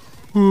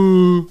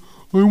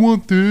 I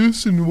want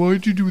this, and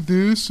why'd you do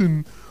this,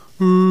 and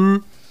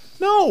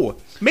no.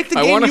 Make the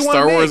game I want a you Star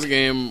want to Wars make.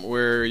 game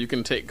where you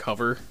can take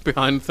cover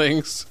behind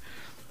things.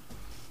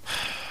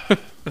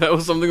 That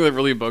was something that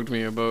really bugged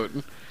me about.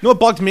 You know what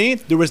bugged me?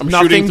 There was I'm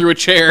nothing. shooting through a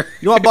chair.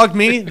 You know what bugged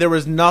me? There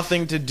was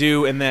nothing to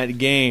do in that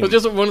game. But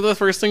just one of the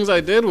first things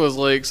I did was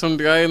like some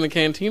guy in the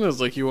canteen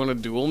was like, "You want to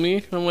duel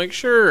me?" I'm like,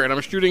 "Sure," and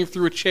I'm shooting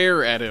through a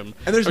chair at him.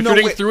 And there's I'm no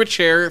shooting way- through a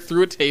chair,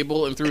 through a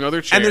table, and through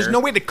another chair. And there's no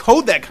way to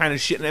code that kind of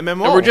shit in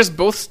MMO. And we're just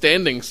both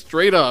standing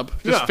straight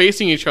up, just Yeah.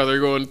 facing each other,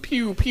 going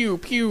pew pew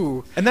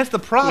pew. and that's the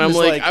And problem. I'm is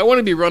like, I want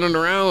to be running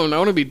around. I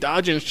want to be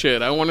dodging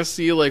shit. I want to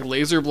see like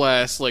laser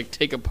blasts like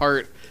take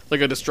apart like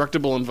a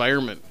destructible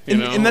environment. You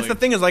know? and that's the Like,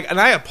 thing is like, and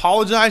I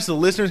apologize to the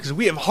listeners because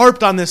we have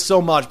harped on this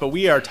so much, but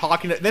we are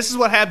talking. This is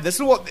what happened. This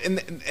is what,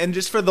 and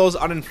just for those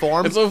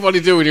uninformed, It's so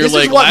funny too when you're This is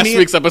like, what last me-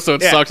 week's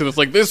episode yeah. sucked, and it's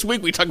like this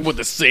week we talk about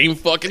the same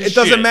fucking. it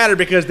doesn't matter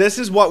because this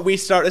is what we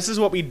start. This is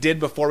what we did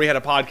before we had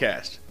a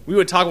podcast. We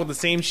would talk about the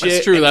same shit.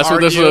 That's true. and That's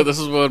what argue. this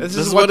is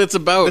what it's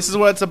about. This is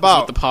what it's This is about.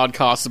 what the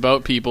podcast's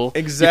about, people.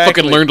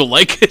 Exactly. You fucking learn to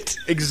like it.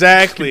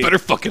 Exactly. Better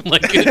fucking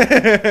like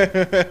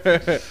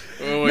it.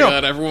 Oh my No.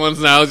 god, everyone's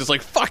now just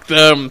like, fuck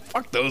them.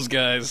 Fuck those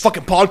guys.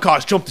 Fucking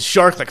podcast jumped the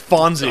shark like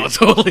Fonzie. Oh,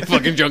 totally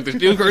fucking junked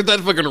it. You heard that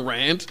fucking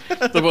rant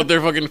about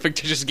their fucking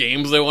fictitious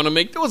games they want to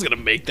make? No one's gonna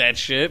make that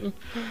shit. And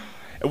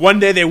one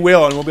day they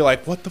will, and we'll be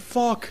like, "What the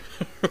fuck?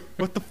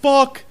 What the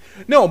fuck?"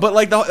 No, but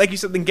like you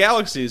said, in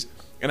Galaxies,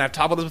 and I've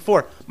talked about this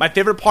before. My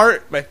favorite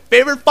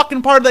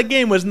fucking part of that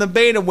game was in the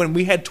beta when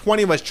we had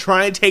 20 of us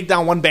trying to take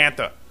down one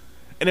bantha,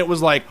 and it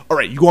was like, "All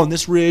right, you go on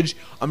this ridge.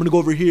 I'm gonna go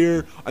over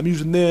here. I'm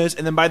using this,"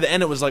 and then by the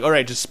end, it was like, "All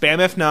right, just spam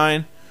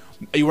F9."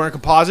 Are you wearing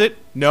composite?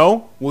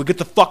 No? Well, get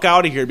the fuck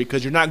out of here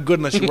because you're not good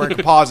unless you're wearing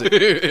composite.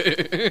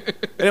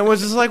 And it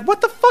was just like, what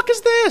the fuck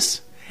is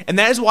this? And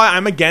that is why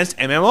I'm against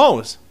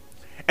MMOs.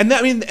 And that,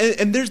 I mean,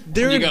 and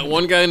You got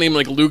one guy named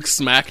like Luke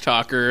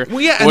Smacktalker.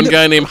 Well, yeah, and one the-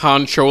 guy named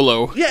Han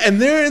Cholo. Yeah,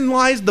 and therein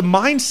lies the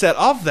mindset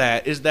of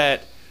that is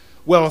that,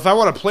 well, if I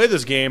want to play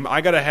this game, I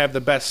got to have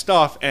the best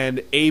stuff,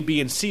 and A, B,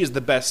 and C is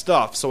the best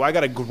stuff. So I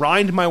got to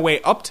grind my way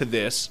up to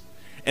this,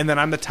 and then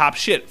I'm the top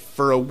shit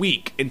for a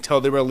week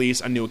until they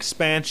release a new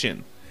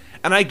expansion.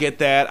 And I get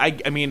that.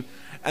 I mean,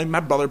 and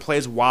my brother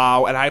plays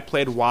WoW, and I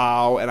played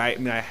WoW, and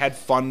I had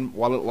fun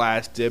while it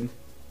lasted.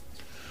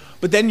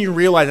 But then you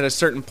realize at a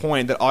certain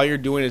point that all you're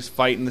doing is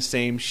fighting the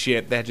same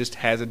shit that just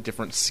has a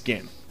different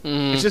skin.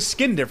 It's just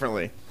skinned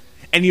differently.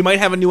 And you might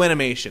have a new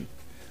animation.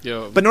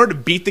 Yo, But in order to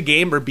beat the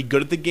game or be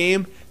good at the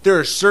game, there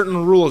are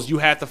certain rules you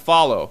have to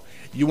follow.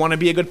 You want to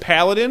be a good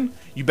paladin?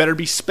 You better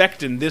be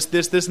spec'd in this,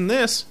 and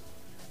this.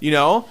 You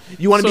know?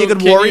 You want to So be a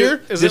good can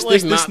warrior? is This, it,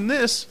 like, this, not- and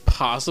this.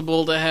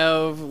 possible to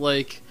have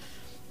like,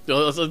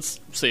 let's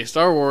say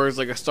Star Wars,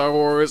 like a Star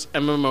Wars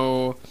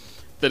MMO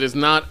that is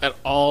not at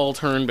all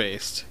turn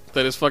based.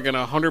 That is fucking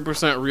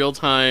 100% real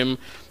time.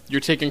 You're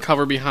taking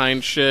cover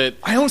behind shit.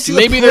 I don't see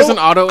Maybe the there's an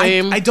auto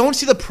aim. I don't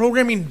see the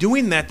programming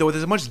doing that, though, with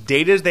as much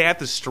data as they have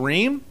to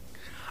stream.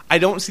 I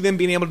don't see them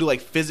being able to do,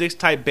 like,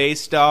 physics-type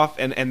based stuff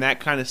and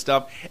that kind of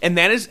stuff. And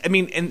that is, I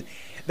mean, and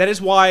that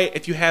is why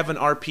if you have an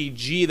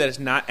RPG that is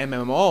not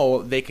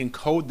MMO, they can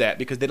code that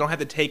because they don't have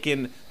to take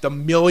in the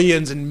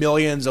millions and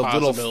millions of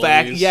little facts.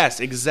 Possibilities. Yes,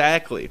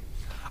 exactly.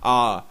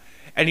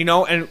 And you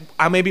know, and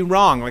I may be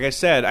wrong. Like I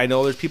said, I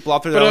know there's people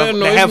out there But it that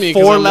annoys have me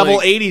 'cause 4 I'm level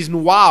like- 80s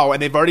in WoW, and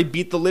they've already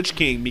beat the Lich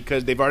King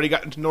because they've already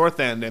gotten to North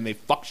End and they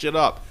fuck shit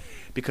up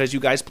because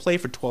you guys play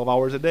for 12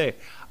 hours a day.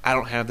 I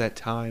don't have that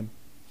time.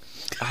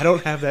 I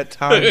don't have that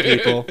time,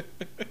 people.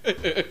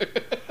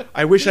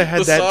 I wish I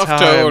had the that soft time.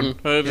 tone.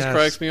 That just Yes.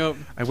 cracks me up.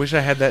 I wish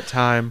I had that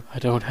time. I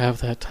don't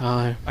have that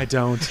time. I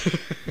don't.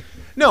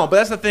 No, but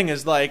that's the thing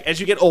is like as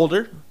you get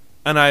older,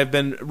 and I've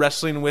been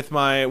wrestling with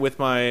my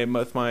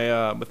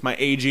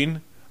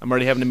aging. I'm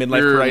already having a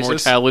midlife Your crisis.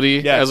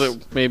 mortality, Yes. as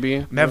it may be.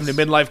 I'm having a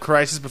midlife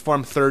crisis before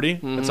I'm 30.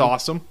 That's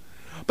awesome.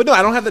 But no,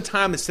 I don't have the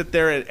time to sit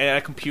there at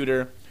a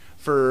computer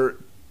for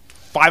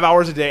 5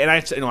 hours a day. And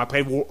I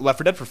played Left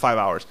 4 Dead for 5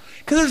 hours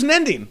because there's an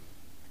ending.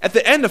 At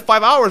the end of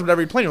 5 hours,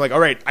 whatever you're playing, you're like, all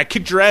right, I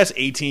kicked your ass,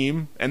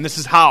 A-Team, and this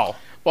is how.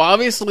 Well,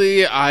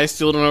 obviously, I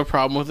still don't have a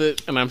problem with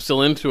it, and I'm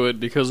still into it,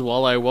 because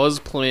while I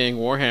was playing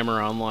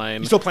Warhammer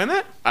Online... You still playing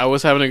that? I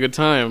was having a good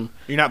time.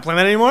 You're not playing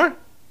that anymore?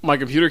 My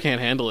computer can't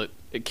handle it.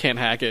 It can't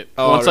hack it.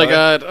 Oh, Once really? I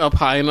got up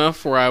high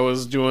enough where I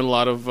was doing a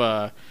lot of,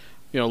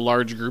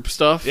 large group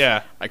stuff,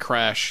 Yeah. I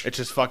crash It's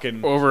just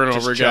fucking... over and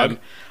just over chug.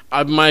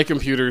 again. My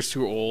computer's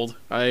too old.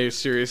 I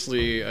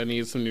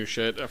need some new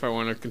shit if I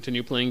want to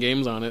continue playing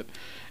games on it.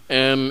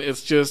 And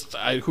it's just,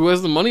 who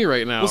has the money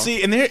right now? Well,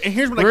 see, and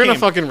here's what We're I in came. a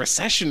fucking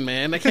recession,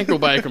 man. I can't go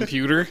buy a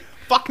computer.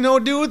 Fuck no,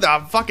 dude.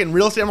 The fucking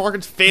real estate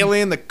market's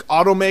failing. The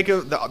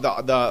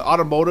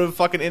automotive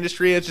fucking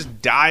industry is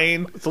just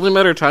dying. It's only a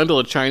matter of time till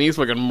the Chinese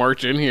fucking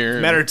march in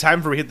here. Matter of time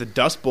before we hit the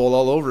Dust Bowl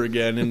all over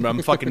again, and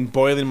I'm fucking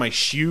boiling my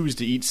shoes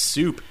to eat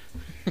soup.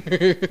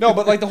 No,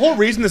 but like the whole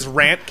reason this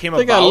rant came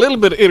They about. got a little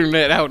bit of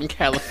internet out in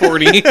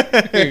California.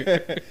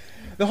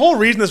 The whole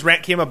reason this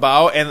rant came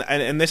about,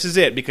 and this is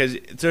it, because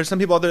there's some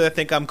people out there that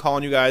think I'm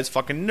calling you guys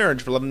fucking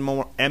nerds for loving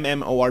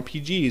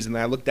MMORPGs, and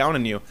I look down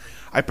on you.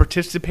 I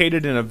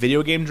participated in a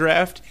video game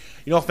draft.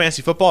 You know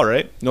fantasy football,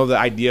 right? You know the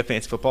idea of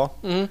fantasy football?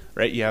 Mm-hmm.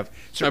 Right? You have My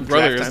certain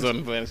brother draft has times.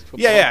 done fantasy football.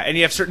 Yeah, and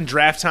you have certain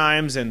draft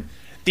times, and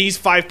these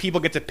 5 people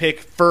get to pick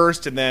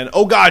first, and then,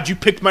 oh god, you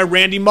picked my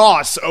Randy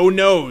Moss. Oh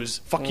noes.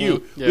 Fuck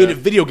you. Yeah. We had a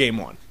video game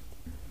one.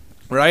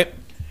 Right?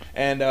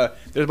 And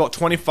there's about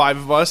 25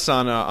 of us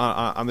on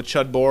the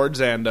Chud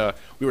boards, and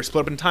we were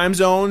split up in time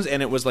zones,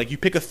 and it was like you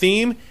pick a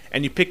theme,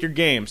 and you pick your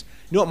games.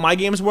 You know what my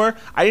games were?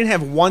 I didn't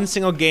have one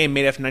single game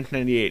made after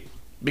 1998,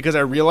 because I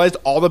realized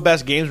all the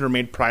best games were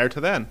made prior to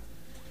then.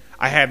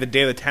 I had the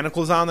Day of the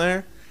Tentacles on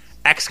there,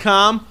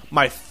 XCOM,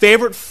 my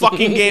favorite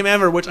fucking game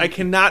ever, which I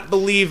cannot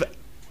believe...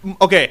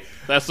 Okay,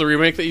 That's the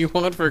remake that you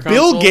want for a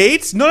console? Bill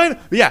Gates? No,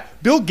 yeah,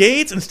 Bill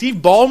Gates and Steve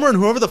Ballmer and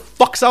whoever the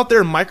fuck's out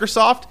there in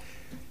Microsoft,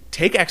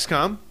 take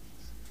XCOM,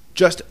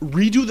 just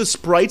redo the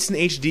sprites in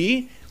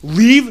HD,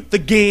 leave the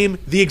game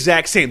the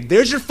exact same.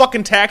 There's your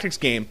fucking tactics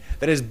game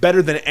that is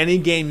better than any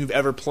game you've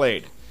ever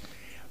played.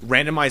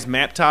 Randomized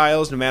map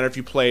tiles, no matter if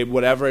you play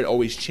whatever, it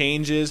always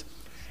changes.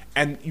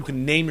 And you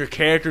can name your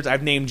characters.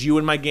 I've named you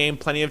in my game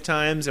plenty of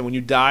times, and when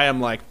you die, I'm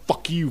like,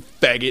 fuck you,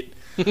 faggot.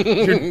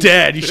 You're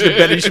dead. You should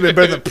have been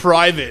better than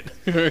Private.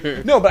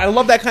 No, but I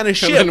love that kind of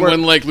shit. And then where-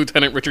 when, like,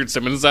 Lieutenant Richard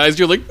Simmons dies,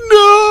 you're like, no!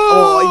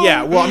 Oh,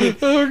 yeah. Well, I mean,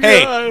 Oh,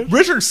 hey, God.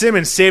 Richard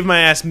Simmons saved my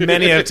ass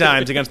many a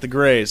times against the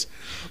Grays.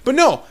 But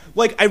no,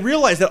 like, I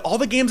realized that all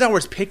the games I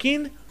was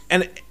picking,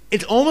 and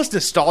it's almost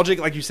nostalgic,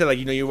 like you said, like,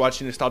 you're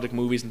watching nostalgic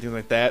movies and things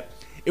like that.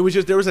 It was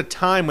just, there was a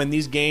time when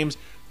these games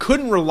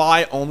couldn't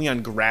rely only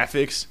on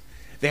graphics.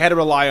 They had to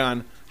rely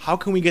on, how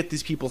can we get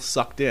these people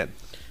sucked in?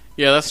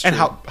 Yeah, that's true. And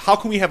how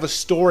can we have a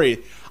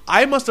story?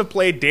 I must have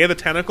played Day of the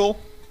Tentacle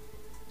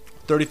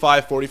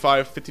 35,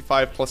 45,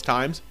 55 plus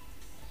times.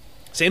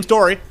 Same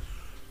story.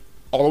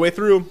 All the way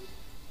through.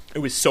 It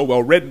was so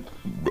well written.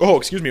 Oh,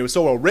 excuse me. It was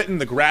so well written.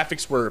 The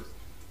graphics were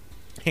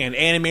hand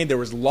animated. There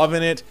was love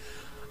in it.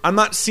 I'm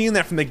not seeing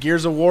that from the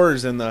Gears of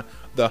Wars and the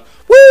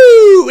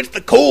woo, it's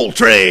the coal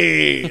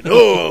train.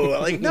 Oh,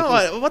 like,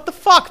 no, what the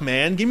fuck,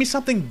 man? Give me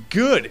something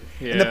good.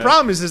 And the Yeah.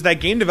 problem is that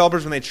game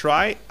developers, when they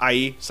try,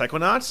 i.e.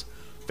 Psychonauts,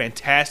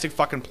 fantastic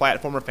fucking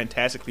platformer,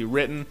 fantastically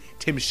written.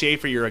 Tim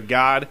Schafer, you're a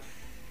god.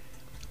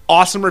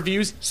 Awesome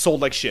reviews,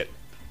 sold like shit.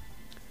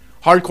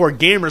 Hardcore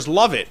gamers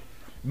love it.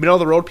 Middle of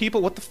the road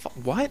people, what the fuck?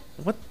 What?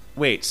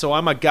 Wait, so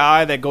I'm a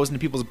guy that goes into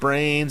people's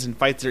brains and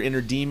fights their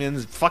inner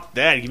demons? Fuck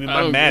that. Give me I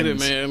my don't get it,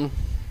 Maddens. man.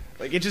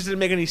 Like, it just didn't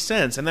make any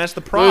sense, and that's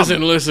the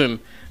problem. Listen.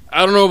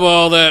 I don't know about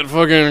all that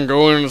fucking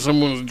going into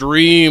someone's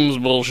dreams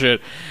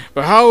bullshit,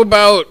 but how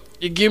about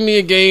you give me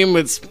a game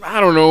that's, I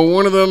don't know,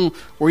 one of them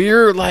where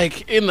you're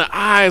like in the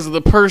eyes of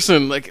the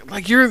person, like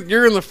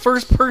you're in the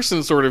first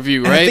person sort of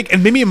view, And I right? think-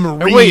 and maybe a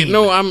Marine. And wait,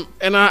 no,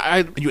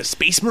 I Are you a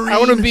space Marine? I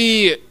want to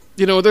be,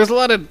 there's a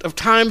lot of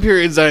time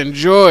periods I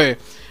enjoy,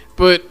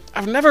 but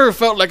I've never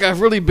felt like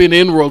I've really been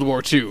in World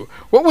War II.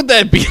 What would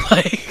that be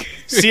like?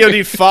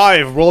 COD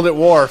 5, World at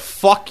War.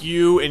 Fuck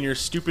you and your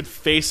stupid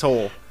face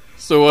hole.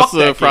 So what's Fuck the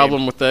that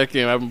problem with that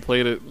game? I haven't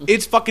played it.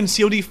 It's fucking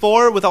COD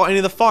 4 without any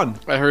of the fun.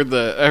 I heard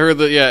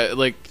that, yeah,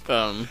 like,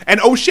 And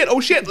oh shit,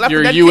 Left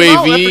your 4 Dead came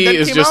out, Left 4 UAV Dead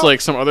is came just out.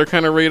 like some other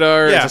kind of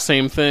radar. Yeah. It's the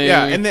same thing.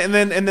 Yeah, and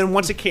then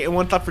once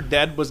Left 4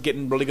 Dead was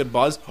getting really good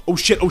buzz. Oh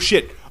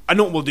shit! I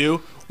know what we'll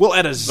do. We'll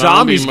add a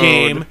Zombie zombies mode.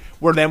 game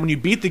where then when you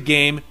beat the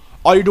game,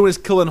 all you're doing is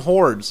killing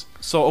hordes.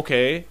 So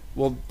okay,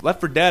 well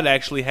Left 4 Dead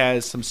actually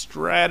has some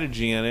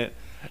strategy in it.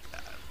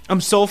 I'm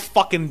so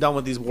fucking done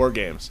with these war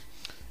games.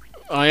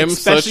 I am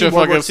Especially such a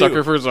World War fucking sucker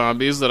II. for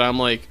zombies that I'm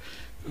like,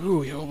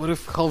 ooh, what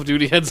if Call of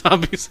Duty had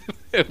zombies in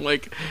it?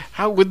 Like,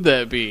 how would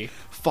that be?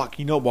 fuck,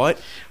 you know what?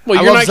 Well,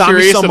 I you're love not zombies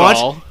curious so at much.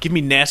 all. Give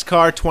me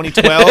NASCAR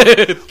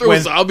 2012. Throw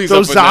zombies throw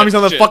up in zombies that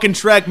on the shit. fucking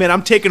track, man.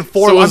 I'm taking So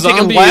forward. a I'm taking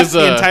zombie left is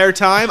the a- entire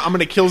time. I'm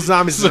gonna kill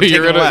zombies. So I'm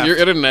taking left. you're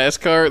in a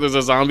NASCAR. There's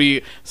a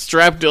zombie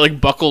strapped, like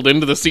buckled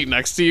into the seat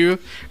next to you,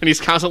 and he's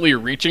constantly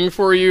reaching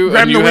for you.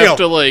 Grab and the you wheel. have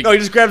to like. No, he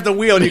just grabs the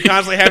wheel, and you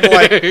constantly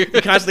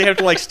have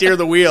to like steer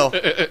the wheel.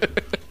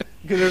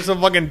 Because there's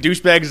some fucking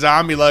douchebag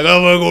zombie like,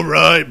 I'm gonna go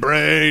right,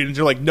 brain. And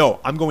you're like, no,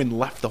 I'm going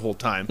left the whole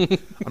time.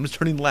 I'm just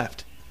turning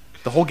left.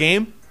 The whole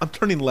game, I'm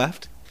turning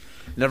left.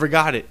 Never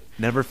got it.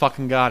 Never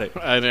fucking got it.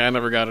 I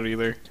never got it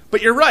either.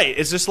 But you're right.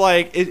 It's just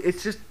like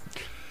it's just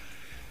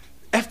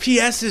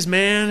FPSs,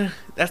 man.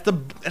 That's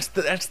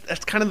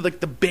kind of like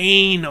the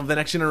bane of the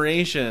next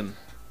generation.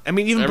 I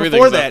mean, even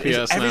before Everything's that,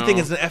 FPS everything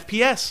now. is an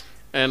FPS.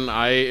 And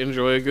I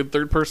enjoy a good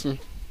third person.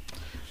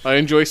 I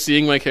enjoy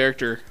seeing my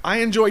character. I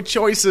enjoy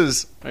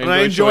choices. I And I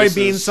enjoy enjoy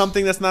being choices.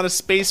 something that's not a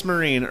space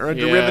marine or a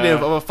Yeah.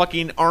 derivative of a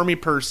fucking army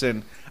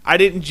person. I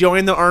didn't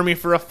join the army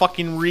for a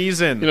fucking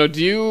reason. You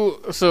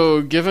know,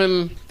 so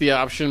given the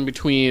option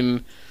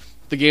between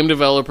the game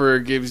developer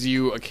gives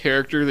you a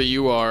character that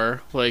you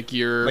are, like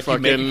you're like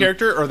fucking you make a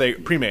character or are they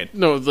pre-made?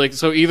 No, like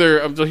so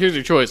either so here's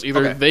your choice. Either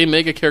Okay. they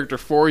make a character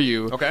for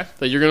you Okay.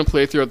 that you're going to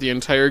play throughout the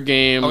entire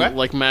game Okay.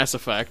 like Mass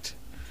Effect.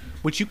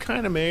 Which you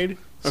kind of made.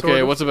 Okay, sort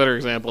of. what's a better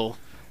example?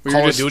 Where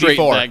Call you're of just Duty straight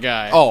 4. that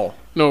guy. Oh.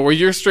 No, where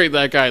you're straight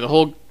that guy. The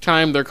whole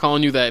time they're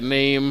calling you that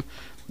name,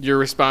 you're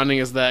responding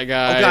as that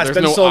guy. Oh god, it's There's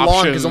been no so long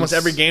options. because almost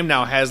every game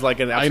now has like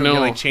an option know. to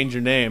like change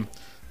your name.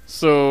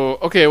 So,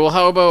 okay, well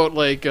how about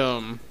like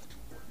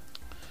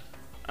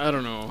I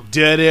don't know.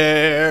 Dead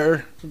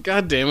air.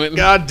 God damn it.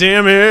 God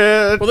damn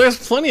it. Well, there's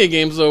plenty of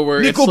games though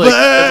where it's Nickelback!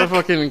 like it's a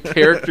fucking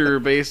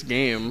character-based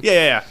game.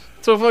 Yeah.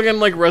 So fucking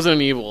like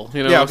Resident Evil,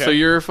 you know. Yeah, okay. So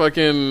you're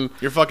fucking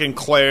You're fucking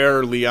Claire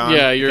or Leon.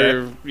 yeah, you're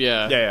okay?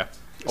 yeah. Yeah.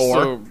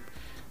 Or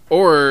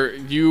Or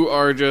you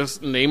are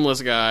just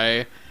nameless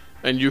guy,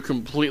 and you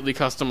completely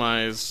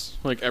customize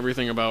like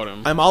everything about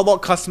him. I'm all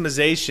about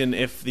customization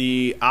if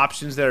the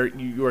options that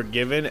you are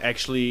given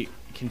actually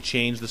can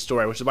change the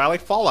story, which is why I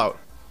like Fallout.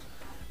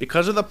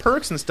 Because of the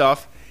perks and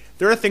stuff,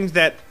 there are things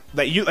that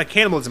you like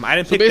cannibalism. I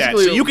didn't pick that.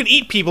 basically- So you can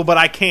eat people, but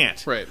I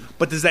can't. Right.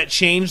 But does that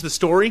change the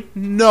story?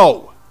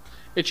 No.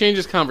 It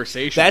changes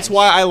conversation. That's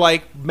why I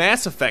like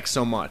Mass Effect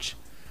so much.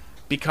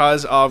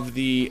 Because of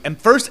the... And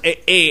first,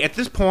 at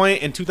this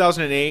point in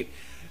 2008,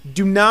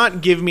 do not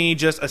give me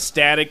just a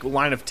static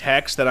line of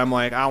text that I'm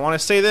like, I want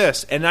to say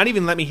this. And not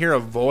even let me hear a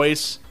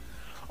voice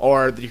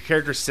or your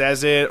character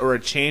says it or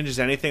it changes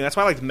anything. That's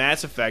why I like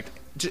Mass Effect.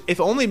 If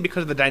only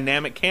because of the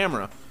dynamic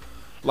camera.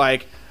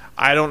 Like,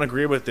 I don't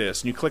agree with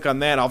this. And you click on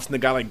that, and all of a sudden the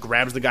guy like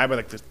grabs the guy by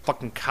like the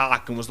fucking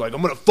cock and was like,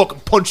 I'm going to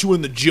fucking punch you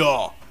in the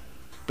jaw.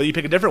 But you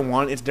pick a different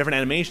one, it's different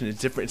animation. It's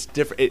different. It's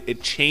different.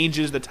 It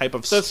changes the type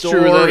of That's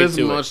story true. That is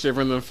to much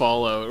different than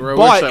Fallout. Or I wish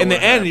But that in the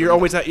would've end, happened. you're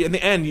always in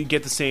the end you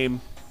get the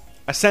same,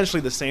 essentially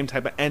the same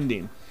type of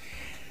ending.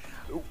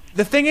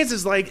 The thing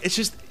is like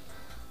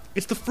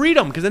it's the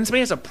freedom because then somebody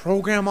has to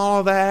program all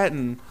of that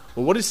and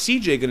well, what is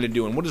CJ going to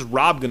do and what is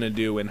Rob going to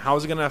do and how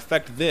is it going to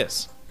affect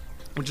this?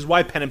 Which is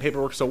why pen and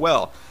paper works so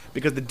well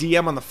because the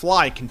DM on the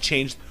fly can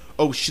change.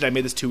 Oh shit! I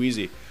made this too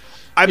easy.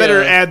 I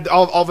better Yeah. add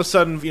all of a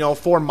sudden,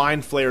 4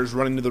 mind flayers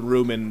running to the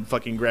room and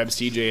fucking grab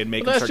CJ and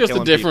make him That's start just the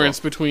killing people. difference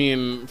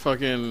between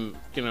fucking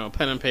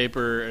pen and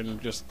paper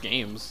and just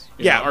games.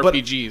 Yeah, but-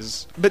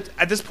 RPGs. But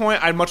at this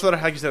point, I'd much rather,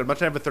 like you said, I'd much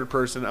rather have a third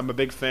person. I'm a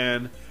big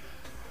fan.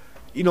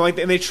 Like,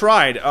 and they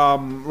tried.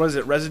 What is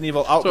it? Resident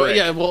Evil So Outbreak.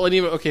 yeah, well, and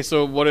even, okay.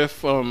 So what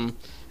if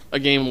a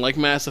game like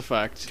Mass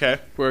Effect,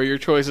 Okay. where your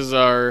choices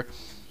are,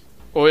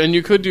 and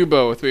you could do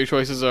both, but your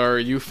choices are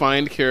you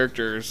find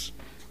characters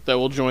that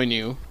will join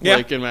you, Yeah.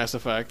 like in Mass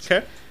Effect.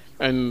 Okay.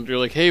 And you're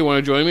like, hey, you want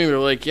to join me? They're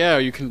like, yeah.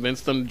 You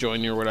convince them to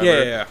join you or whatever.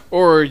 Yeah.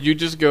 Or you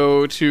just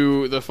go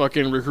to the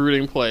fucking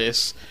recruiting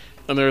place,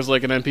 and there's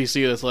like an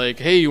NPC that's like,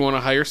 hey, you want to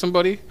hire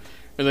somebody?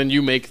 And then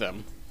you make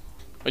them.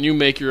 And you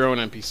make your own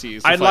NPCs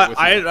to fight with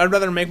you. I'd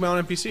rather make my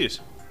own NPCs.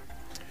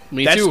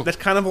 Me too. That's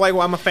kind of like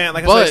why I'm a fan.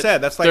 Like But I said,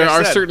 that's like there I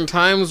are said. certain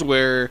times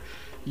where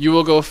you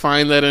will go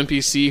find that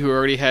NPC who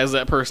already has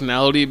that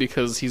personality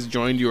because he's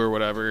joined you or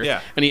whatever.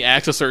 Yeah. And he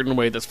acts a certain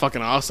way that's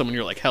fucking awesome, and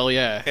you're like, hell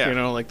yeah.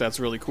 Yeah. Like that's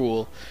really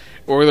cool.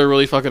 Or they're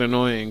really fucking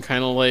annoying.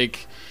 Kind of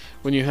like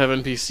when you have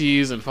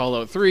NPCs in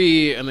Fallout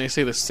 3 and they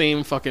say the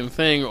same fucking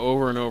thing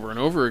over and over and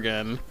over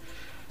again.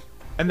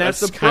 And that's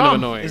the That's kind of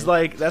problem. annoying. Is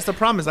like that's the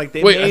problem. Is like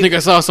they Wait, made, I think I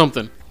saw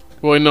something.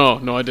 Wait, no,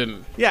 I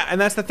didn't. yeah, and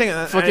that's the thing.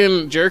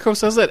 Fucking Jericho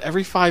says that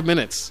every 5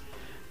 minutes.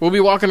 We'll be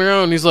walking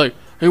around and he's like,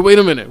 hey, wait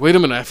a minute,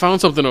 I found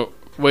something.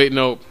 Wait,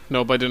 nope,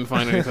 I didn't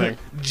find anything.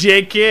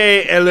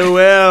 JK,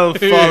 LOL,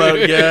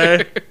 Fallout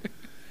guy.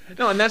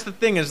 No, and that's the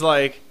thing is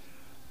like,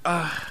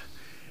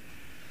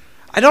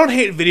 I don't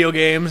hate video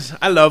games.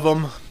 I love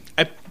them.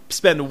 I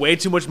spend way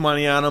too much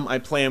money on them. I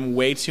play them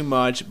way too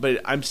much,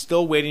 but I'm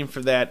still waiting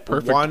for that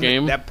Perfect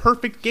game? That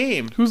perfect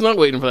game. Who's not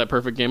waiting for that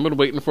perfect game? I've been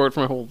waiting for it for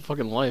my whole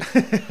fucking life.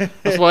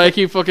 That's why I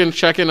keep fucking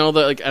checking all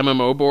the like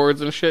MMO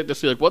boards and shit to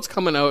see like what's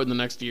coming out in the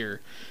next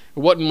year.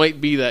 What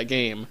might be that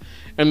game?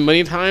 And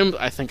many times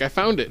I think I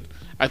found it.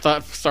 I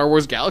thought Star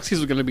Wars Galaxies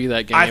was going to be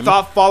that game. I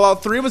thought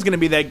Fallout 3 was going to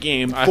be that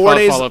game. I thought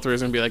Fallout 3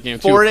 was going to be that game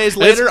too. 4 days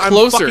And it's later, I'm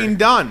closer. fucking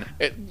done.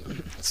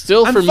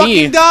 Still, I'm for me,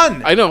 fucking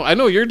done. I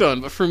know you're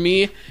done, but for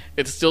me,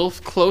 it's still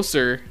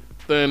closer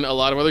than a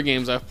lot of other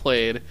games I've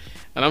played,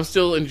 and I'm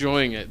still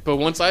enjoying it. But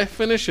once I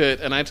finish it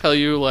and I tell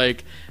you,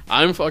 like,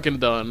 I'm fucking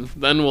done,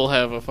 then we'll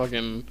have a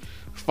fucking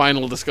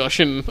final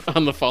discussion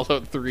on the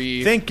Fallout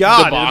 3 Thank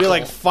God. debacle. It'll be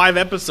like 5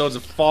 episodes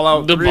of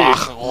Fallout 3.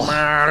 Debacle.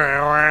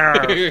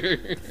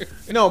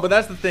 No, but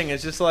that's the thing.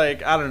 It's just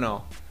like, I don't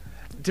know.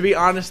 To be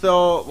honest,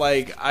 though,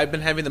 like, I've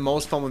been having the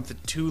most fun with the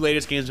 2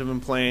 latest games I've been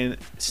playing.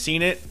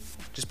 Seen it,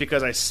 just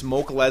because I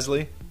smoke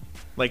Leslie,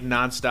 like,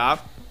 nonstop.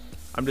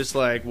 I'm just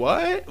like,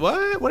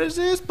 what is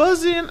this?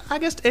 Buzzing, I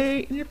guessed A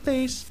in your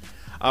face.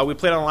 We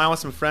played online with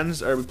some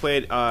friends, or we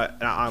played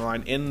not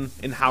online,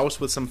 in-house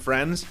with some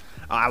friends.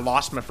 I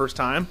lost my first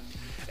time.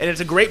 And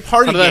it's a great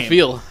party How game. did that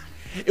feel?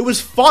 It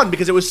was fun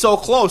because it was so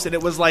close, and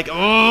it was like,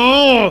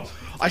 oh,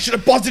 I should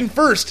have buzzed in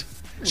first.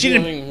 She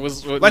didn't.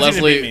 Was Leslie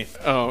didn't beat me.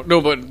 Oh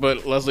no,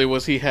 but Leslie,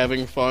 was he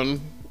having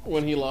fun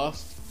when he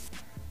lost?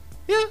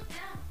 Yeah.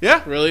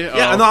 Yeah. Really?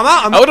 Yeah. Oh. No, I'm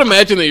not. I would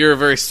imagine that you're a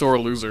very sore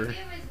loser. It was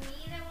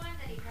me that won,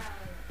 that he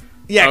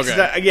probably. Yeah. 'Cause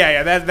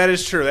Okay. That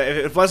is true.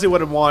 If Leslie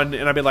would have won,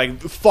 and I'd be like,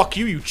 "Fuck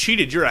you! You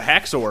cheated! You're a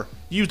hacksaw.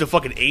 You used a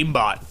fucking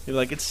aimbot." You're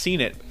like, "It's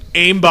seen it.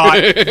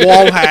 Aimbot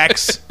wall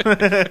hacks."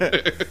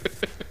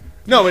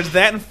 No, it's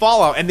that and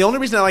Fallout. And the only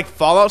reason I like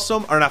Fallout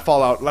not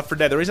Fallout, Left 4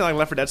 Dead. The reason I like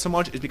Left 4 Dead so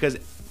much is because,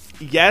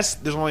 yes,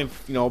 there's only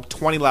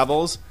 20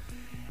 levels,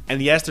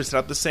 and yes, they're set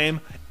up the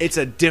same. It's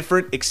a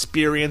different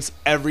experience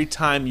every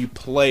time you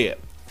play it.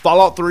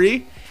 Fallout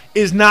 3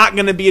 is not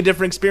going to be a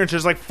different experience.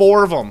 There's like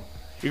 4 of them.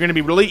 You're going to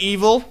be really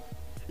evil.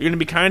 You're going to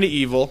be kind of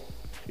evil.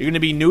 You're going to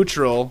be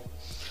neutral.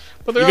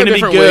 But there You're are gonna be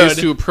different ways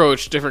good. to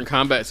approach different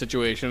combat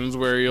situations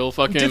where you'll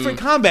fucking Different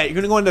combat. You're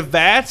going to go into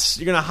vats.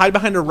 You're going to hide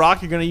behind a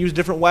rock. You're going to use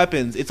different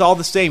weapons. It's all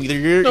the same. Either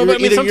you're No, but I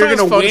mean, either you're sometimes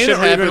going to fun win shit or you're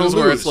going to happens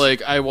lose. where it's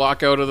like I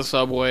walk out of the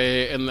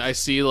subway and I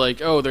see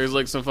like, oh, there's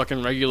like some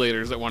fucking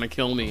regulators that want to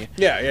kill me.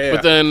 yeah.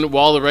 But then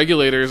while the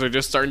regulators are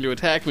just starting to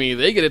attack me,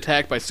 they get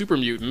attacked by super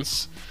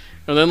mutants,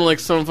 and then like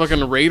some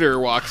fucking raider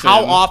walks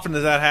How in. often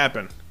does that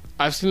happen?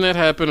 I've seen that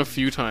happen a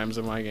few times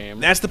in my game.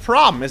 That's the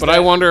problem. But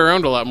I wander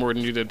around a lot more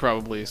than you did,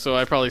 probably. So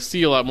I probably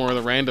see a lot more of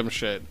the random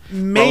shit. All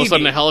of Maybe. a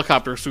sudden, a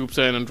helicopter swoops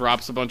in and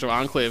drops a bunch of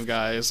Enclave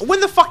guys. When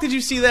the fuck did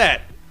you see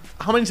that?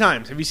 How many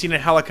times have you seen a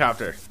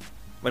helicopter?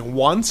 Like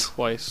once?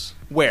 Twice.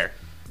 Where?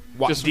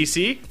 Just-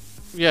 DC?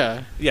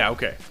 Yeah. Yeah,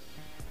 okay.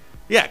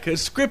 Yeah,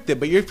 because it's scripted,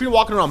 but if you're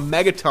walking around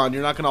Megaton,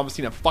 you're not going to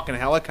obviously see a fucking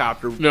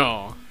helicopter.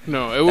 No.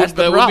 That's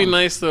the that would be problem.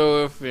 nice,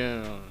 though, if,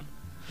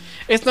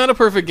 It's not a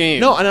perfect game.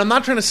 No, and I'm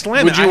not trying to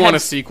slam Would it. you I want a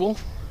have- sequel?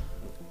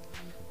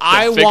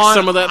 I fix want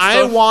some of that I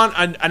stuff? want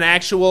an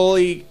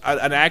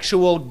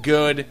actual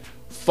good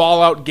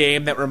Fallout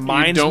game that You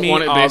reminds don't me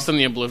want it of based on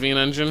the Oblivion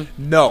engine?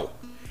 No,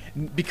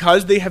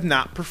 because they have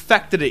not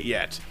perfected it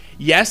yet.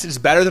 Yes, it's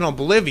better than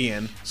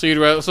Oblivion. So you'd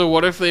rather, so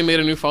what if they made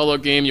a new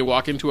Fallout game, you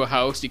walk into a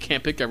house, you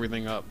can't pick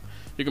everything up.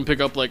 You can pick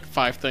up like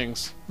 5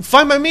 things.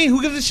 Fine by me.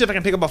 Who gives a shit if I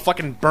can pick up a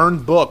fucking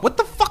burned book? What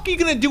the fuck are you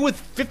gonna do with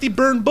 50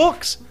 burned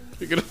books?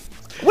 You're gonna,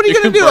 What are you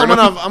gonna do? I'm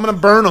gonna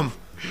burn them.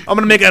 I'm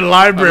gonna make a I'm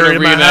library gonna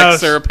in my reenact house.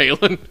 Sarah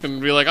Palin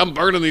and be like, I'm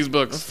burning these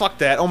books. Fuck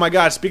that. Oh my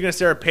god. Speaking of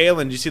Sarah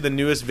Palin, did you see the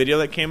newest video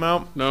that came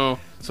out? No.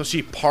 So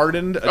she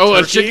pardoned a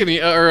Oh, turkey. a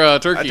chickeny, or a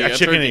turkey. A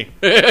chickeny.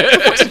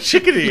 turkey. What's a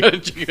chickeny? Not a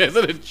chicken, is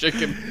it a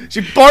chicken?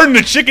 She pardoned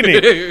a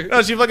chickeny.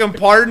 No, she fucking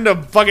pardoned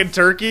a fucking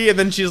turkey, and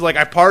then she's like,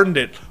 I pardoned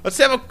it. Let's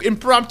have an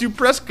impromptu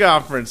press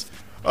conference.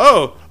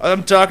 Oh,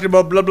 I'm talking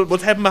about blah, blah,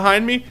 what's happening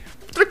behind me?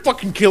 They're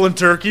fucking killing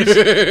turkeys.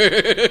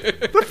 They're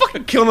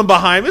fucking killing them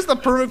behind me. This is the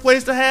perfect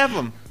place to have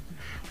them.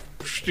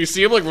 Do you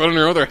see them like running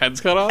around with their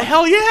heads cut off?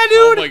 Hell yeah, dude.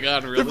 Oh my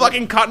God, really? They're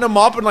fucking cutting them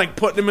up and like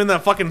putting them in the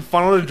fucking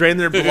funnel to drain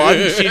their blood.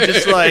 And she's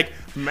just like,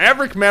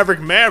 Maverick, Maverick,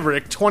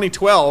 Maverick,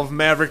 2012,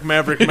 Maverick,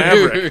 Maverick,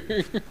 Maverick.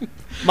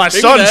 My Maybe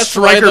son's that's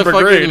why Striker the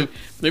Brigade. fucking-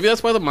 Maybe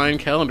that's why the Mayan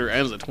calendar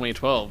ends at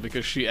 2012,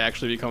 because she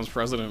actually becomes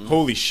president.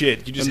 Holy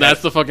shit. You just And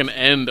that's the fucking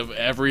end of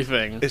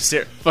everything. if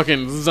Sarah,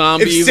 Fucking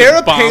zombies, if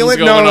Sarah bombs Palin,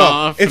 going no.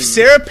 off. If and-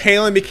 Sarah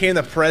Palin became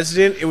the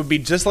president, it would be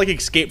just like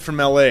Escape from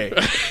L.A.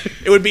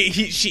 It would be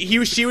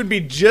she would be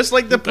just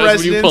like the That's when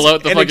president. you pull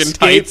out the and fucking Escape.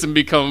 tights and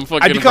become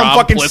fucking I become Rob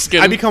fucking Pliskin.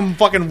 I become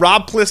fucking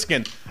Rob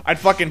Pliskin. I'd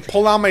fucking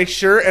pull down my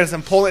shirt, and as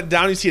I'm pulling it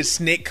down, you see a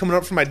snake coming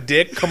up from my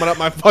dick, coming up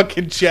my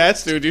fucking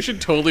chest. Dude, you should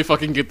totally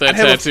fucking get that I'd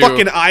have tattoo. a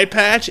fucking eye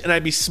patch, and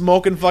I'd be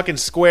smoking fucking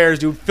squares,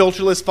 dude.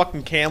 Filterless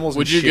fucking camels.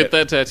 Would and you shit. get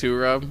that tattoo,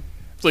 Rob?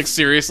 Like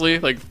seriously?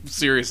 Like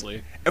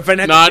seriously? If I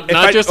had Not- if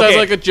not I- just as,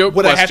 like, a joke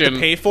Would I have question. to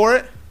pay for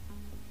it?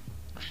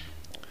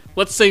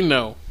 Let's say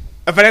no.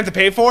 If I didn't have to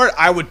pay for it,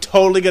 I would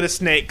totally get a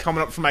snake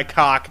coming up from my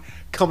cock,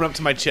 coming up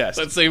to my chest.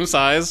 That same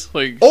size?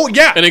 Like Oh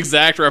yeah, an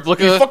exact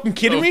replica. you fucking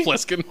kidding of me?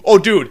 Pliskin. Oh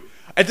dude,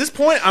 at this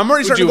point, I'm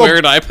already Would starting you to go. wear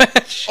an eye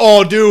patch?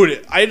 Oh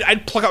dude,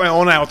 I'd pluck out my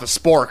own eye with a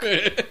spork.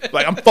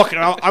 Like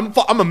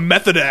I'm a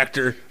method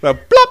actor.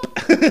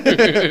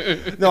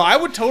 Blop. No, I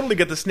would totally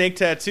get the snake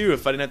tattoo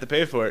if I didn't have to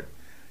pay for it.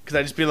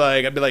 Because I'd be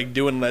like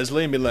doing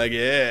Leslie and be like,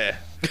 yeah,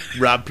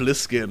 Rob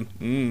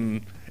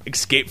Pliskin,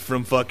 escaped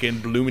from fucking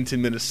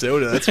Bloomington,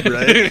 Minnesota. That's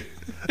right.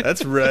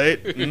 That's right.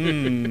 You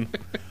can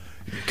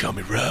call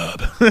me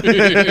Rob.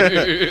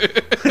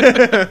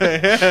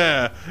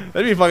 Yeah,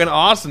 that'd be fucking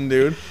awesome,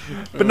 dude.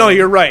 But no,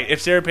 you're right.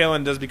 If Sarah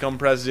Palin does become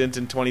president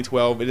in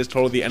 2012, it is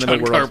totally the end of the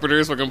John world.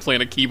 Carpenter's fucking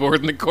playing a keyboard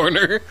in the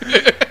corner.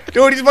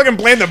 Dude, he's fucking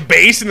playing the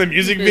bass in the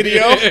music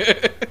video.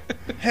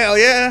 Hell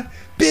yeah.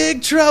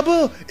 Big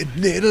trouble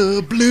in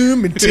Little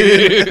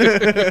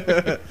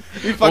Bloomington.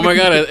 Oh my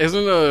god,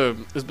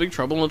 is Big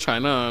Trouble in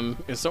China on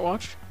Instant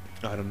Watch?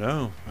 I don't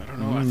know. I don't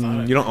know. I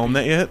thought You don't own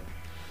that yet?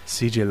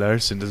 CJ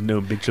Larson doesn't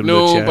know Big Trouble in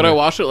No, China. but I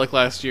watched it like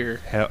last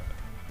year. Hell,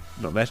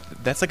 no,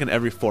 that's like an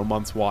every 4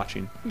 months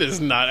watching. This is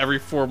not every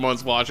 4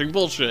 months watching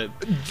bullshit.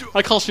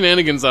 I call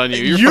shenanigans on you.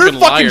 You're You're fucking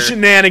liar.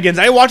 shenanigans.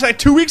 I watched that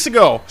 2 weeks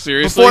ago.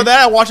 Seriously? Before that,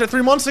 I watched it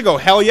 3 months ago.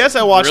 Hell yes,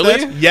 I watched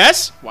Really? that.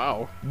 Yes,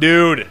 Wow.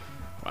 dude.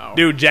 Wow.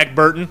 Dude, Jack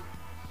Burton.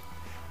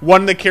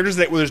 One of the characters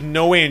that there's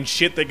no way in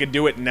shit they could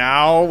do it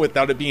now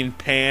without it being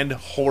panned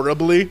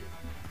horribly.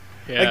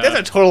 Yeah. Like, that's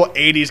a total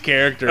 80s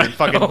character. And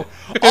fucking all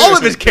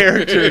of his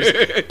characters.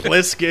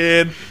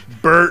 Pliskin,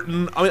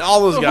 Burton. I mean,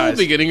 all those the guys. whole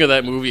beginning of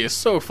that movie is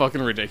so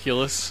fucking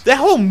ridiculous. That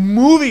whole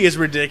movie is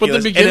But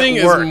ridiculous. the beginning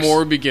and it works. is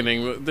more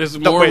beginning. There's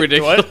No, more wait,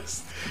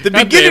 ridiculous. The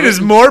God beginning damn it.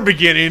 is more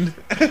beginning.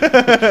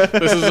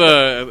 This is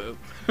how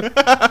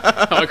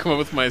I come up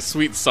with my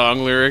sweet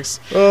song lyrics.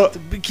 The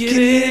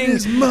beginning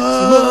is more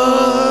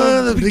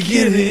the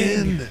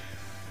beginning.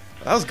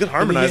 That was good The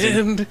harmonizing.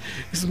 end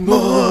is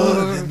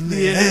more than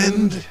the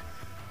end.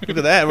 Look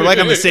at that. We're like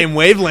on the same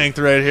wavelength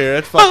right here.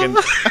 That's fucking.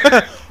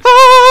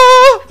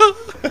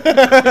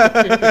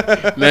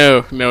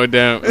 No, I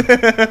don't.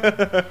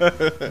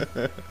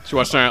 Did you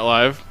watch Night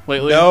Live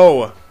lately?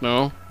 No.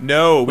 No?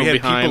 No. We We're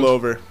had behind. people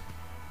over.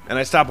 And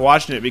I stopped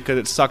watching it because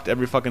it sucked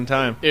every fucking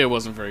time. It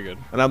wasn't very good.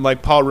 And I'm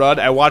like, Paul Rudd.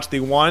 I watched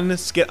the one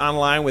skit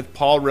online with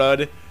Paul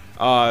Rudd,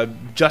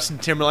 Justin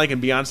Timberlake,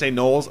 and Beyonce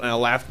Knowles, and I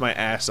laughed my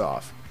ass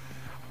off.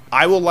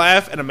 I will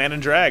laugh at a man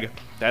in drag.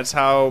 That's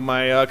how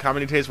my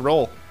comedy tastes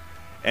roll.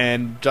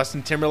 And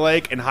Justin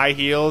Timberlake in high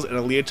heels and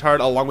a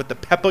leotard, along with the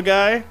Peppa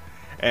guy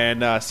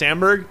and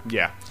Sandberg.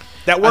 Yeah,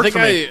 that I worked think for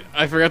me.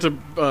 I forgot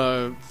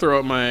to throw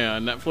out my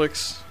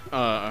Netflix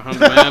 100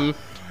 Man.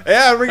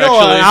 Yeah, we go.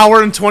 Actually, An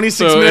hour and 26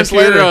 So minutes if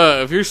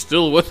later. you're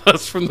still with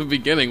us from the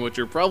beginning, which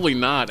you're probably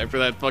not after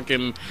that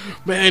fucking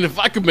man, if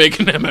I could make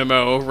an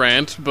MMO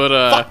rant, but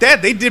Fuck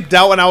that. They dipped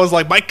out when I was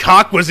like, my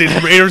cock was in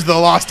Raiders of the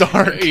Lost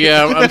Ark.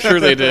 yeah, I'm sure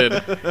they did.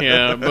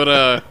 Yeah,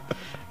 but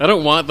I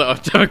don't want the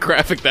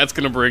demographic that's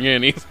going to bring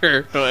in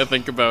either. When I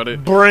think about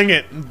it. Bring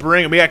it.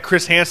 We got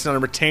Chris Hansen on a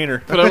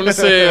retainer. But I'm going to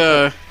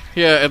say,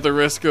 yeah, at the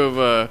risk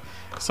of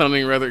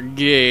sounding rather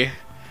gay,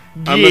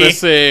 I'm going to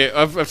say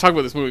I've talked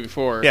about this movie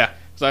before. Yeah.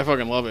 because I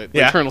fucking love it.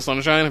 Yeah. Eternal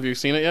Sunshine. Have you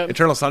seen it yet?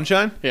 Eternal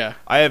Sunshine? Yeah.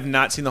 I have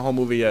not seen the whole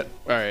movie yet.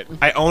 All right.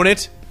 I own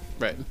it,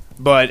 Right.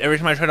 but every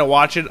time I try to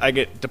watch it, I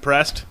get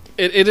depressed.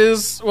 It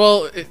is,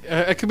 well,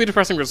 it could be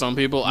depressing for some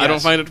people. I don't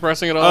Yes. find it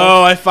depressing at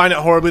all. Oh, I find it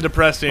horribly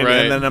depressing. right.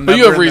 And then I'm but you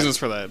never have in reasons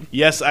for that.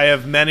 Yes, I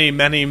have many,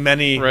 many,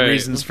 many Right.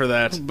 reasons for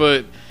that.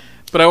 But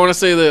I want to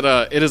say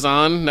that it is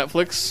on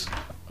Netflix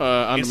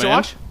on Instant demand.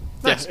 Watch?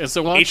 Nice. Yeah,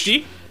 Instant Watch.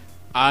 HD?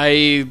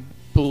 I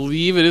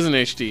believe it is in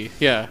HD.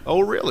 Yeah.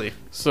 Oh, really?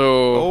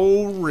 So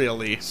Oh,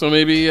 really? so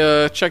maybe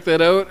check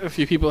that out if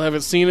you people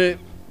haven't seen it.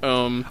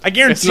 I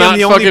guarantee it's not I'm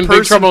the only fucking Big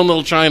person. Trouble in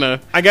Little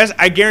China. I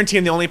guarantee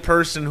I'm the only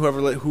person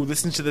who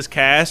listens to this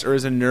cast or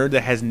is a nerd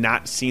that has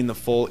not seen the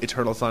full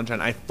Eternal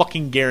Sunshine. I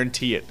fucking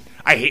guarantee it.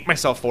 I hate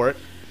myself for it.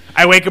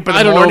 I wake up in I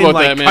the don't know morning about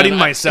like that, man. cutting If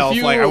myself.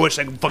 you- Like I wish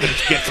I could fucking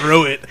just get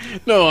through it.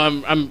 No,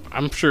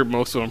 I'm sure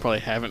most of them probably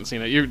haven't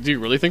seen it. Do you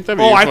really think that?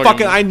 Or Oh,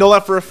 you I know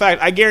that for a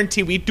fact. I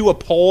guarantee we do a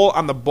poll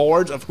on the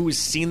boards of who's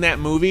seen that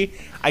movie.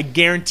 I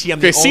guarantee I'm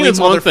the Okay, seen only it's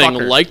one thing.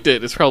 motherfucker. Liked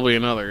it is probably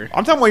another.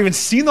 I'm talking about even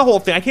seeing the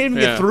whole thing. I can't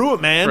even Yeah. get through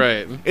it, man.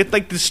 Right. It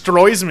like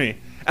destroys me.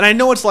 And I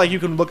know it's like you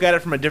can look at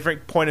it from a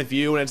different point of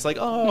view, and it's like,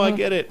 oh, I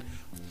get it.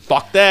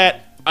 Fuck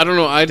that. I don't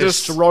know. I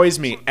just Destroys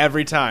me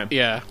every time.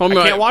 yeah. I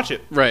can't watch it.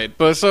 Right,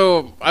 but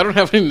so I don't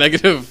have any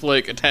negative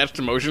like attached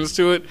emotions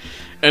to it,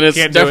 and it's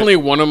Can't do definitely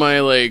one of my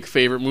like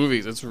favorite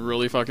movies. It's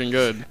really fucking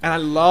good. And I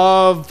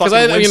love Because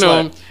fucking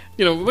Winslet.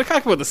 you know, we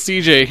talk about the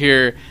CJ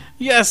here.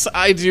 Yes,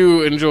 I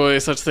do enjoy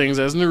such things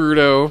as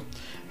Naruto,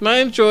 and I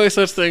enjoy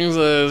such things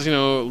as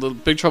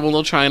Big Trouble in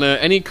Little China.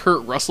 Any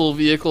Kurt Russell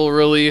vehicle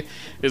really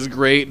is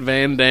great.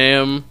 Van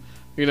Damme,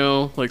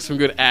 like some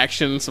good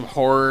action, some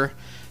horror,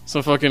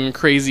 some fucking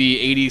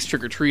crazy '80s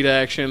trick or treat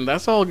action.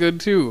 That's all good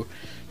too.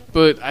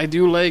 But I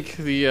do like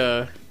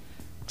the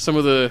some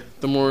of the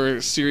more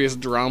serious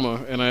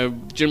drama,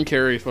 and Jim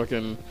Carrey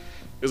fucking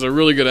is a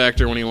really good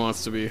actor when he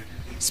wants to be.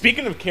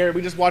 Speaking of Carrey,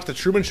 we just watched The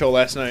Truman Show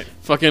last night.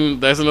 Fucking,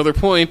 that's another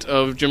point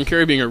of Jim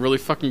Carrey being a really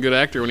fucking good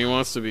actor when he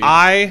wants to be.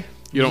 I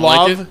You don't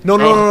love, like it? No.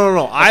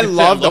 I I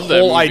love the love that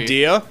whole movie.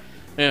 idea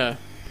Yeah.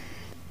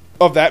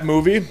 of that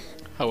movie.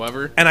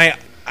 However, And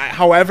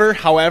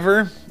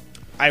however,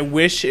 I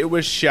wish it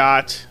was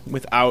shot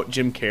without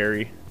Jim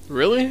Carrey.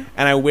 Really?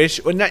 And I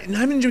wish, well, not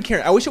even Jim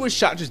Carrey. I wish it was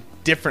shot just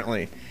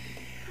differently.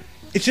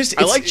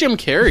 I like Jim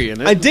Carrey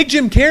in it. I dig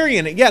Jim Carrey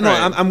in it. Yeah, no,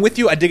 Right. I'm with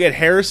you. I dig Ed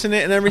Harris in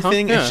it and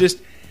everything. Yeah. It's just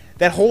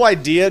that whole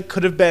idea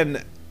could have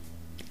been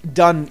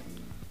done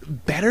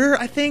better.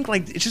 I think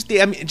like it's just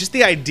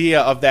the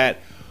idea of that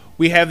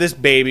we have this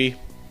baby.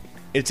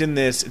 It's in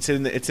this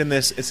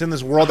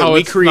world that How we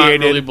it's created.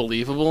 not really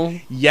believable.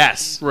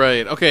 Yes.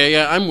 Right. Okay.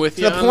 Yeah, I'm with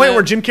you. To the on point that.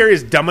 where Jim Carrey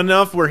is dumb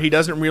enough where he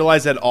doesn't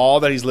realize at all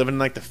that he's living in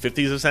like the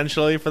 50s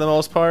essentially for the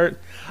most part.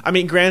 I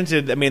mean,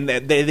 granted, I mean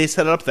they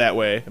set it up that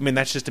way. I mean,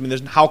 that's just there's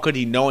how could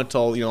he know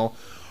until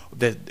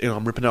that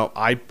I'm ripping out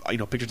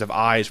pictures of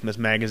eyes from this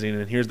magazine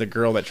and here's the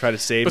girl that tried to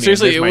save But me. And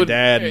seriously, here's my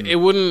dad. it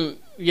wouldn't.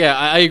 Yeah,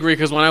 I agree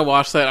because when I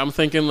watched that, I'm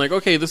thinking like,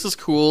 okay, this is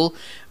cool,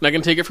 and I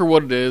can take it for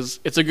what it is.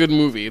 It's a good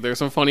movie. There's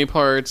some funny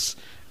parts.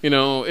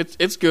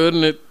 It's good,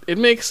 and it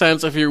makes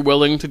sense if you're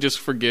willing to just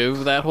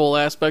forgive that whole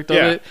aspect of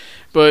Yeah. it.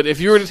 But if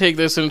you were to take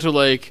this into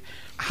like,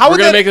 How we're would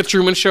gonna that- make the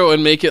Truman Show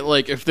and make it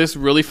like if this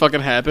really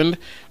fucking happened,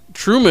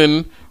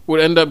 Truman would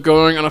end up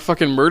going on a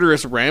fucking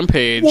murderous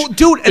rampage. Well,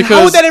 dude, and how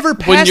because would that ever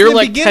pass when you're in the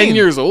like beginning? 10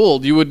 years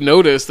old, you would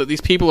notice that these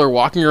people are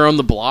walking around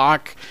the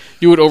block.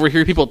 You would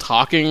overhear people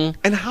talking.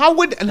 And how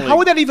would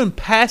that even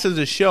pass as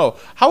a show?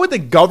 How would the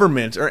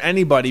government or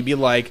anybody be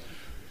like,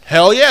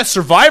 hell yeah,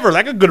 Survivor,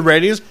 that got good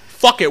ratings.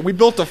 Fuck it, we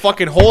built a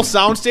fucking whole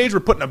soundstage. We're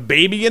putting a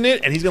baby in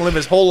it, and he's gonna live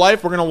his whole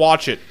life. We're gonna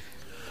watch it.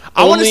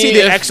 I want to Only see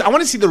if- I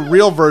want to see the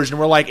real version.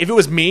 Where like, if it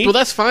was me, Well,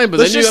 that's fine, but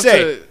let's then you just have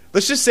say, to-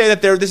 let's just say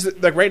that this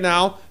is like right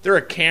now there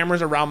are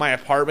cameras around my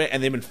apartment,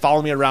 and they've been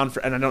following me around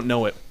and I don't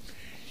know it.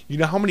 You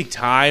know how many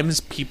times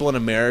people in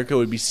America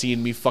would be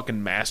seeing me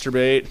fucking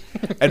masturbate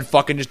and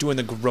fucking just doing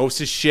the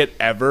grossest shit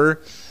ever?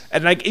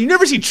 And like, you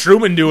never see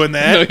Truman doing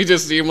that. No, you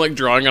just see him like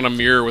drawing on a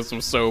mirror with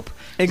some soap.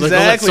 Exactly.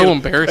 Like, oh, that's so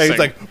embarrassing. He's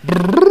like,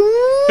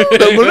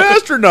 I'm an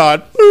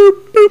astronaut.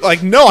 Boop, boop.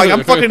 Like, no, like,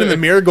 I'm fucking in the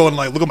mirror going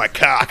like, look at my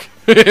cock.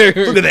 Look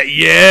at that.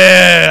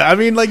 Yeah. I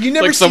mean, like, you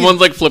never like see someone's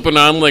like flipping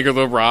on like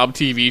the Rob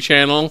TV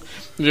channel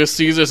and just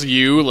sees this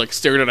you like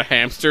staring at a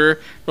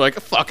hamster. We're like,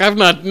 fuck,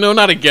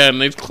 not again.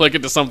 They click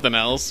it to something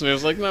else, and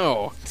it's like,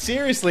 no,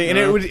 seriously, and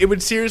it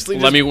would seriously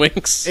just, Lemmy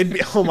Winks. it'd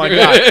be, oh my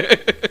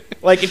god.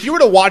 Like, if you were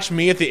to watch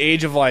me at the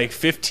age of like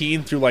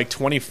 15 through like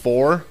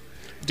 24,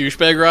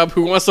 Douchebag Rob.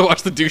 Who wants to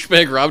watch the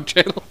Douchebag Rob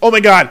channel? oh my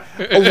god,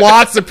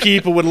 lots of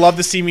people would love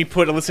to see me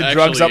put illicit Actually,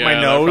 drugs up yeah, my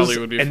that nose probably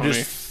would be and funny.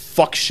 just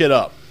fuck shit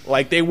up.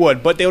 Like, they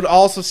would, but they would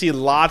also see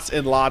lots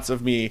and lots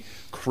of me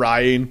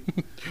crying,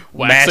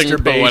 Waxing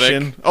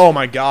masturbation. poetic. Oh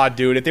my god,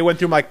 dude! If they went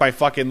through like my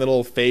fucking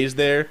little phase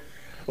there,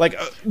 like,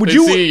 would They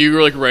you? see you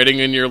were like writing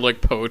in your like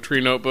poetry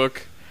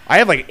notebook. I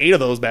have like 8 of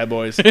those bad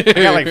boys. I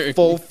got like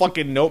full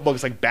fucking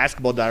notebooks, like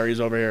basketball diaries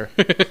over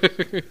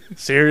here.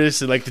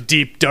 Seriously, like the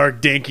deep,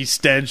 dark, danky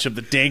stench of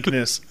the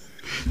dankness.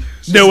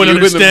 No one You in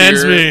the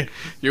understands mirror. me.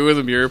 You in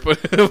the mirror,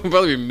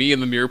 probably me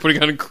in the mirror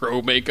putting on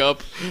crow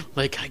makeup.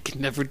 Like, I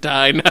can never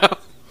die now.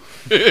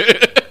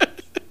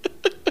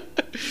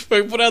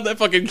 I put on that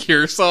fucking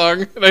Cure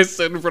song, and I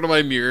sit in front of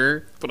my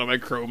mirror, put on my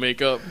crow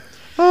makeup.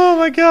 Oh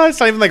my god, it's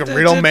not even like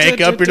real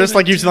makeup. You're just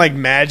like using like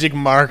magic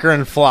marker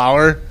and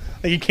flour.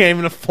 Like, you can't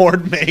even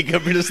afford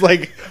makeup. You're just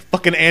like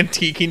fucking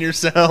antiquing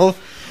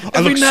yourself. I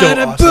Every look night so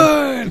I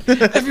awesome.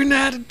 burn, every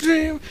night I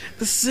dream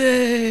the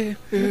same.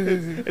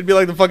 It'd be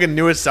like the fucking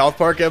newest South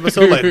Park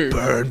episode, like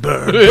burn, burn,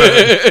 burn,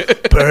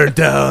 burn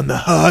down the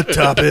hot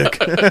topic.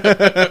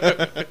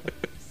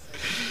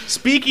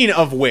 Speaking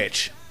of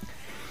which,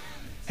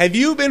 have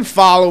you been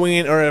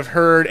following or have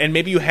heard, and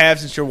maybe you have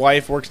since your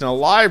wife works in a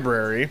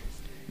library,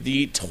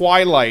 the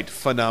Twilight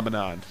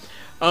phenomenon?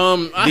 I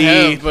The-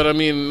 have, but I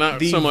mean, not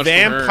The so much from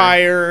her.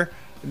 vampire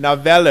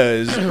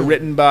novellas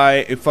written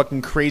by a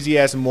fucking crazy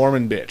ass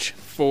Mormon bitch.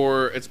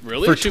 It's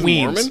really For she's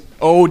tweens. Mormon.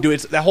 Oh, dude,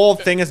 the whole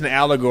thing is an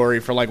allegory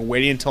for like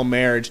waiting until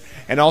marriage,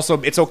 and also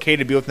it's okay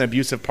to be with an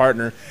abusive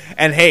partner.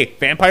 And hey,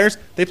 vampires,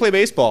 they play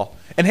baseball,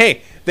 and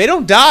hey, they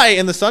don't die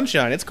in the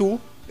sunshine. It's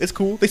cool. It's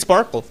cool. They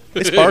sparkle.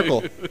 They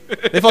sparkle.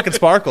 They fucking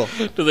sparkle.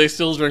 Do they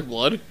still drink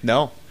blood?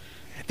 No.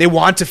 They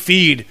want to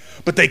feed,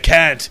 but they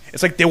can't.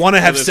 It's like they want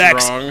to have it's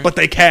sex, wrong. but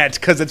they can't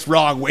because it's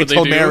wrong. Wait But they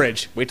till do?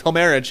 marriage. Wait till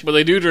marriage. But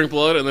they do drink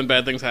blood, and then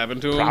bad things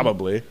happen to them.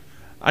 Probably.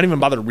 I didn't even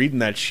bother reading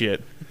that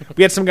shit.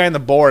 We had some guy on the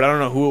board. I don't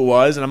know who it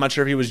was, and I'm not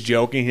sure if he was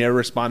joking. He never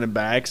responded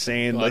back,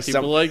 saying A lot like of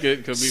people like it.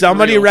 Could be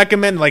somebody for real.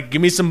 recommend, like,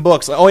 give me some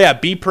books. Like, oh yeah,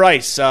 B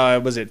Price.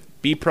 Was it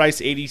B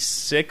Price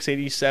 86,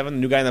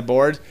 87? New guy on the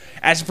board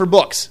asking for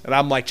books, and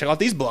I'm like, check out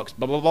these books.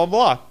 Blah blah blah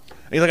blah.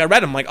 And he's like, I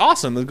read them. I'm like,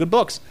 awesome, they're good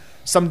books.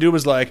 Some dude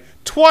was like,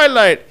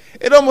 Twilight.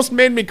 It almost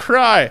made me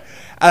cry.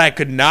 And I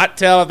could not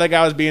tell if that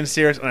guy was being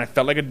serious, and I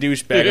felt like a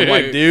douchebag. I'm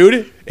like,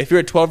 dude, if you're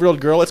a 12-year-old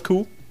girl, it's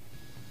cool.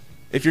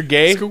 If you're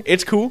gay,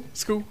 it's cool.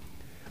 It's cool.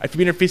 If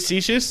you're being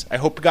facetious, I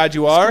hope to God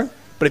you are.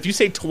 But if you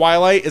say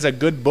Twilight is a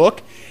good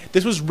book,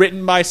 this was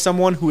written by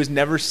someone who has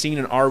never seen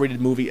an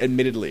R-rated movie,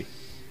 admittedly.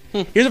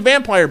 Here's a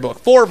vampire book.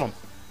 4 of them.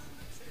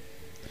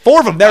 4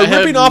 of them. They're I had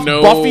ripping off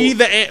no- Buffy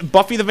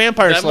the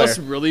Vampire That Slayer. must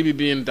really be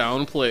being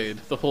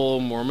downplayed, the whole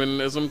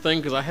Mormonism thing,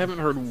 because I haven't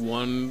heard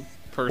one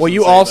person. Well,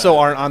 you say also that.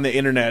 aren't on the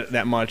internet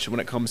that much when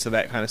it comes to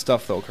that kind of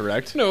stuff, though,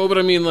 correct? No, but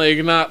I mean, like,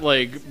 not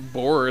like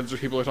boards where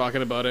people are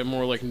talking about it,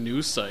 more like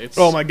news sites.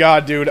 Oh my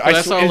god, dude!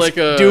 I saw like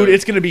a dude,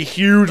 it's gonna be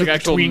huge. like with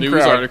actual the tween news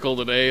crowd. article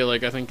today.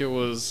 Like, I think it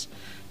was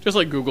just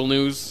like Google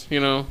News, you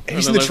know. Have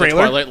you seen the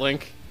trailer? Twilight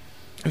link.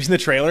 Have you seen the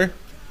trailer?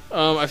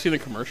 I've seen the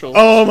commercial.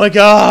 Oh my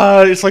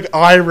god, it's like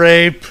eye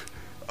rape.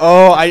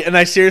 Oh,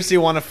 I seriously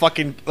want to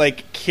fucking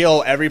like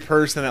kill every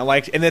person that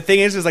liked. And the thing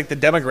is like the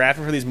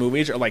demographic for these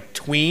movies are like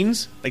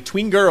tweens, like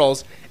tween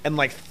girls, and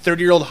like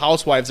 30-year-old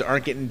housewives that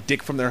aren't getting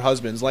dick from their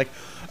husbands. Like,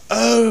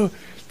 oh,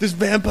 this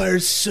vampire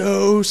is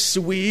so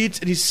sweet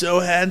and he's so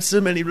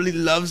handsome and he really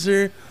loves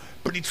her,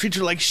 but he treats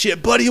her like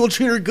shit. But he will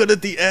treat her good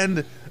at the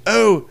end.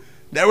 Oh,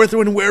 now we're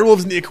throwing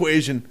werewolves in the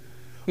equation.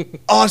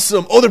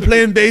 Awesome. Oh, they're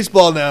playing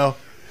baseball now.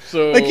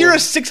 So Like you're a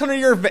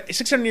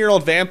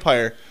 600-year-old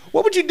vampire.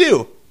 What would you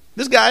do?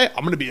 This guy,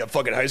 I'm gonna be a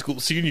fucking high school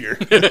senior.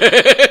 That's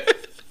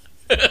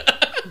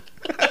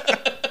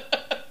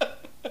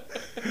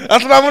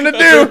what I'm gonna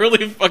that's a do.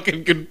 really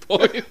fucking good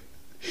point.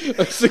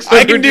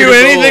 I can do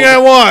anything I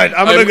want.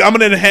 I'm gonna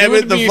You inhabit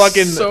would the be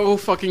fucking. so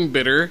fucking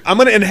bitter. I'm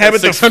gonna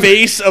inhabit the 600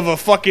 face of a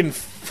fucking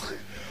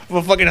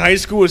high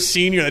school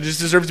senior that just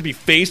deserves to be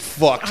face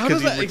fucked How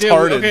because does he's that? Yeah,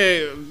 retarded.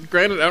 okay,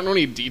 granted, I don't know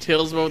any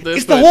details about this.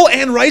 It's the but whole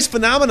Anne Rice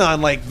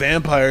phenomenon. Like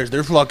vampires,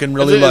 they're fucking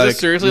really is it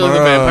seriously like the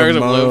vampires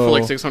have lived for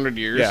like mo. 600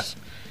 years? Yeah.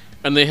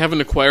 And they haven't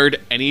acquired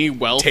any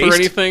wealth Taste or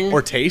anything?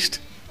 or taste.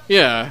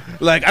 Yeah.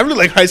 Like, I really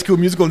like High School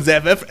Musical and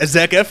Zac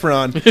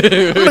Efron.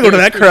 I'm gonna go to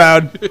that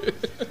crowd.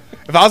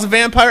 If I was a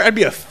vampire, I'd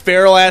be a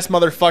feral-ass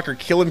motherfucker,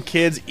 killing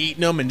kids,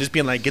 eating them, and just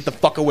being like, get the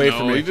fuck away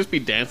from No, me. you'd just be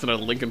dancing at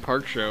a Linkin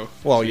Park show.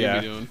 Well, That's what you'd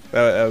yeah. be doing.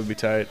 That would be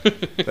tight.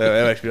 that would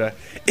actually be tight.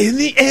 In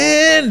the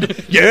end!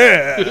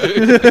 Yeah!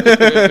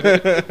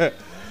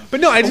 But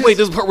no, I just... Oh, wait,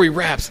 this is the part where he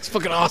raps. It's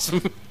fucking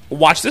awesome.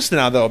 Watch this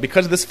now, though.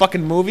 Because of this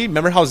fucking movie,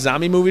 remember how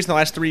zombie movies in the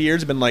last 3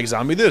 years have been like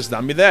zombie this,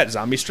 zombie that,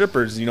 zombie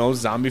strippers, you know,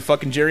 zombie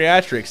fucking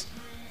geriatrics.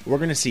 We're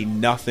gonna see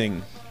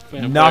nothing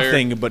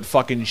but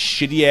fucking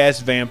shitty ass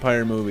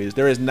vampire movies.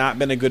 There has not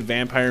been a good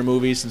vampire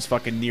movie since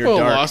fucking Near Well,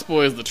 Dark. Lost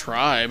Boys: The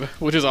Tribe,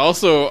 which is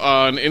also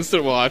on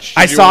Instant Watch.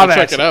 I if you saw wanna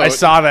that. Check it out. I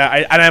saw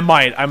that. I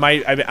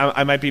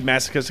might be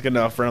masochistic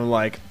enough where I'm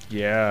like,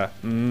 yeah,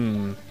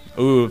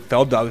 ooh,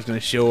 Fell Dog's gonna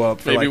show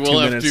up for Maybe like we'll 2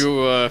 have minutes.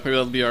 to. Maybe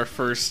that'll be our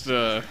first.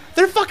 They're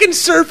fucking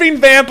surfing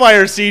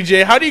vampires,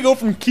 CJ. How do you go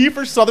from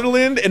Kiefer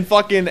Sutherland and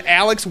fucking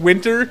Alex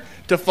Winter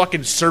to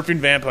fucking surfing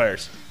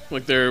vampires?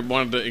 Like they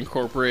wanted to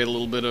incorporate a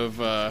little bit of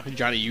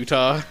Johnny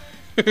Utah.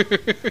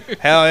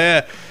 Hell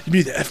yeah. You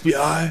mean the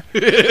FBI?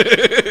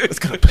 It's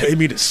gonna pay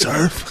me to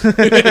surf? That's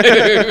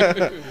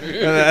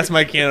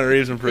my Keanu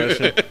Reeves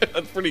impression.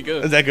 That's pretty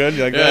good. Is that good?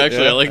 You like Yeah, that?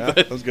 actually, I like that.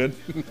 That was good.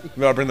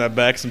 Maybe I'll bring that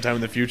back sometime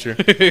in the future.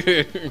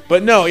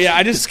 But no, yeah,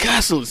 I just... This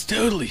castle is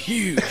totally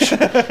huge.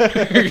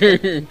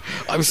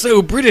 I'm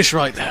so British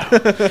right now.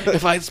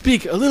 If I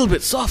speak a little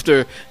bit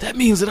softer, that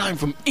means that I'm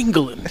from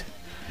England.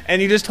 And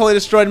you just totally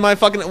destroyed my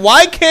fucking...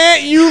 Why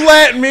can't you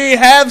let me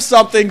have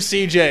something,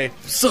 CJ?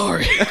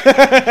 Sorry.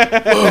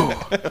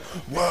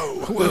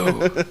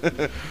 Whoa.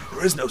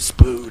 There is no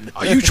spoon.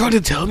 Are you trying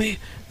to tell me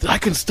that I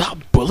can stop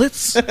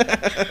bullets?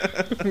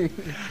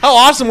 How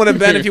awesome would it have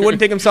been if he wouldn't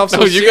take himself so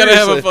No, you seriously? gotta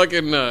have a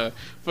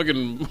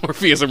fucking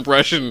Morpheus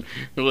impression.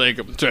 Like,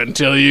 I'm trying to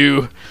tell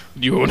you,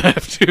 you won't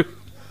have to. You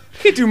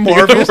can't do You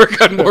gotta Morpheus.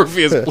 work on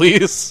Morpheus,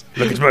 please.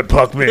 Look at my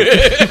pock mark.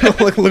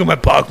 look at my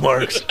pock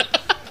marks.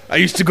 I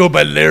used to go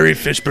by Larry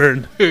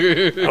Fishburne.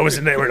 I was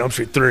in Nightmare on Elm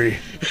Street 3.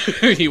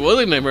 He was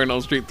in Nightmare on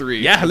Elm Street 3.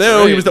 Yeah,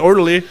 hello. He was the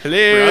orderly.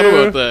 Hello. Forgot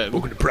about that.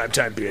 Welcome to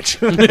primetime, bitch.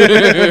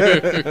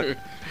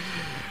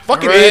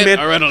 Fucking Alright, A, man.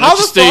 alright, I'll How let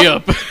you the stay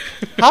fuck- up.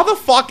 How the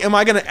fuck am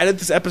I gonna edit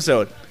this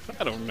episode,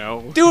 I don't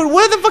know. dude?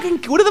 What are the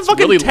fucking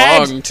Really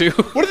tags? long, too.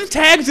 What are the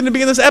tags gonna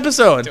be in this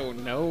episode?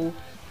 Don't know.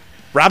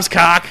 Rob's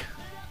cock,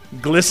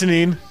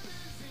 glistening,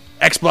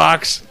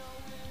 Xbox,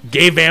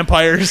 gay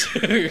vampires.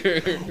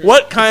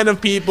 What kind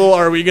of people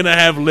are we gonna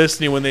have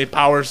listening when they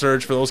power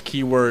search for those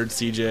keywords,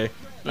 CJ?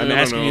 I I'm don't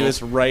asking you know.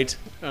 this right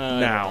I don't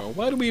now. know.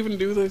 Why do we even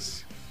do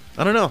this?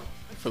 I don't know.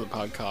 For the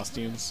pod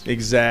costumes.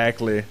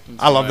 Exactly.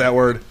 I love why. that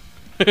word.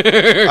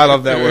 I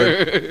love that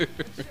word.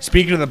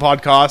 Speaking of the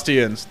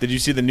podcastians, did you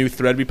see the new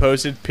thread we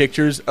posted?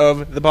 Pictures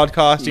of the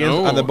podcastians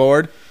No. on the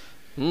board.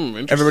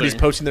 Interesting. Everybody's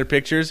posting their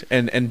pictures,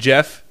 and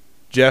Jeff,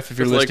 if you're It's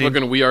like listening,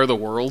 fucking We Are the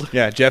World.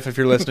 yeah, Jeff, if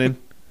you're listening,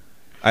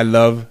 I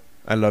love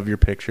your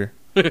picture.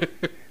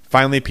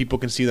 Finally, people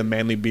can see the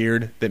manly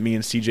beard that me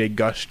and CJ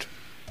gushed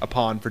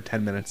upon for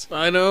 10 minutes.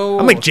 I know.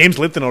 I'm like James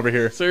Lipton over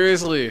here.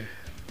 Seriously.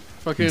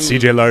 Fucking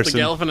CJ Larson.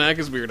 The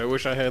Galifianakis beard. I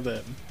wish I had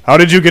that. How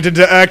did you get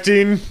into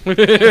acting?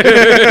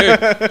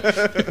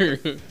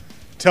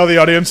 Tell the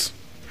audience.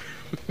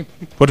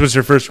 What was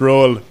your first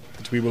role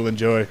that we will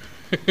enjoy?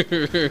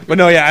 But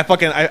no, yeah, I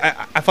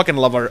fucking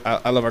love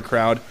our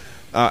crowd,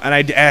 and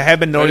I have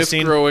been But it's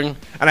noticing, growing.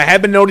 and I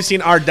have been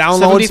noticing our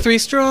downloads. 73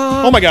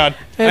 strong. Oh my god!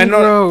 I And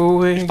know,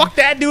 growing. fuck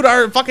that, dude.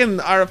 Our fucking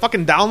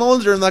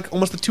downloads are in like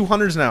almost the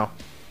 200s now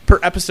per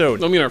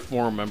episode. I mean our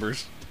forum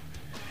members.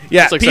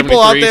 Yeah, It's like people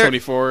out 73, there.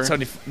 74.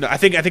 70, no, I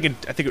think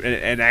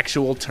in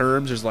actual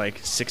terms, there's like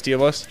 60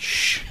 of us.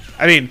 Shh.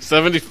 I mean,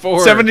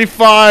 74.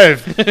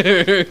 75.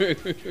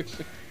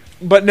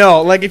 But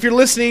no, like if you're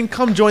listening,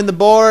 come join the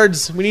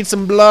boards. We need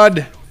some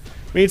blood.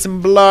 We need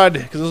some blood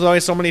because there's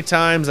only so many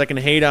times I can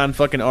hate on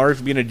fucking art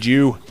for being a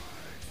Jew.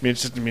 We need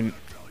some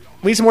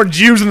more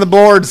Jews in the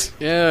boards.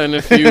 Yeah, and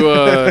if you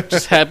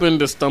just happen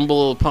to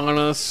stumble upon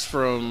us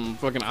from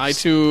fucking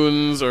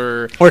iTunes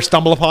Or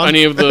stumble upon.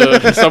 any of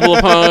the stumble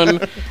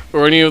upon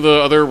or any of the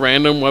other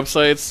random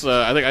websites,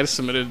 I think I just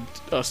submitted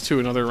us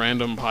to another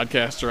random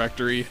podcast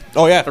directory.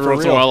 Oh yeah, Every for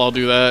once in a real. while I'll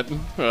do that.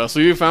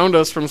 So you found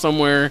us from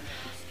somewhere,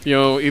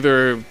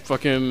 either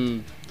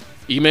fucking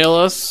email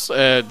us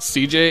at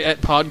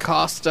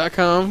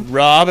cj@podcast.com.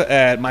 Rob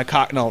at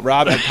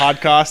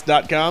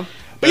podcast.com.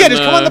 But yeah,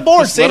 just come on the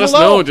board, just say let us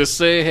hello. know. Just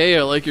say, hey,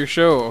 I like your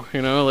show.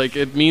 Like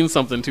it means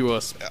something to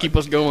us. Keep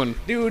us going.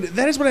 Dude,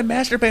 that is what I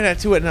masturbate at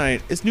too at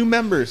night. It's new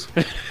members.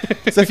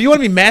 So if you want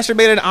to be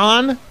masturbated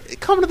on,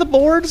 come to the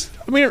boards.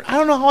 I mean, I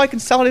don't know how I can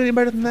sell it any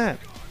better than that.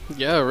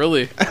 Yeah,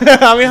 really.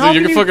 I mean, how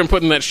You're can you... fucking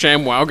putting that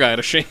sham wow guy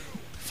to shame.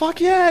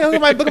 Fuck yeah!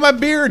 Look at my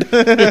beard.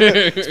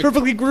 It's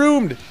perfectly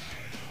groomed.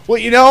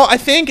 Well, I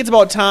think it's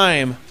about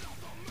time.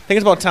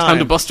 Time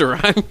to bust a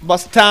rhyme.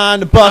 Time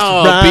to bust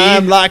Oh, a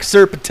rhyme B. like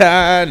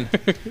serpentine.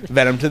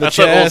 Venom to the That's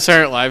that old chest.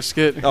 Saturday Night Live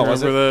skit. Oh,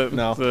 was Remember it? that?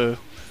 No. The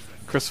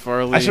Chris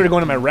Farley. I started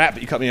going to my rap,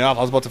 but you cut me off.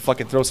 I was about to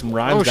fucking throw some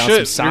rhymes Oh, down,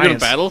 shit. some You're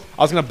science. gonna battle?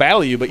 I was gonna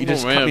battle you, but you Oh,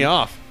 just cut man. me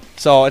off.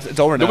 So it's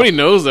over now. Nobody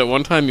knows that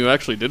one time you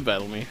actually did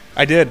battle me.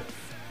 I did.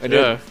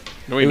 Yeah.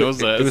 Nobody knows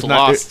that. it was It's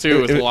not- lost,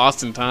 too. It's it-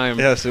 lost in time.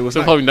 Yes, it was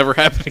It'll not- probably never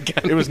happen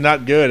again. It was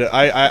not good.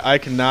 I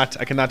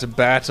cannot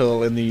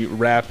battle in the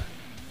rap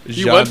You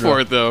genre. went for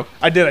it, though.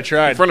 I did. I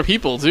tried. In front of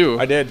people, too.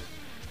 I did.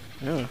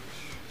 Yeah.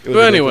 It was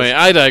But anyway,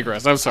 ridiculous. I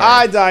digress. I'm sorry.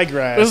 I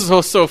digress. This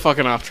is so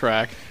fucking off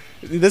track.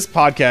 This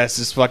podcast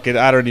is fucking.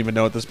 I don't even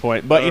know at this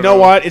point. But I you don't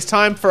know know. what? It's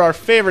time for our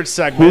favorite Who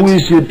segment,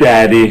 is your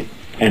daddy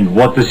and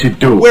what does he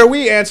do? where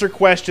we answer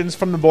questions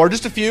from the board.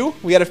 Just a few.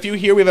 We had a few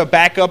here. We have a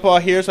backup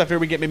here, so I figure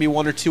we get maybe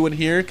one or two in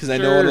here because I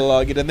know Sure.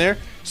 it'll get in there.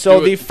 So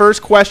Do the it.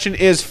 first question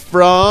is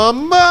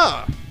from.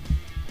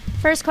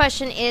 First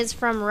question is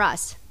from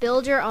Russ.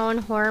 Build your own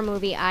horror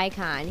movie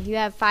icon. You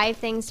have 5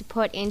 things to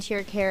put into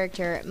your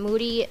character.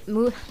 Moody.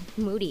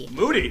 Moody.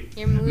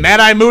 You're moody. Mad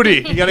Eye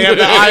Moody. You gotta have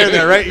the eye in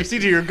there, right? You see,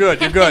 you're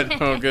good. You're good.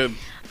 Oh, good.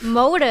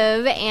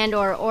 Motive and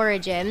or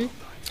origin.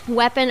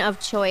 Weapon of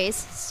choice.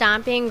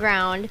 Stomping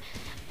ground.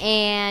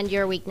 And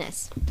your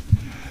weakness.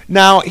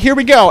 Now, here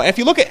we go. If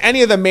you look at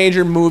any of the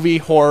major movie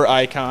horror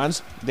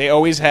icons, they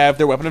always have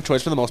their weapon of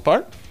choice for the most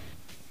part.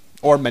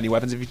 Or many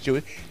weapons if you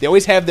choose. They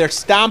always have their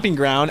stomping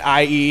ground,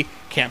 i.e.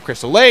 Camp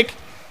Crystal Lake,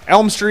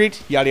 Elm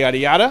Street, yada, yada,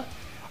 yada.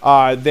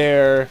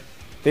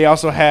 They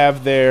also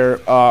have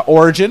their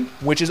origin,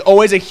 which is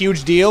always a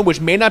huge deal,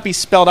 which may not be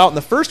spelled out in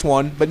the first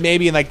one, but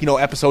maybe in,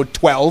 episode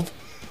 12,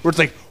 where it's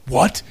like,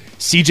 what?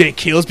 CJ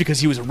kills because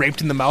he was raped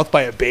in the mouth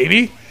by a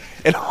baby?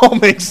 It all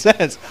makes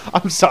sense.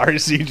 I'm sorry,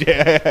 CJ.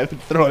 I had to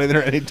throw it in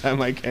there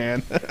anytime I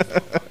can.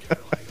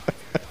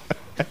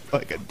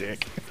 Like a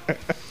dick.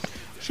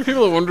 Sure,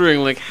 people are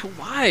wondering,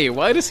 why?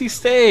 Why does he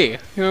stay?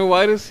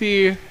 Why does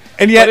he...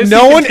 And why yet, does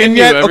no he one. And continue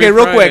yet, every okay,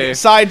 real Friday? quick.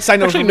 Side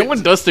note. Actually, no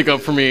one does stick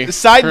up for me.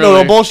 Side really.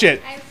 note,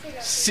 bullshit.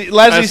 Leslie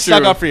That's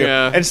stuck true, up for you.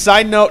 yeah. And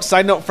side note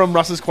from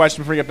Russ's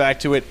question before we get back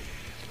to it.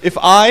 If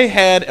I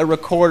had a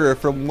recorder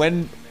from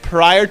when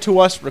prior to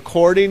us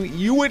recording,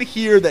 you would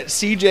hear that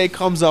CJ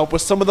comes up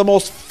with some of the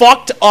most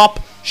fucked up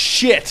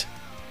shit.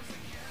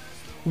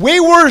 Way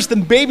worse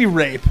than baby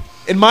rape,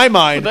 in my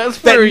mind. But that's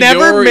for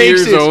your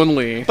ears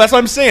only. That's what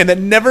I'm saying. That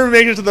never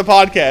makes it to the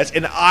podcast,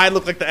 and I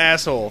look like the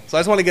asshole. So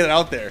I just want to get it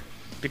out there.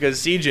 Because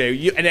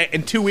CJ,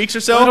 in 2 weeks or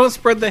I so, don't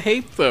spread the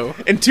hate, though.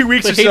 in 2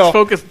 weeks The or hate's so,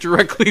 focused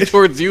directly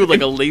towards you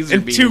like a laser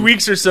in beam. 2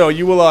 weeks or so,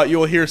 you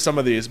will hear some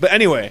of these. But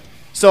anyway,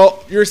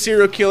 so you're a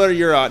serial killer.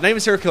 You're not even a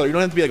serial killer. You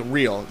don't have to be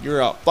real.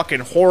 You're a fucking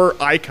horror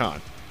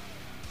icon.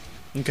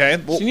 Okay.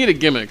 Well, You need a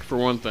gimmick, for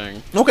one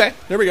thing. okay.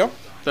 There we go.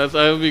 That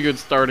would be a good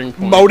starting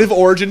point. Motive,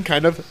 origin,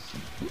 kind of.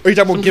 Are you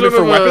talking about Some gimmick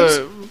sort for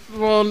of weapons?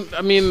 Well,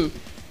 I mean,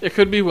 it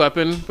could be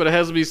weapon, but it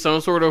has to be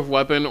some sort of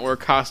weapon or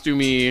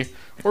costumey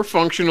or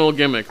functional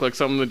gimmick, like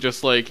something that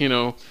just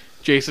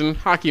Jason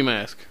hockey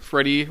mask,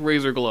 Freddy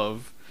razor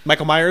glove,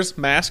 Michael Myers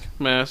mask.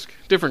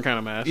 different kind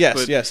of mask. Yes,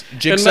 but, yes.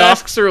 And Jigsaw.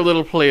 masks are a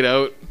little played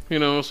out,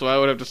 so I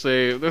would have to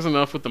say there's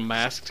enough with the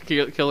masked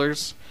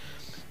killers.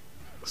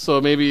 So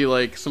maybe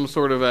some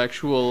sort of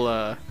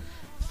actual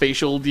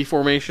facial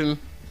deformation.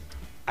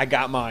 I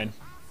got mine.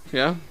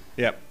 Yeah.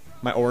 Yep.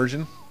 My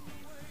origin.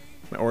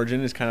 My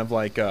origin is kind of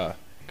like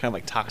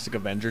Toxic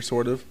Avenger,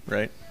 sort of,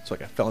 right? So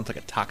I fell into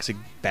a toxic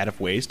vat of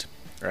waste,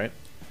 right?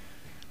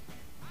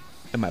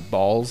 And my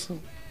balls.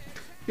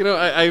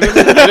 I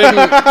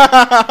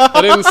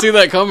didn't see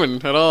that coming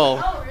at all.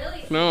 Oh,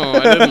 really? No, I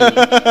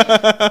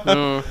didn't.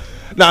 No.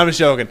 No, I'm just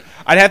joking.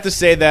 I'd have to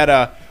say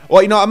that.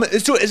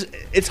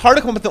 It's hard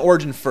to come up with the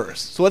origin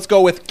first. So let's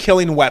go with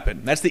killing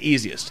weapon. That's the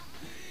easiest.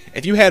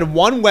 If you had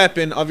one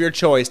weapon of your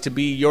choice to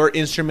be your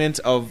instrument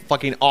of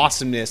fucking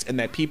awesomeness, and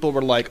that people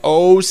were like,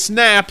 "Oh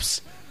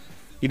snaps,"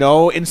 you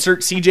know, insert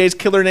CJ's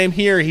killer name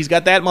here. He's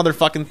got that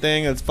motherfucking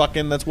thing.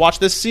 Let's watch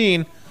this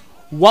scene.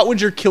 What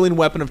would your killing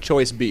weapon of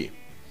choice be?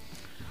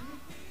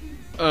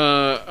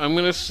 I'm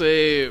gonna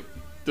say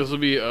this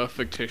would be a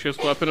fictitious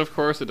weapon. Of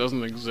course, it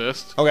doesn't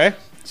exist. Okay.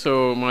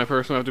 So my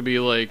person would have to be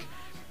like,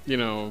 you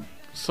know,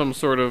 some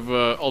sort of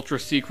ultra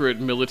secret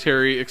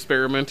military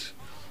experiment,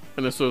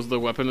 and this was the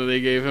weapon that they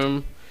gave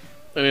him,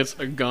 and it's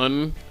a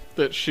gun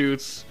that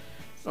shoots,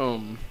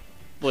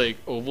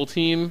 like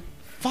Ovaltine.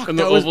 Fuck. And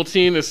the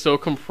Ovaltine is so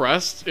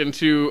compressed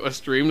into a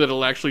stream that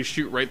it'll actually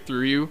shoot right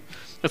through you.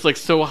 It's like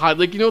so high,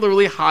 like, you know, the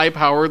really high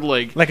powered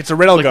like it's a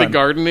rail like gun. the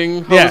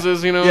gardening Yeah.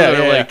 hoses, you know, Yeah, that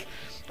are yeah, like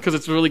because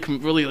it's really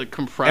really like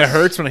compressed. And it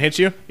hurts when it hits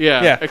you.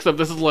 Yeah. Except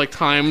this is like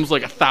times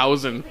like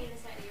 1,000.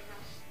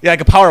 Yeah,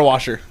 like a power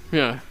washer,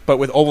 Yeah, but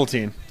with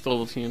Ovaltine. it's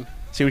Ovaltine.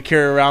 So you would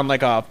carry around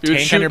like a You would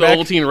tank shoot on your the back.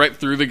 Ovaltine right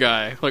through the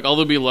guy. Like all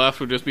that'd be left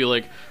would just be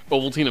like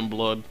Ovaltine and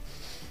blood.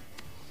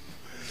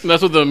 And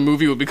that's what the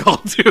movie would be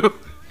called too.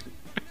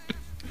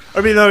 I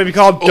mean, that would be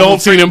called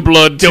Ovaltine and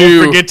blood Don't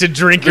too. forget to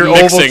drink The your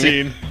mixing.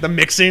 Ovaltine. The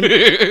mixing.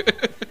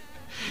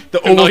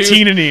 The And all you-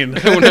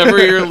 Ovaltine.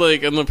 Whenever you're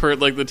like in the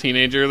like the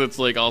teenager that's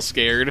like all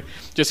scared,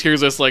 just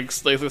hears this like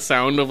the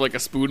sound of like a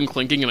spoon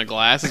clinking in a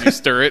glass as you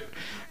stir it.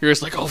 You're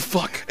just like, oh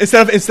fuck.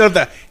 Instead of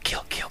the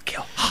kill,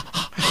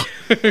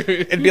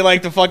 it'd be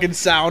like the fucking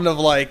sound of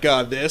like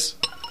this.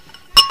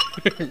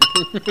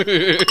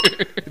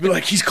 It'd be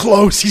like he's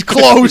close.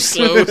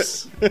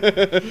 Close.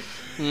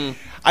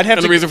 I'd have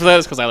And to. the reason for that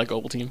is because I like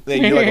Ovaltine. They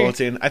do like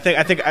Ovaltine.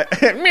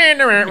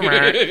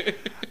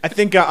 I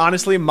think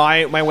honestly,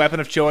 my weapon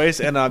of choice,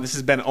 and this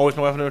has been always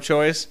my weapon of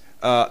choice,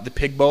 the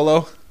pig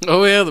bolo.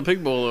 Oh yeah, the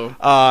pig bolo.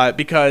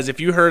 Because if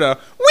you heard a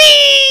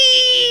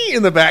wee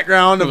in the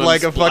background of And then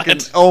like a splat.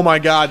 fucking, oh my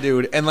god,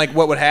 dude, and like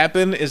what would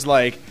happen is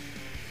like,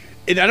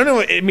 I don't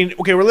know. I mean,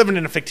 okay, we're living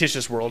in a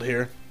fictitious world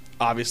here,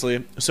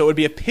 obviously. So it would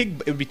be a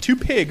pig. It would be two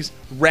pigs,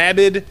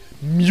 rabid,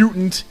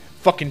 mutant,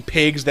 fucking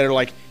pigs that are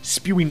like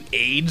spewing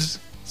AIDS.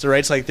 So right,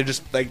 it's like they're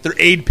just like they're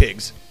AIDS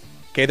pigs.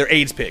 Okay, they're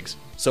AIDS pigs.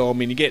 So I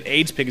mean, you get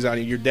AIDS pigs on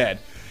you, you're dead.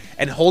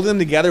 And holding them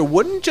together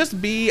wouldn't just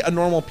be a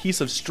normal piece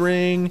of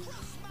string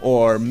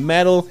or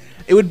metal.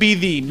 It would be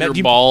the Your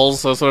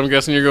balls. That's what I'm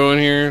guessing you're going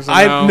here.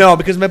 I Somehow. no,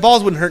 because my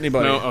balls wouldn't hurt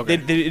anybody. No? Okay.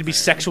 It'd be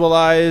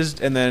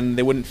sexualized, and then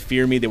they wouldn't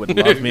fear me. They would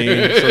love me,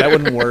 so that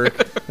wouldn't work.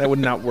 That would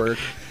not work.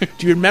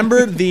 Do you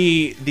remember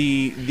the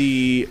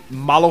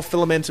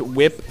monofilament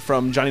whip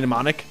from Johnny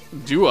Mnemonic?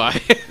 Do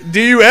I? Do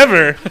you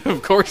ever?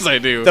 Of course I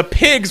do. The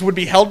pigs would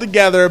be held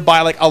together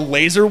by like a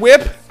laser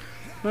whip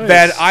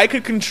that I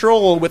could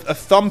control with a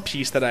thumb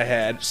piece that I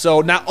had.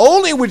 So not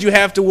only would you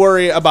have to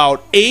worry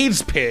about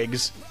AIDS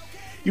pigs,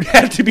 you'd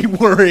have to be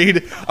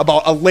worried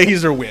about a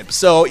laser whip.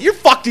 So you're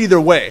fucked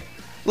either way.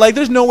 Like,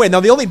 there's no way. Now,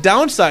 the only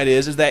downside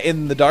is that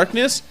in the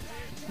darkness,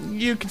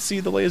 you can see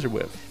the laser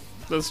whip.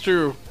 That's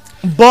true.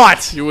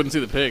 But You wouldn't see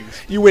the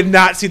pigs, you would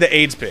not see the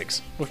AIDS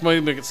pigs. which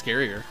might make it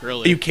scarier. Are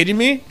Really. you kidding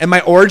me? And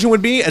my origin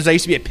would be, as I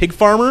used to be a pig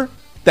farmer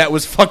that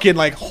was fucking,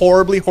 like,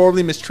 horribly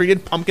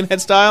mistreated,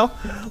 Pumpkinhead style.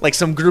 Like,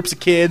 some groups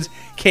of kids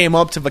came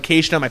up to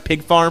vacation on my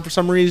pig farm for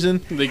some reason.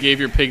 They gave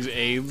your pigs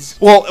AIDS.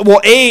 Well,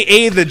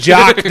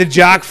 the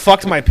jock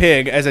fucked my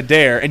pig as a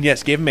dare, and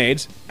yes, gave him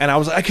AIDS. And I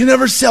was like, I can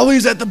never sell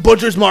these at the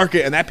butcher's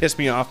market, and that pissed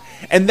me off.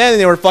 And then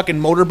they were fucking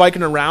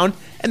motorbiking around,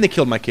 and they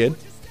killed my kid.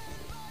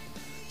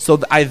 So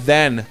I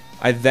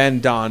then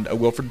donned a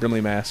Wilfred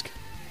Brimley mask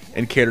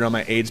and carried around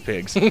my AIDS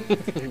pigs, and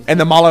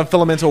the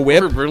monofilamental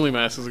whip. Robert Burnley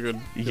mask is a good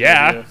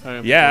Yeah, idea. I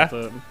am yeah.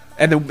 with that.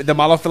 And the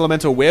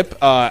monofilamental whip,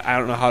 I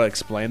don't know how to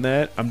explain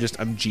that. I'm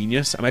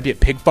genius. I might be a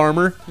pig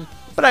farmer,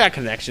 but I got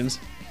connections.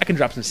 I can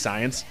drop some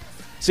science.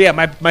 So yeah,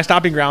 my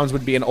stomping grounds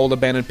would be an old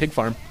abandoned pig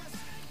farm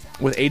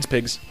with AIDS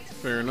pigs.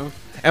 Fair enough.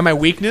 And my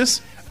weakness,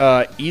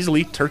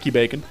 easily turkey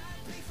bacon,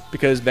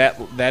 because that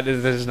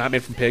is not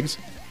made from pigs,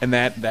 and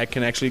that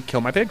can actually kill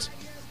my pigs.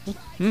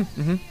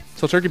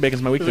 So turkey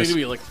bacon's my Do they need weakness. to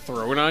be like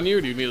thrown on you?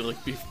 Or do you need to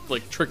like be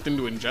like tricked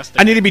into ingesting?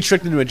 I need to be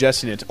tricked into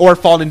ingesting it, or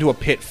fall into a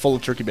pit full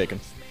of turkey bacon.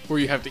 where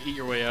you have to eat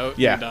your way out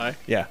Yeah, and die.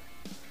 yeah.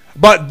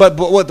 But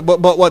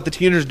what the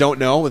teenagers don't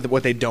know,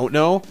 what they don't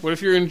know, What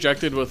if you're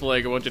injected with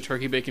like a bunch of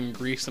turkey bacon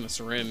grease in a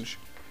syringe?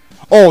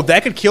 oh,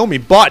 that could kill me.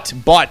 But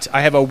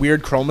I have a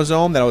weird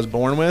chromosome that I was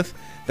born with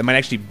that might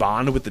actually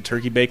bond with the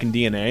turkey bacon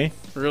DNA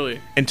Really?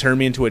 and turn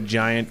me into a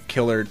giant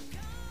killer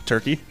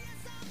turkey.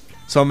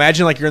 So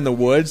imagine like you're in the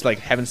woods, like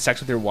having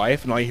sex with your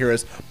wife, and all you hear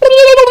is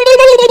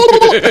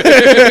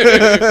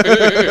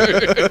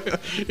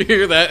You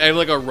hear that and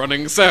like a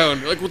running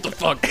sound. You're like, what the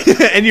fuck?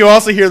 and you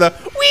also hear the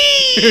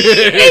wee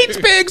AIDS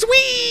pigs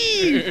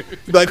wee.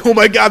 You're like, oh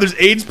my god, there's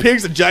AIDS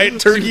pigs, a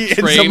giant turkey, and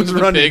Trained someone's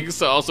the running. pigs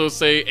to also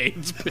say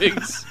AIDS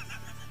pigs.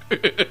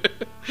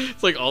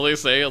 It's like all they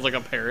say is like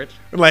a parrot.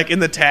 Like in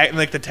the tagline.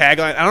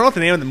 I don't know what the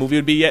name of the movie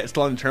would be yet. It's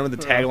still undetermined. The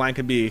tagline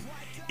could be,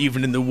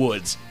 "Even in the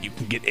woods, you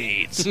can get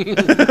AIDS." I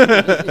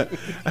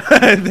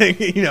think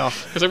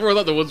Because everyone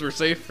thought the woods were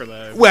safe for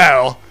that.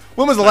 Well,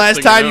 When was the Next last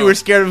thing time you you know. were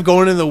scared of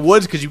going into the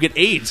woods because you get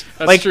AIDS?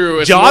 That's like, true.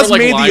 It's Jaws more like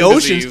made the Lyme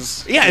ocean.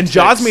 disease. Yeah, and Ticks.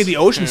 Jaws made the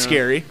ocean Yeah.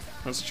 scary.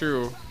 That's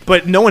true.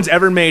 But no one's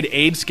ever made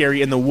AIDS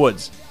scary in the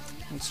woods.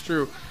 That's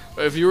true.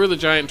 If you were the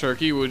giant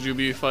turkey, would you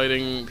be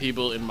fighting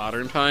people in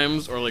modern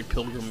times or like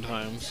pilgrim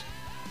times?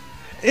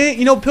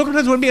 Pilgrim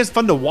times wouldn't be as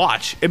fun to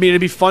watch. I mean,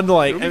 it'd be fun to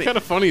like. It would be kind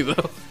of funny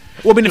though.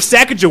 Well, I mean, if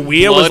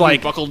Sacagawea Blood was and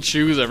like, buckled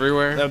shoes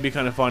everywhere. that would be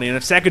kind of funny. And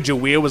if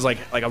Sacagawea was like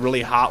a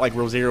really hot like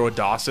Rosario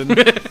Dawson,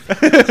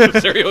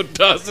 Rosario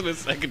Dawson is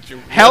second Jew.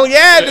 hell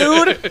yeah,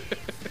 dude!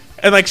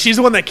 And like she's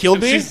the one that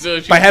killed me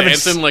She's by having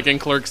dancing like in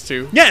Clerks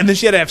 2 yeah, and then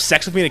she had to have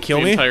sex with me to kill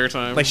the me. entire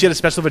time. Like she had a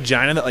special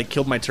vagina that like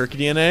killed my turkey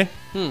DNA.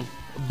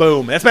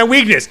 Boom. That's my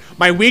weakness.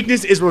 My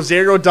weakness is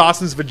Rosario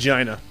Dawson's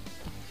vagina.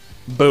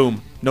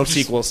 Boom. No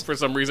sequels. For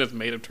some reason, it's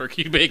made of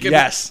turkey bacon.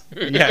 Yes.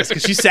 Yes,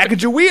 because she's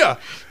Sacagawea.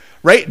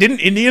 Right? Didn't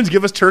Indians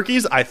give us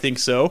turkeys? I think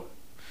so.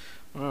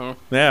 Oh,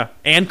 Yeah.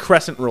 And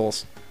crescent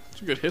rolls.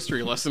 it's a good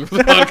history lesson for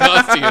the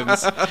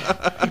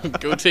podcastians.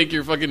 Go take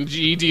your fucking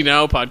GED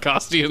now,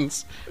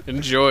 podcastians.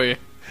 Enjoy.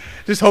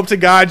 Just hope to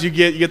God you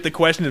get the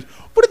question of,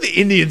 what did the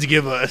Indians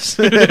give us?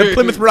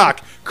 Plymouth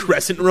Rock,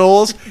 crescent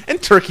rolls,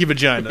 and turkey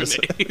vaginas.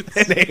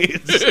 And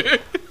AIDS.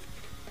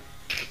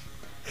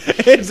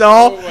 It's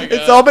all Oh my God.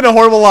 it's all been a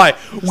horrible lie.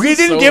 We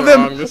didn't So give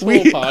wrong. them This whole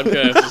we,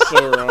 podcast is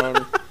so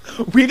wrong.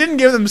 we didn't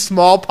give them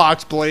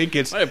smallpox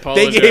blankets. I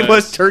They gave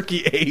apologize. us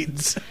turkey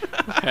AIDS.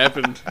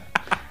 Happened.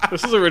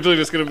 This was originally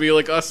just going to be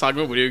like us talking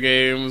about video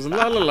games and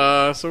la la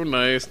la, so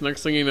nice.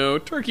 Next thing you know,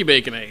 turkey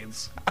bacon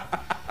AIDS.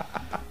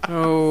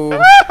 Oh.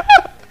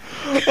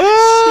 What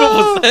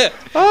was that?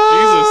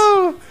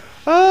 Oh,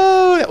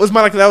 oh,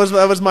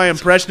 that was my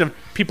impression of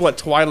people at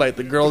Twilight,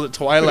 the girls at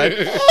Twilight.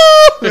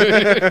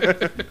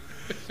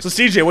 So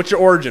CJ, what's your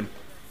origin?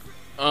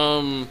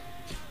 Jesus.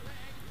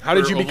 How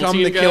did For you become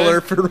Ovaltine the guy?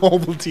 killer for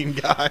Ovaltine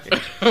guy?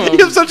 You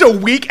have such a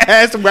weak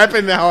ass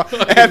weapon now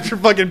after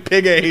fucking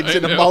pig AIDS I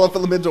and a know.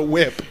 Malafilamental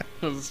whip.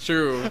 That's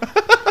true.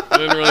 I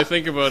didn't really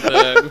think about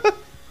that.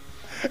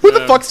 Who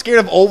the Yeah. fuck's scared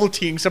of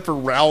Ovaltine except for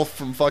Ralph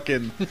from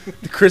fucking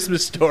The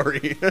Christmas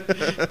Story?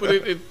 But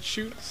it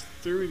shoots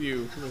through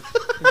you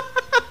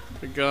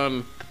with a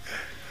gun.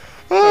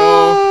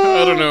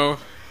 Oh, I don't know.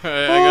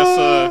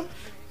 I guess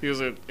he was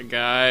a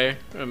guy,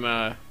 and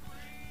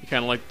he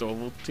kind of liked the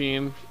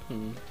Ovaltine,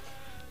 and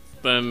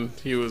then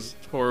he was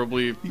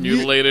horribly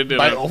mutilated in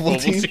By a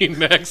Ovaltine?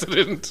 Ovaltine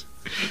accident.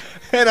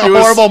 And a He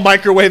was- horrible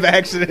microwave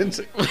accident.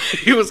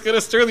 He was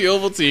gonna stir the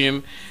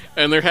Ovaltine,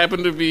 and there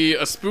happened to be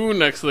a spoon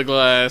next to the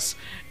glass,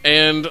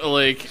 and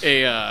like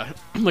a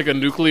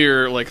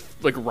nuclear like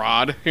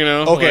rod, you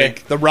know? Okay,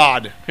 Like, the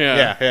rod.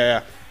 Yeah.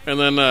 Yeah. and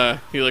then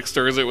he like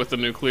stirs it with the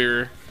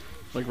nuclear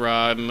like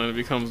rod, and then it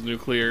becomes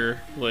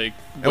nuclear like.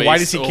 And why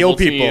does he kill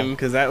people? Ovaltine.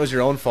 Because that was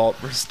your own fault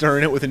for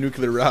stirring it with a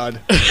nuclear rod.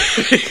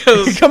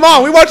 Because Come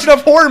on, we watch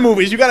enough horror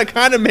movies. You gotta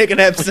kind of make it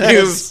have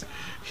sense.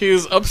 he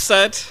was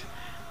upset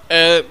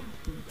at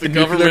the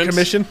Nuclear government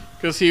Commission?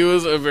 because he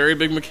was a very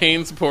big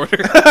McCain supporter,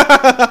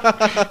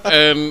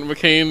 and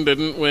McCain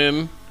didn't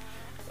win,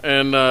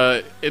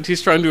 and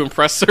he's trying to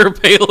impress Sarah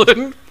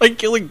Palin by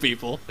killing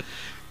people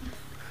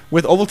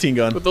With Ovaltine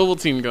gun. with the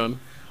Ovaltine gun.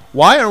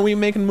 Why aren't we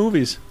making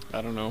movies?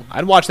 I don't know.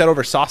 I'd watch that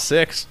over Saw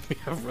 6.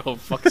 Yeah, real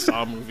fuck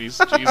Saw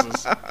movies.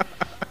 Jesus.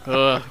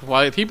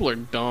 Why people are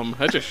dumb.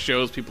 That just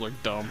shows people are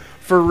dumb.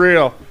 For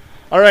real.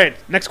 All right,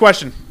 next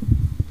question.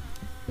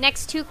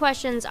 Next two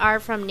questions are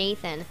from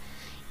Nathan.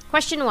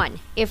 Question 1.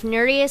 If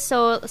Nerdius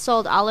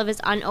sold all of his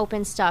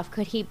unopened stuff,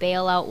 could he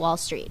bail out Wall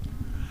Street?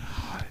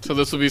 So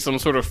this would be some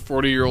sort of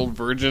 40-year-old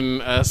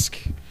virgin-esque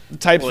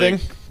Type like,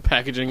 thing.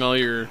 packaging all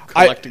your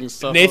collecting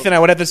stuff. Nathan, I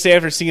would have to say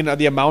after seeing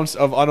the amounts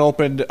of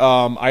unopened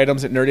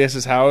items at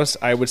Nerdius's house,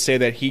 I would say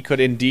that he could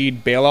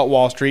indeed bail out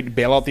Wall Street,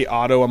 bail out the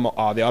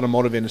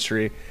automotive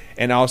industry,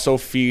 and also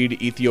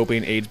feed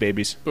Ethiopian AIDS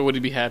babies. But would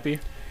he be happy?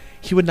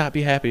 He would not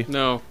be happy.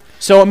 No.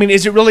 So I mean,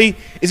 is it really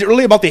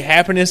about the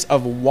happiness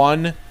of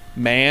one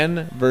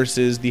man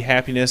versus the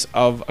happiness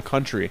of a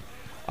country,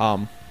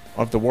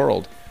 of the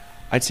world?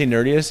 I'd say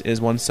Nerdius is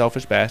one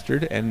selfish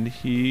bastard, and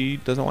he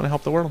doesn't want to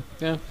help the world.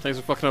 Yeah, thanks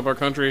for fucking up our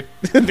country.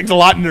 Thanks a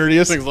lot,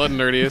 Nerdius. Thanks a lot,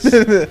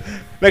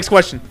 Nerdius. Next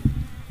question.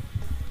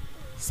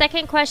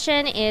 Second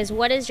question is,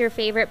 what is your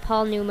favorite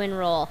Paul Newman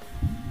role?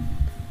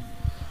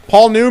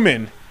 Paul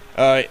Newman,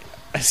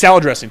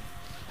 salad dressing.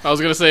 I was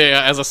going to say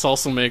as a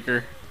salsa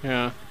maker.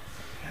 Yeah.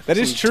 That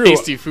is Some true.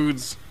 Tasty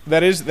foods.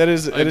 That is.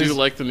 I do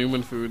like the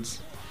Newman foods.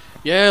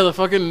 Yeah, the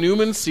fucking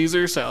Newman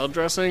Caesar salad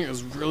dressing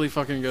is really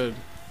fucking good.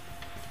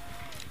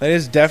 That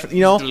is definitely.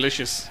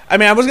 Delicious. I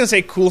mean, I was gonna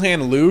say Cool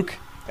Hand Luke,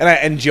 and I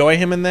enjoy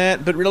him in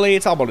that, but really,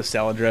 it's all about his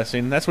salad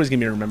dressing. That's what he's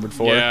gonna be remembered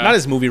for, Yeah. not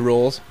his movie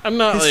roles. I'm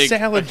not His like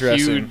salad a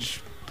dressing.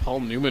 huge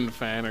Paul Newman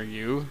fan, are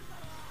you?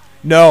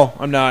 No,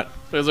 I'm not.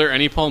 Is there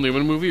any Paul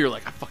Newman movie you're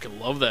like, I fucking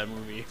love that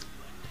movie?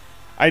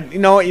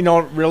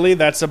 Really,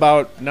 that's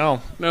about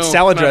No,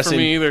 salad not dressing. for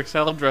me either.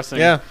 Salad dressing.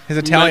 Yeah, his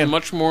Italian. Meant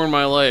much more in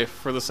my life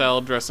for the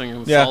salad dressing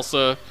and Yeah.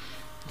 salsa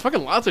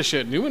Fucking lots of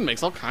shit. Newman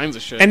makes all kinds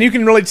of shit. And you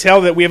can really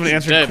tell that we haven't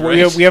answered. dead,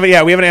 we right?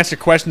 haven't answered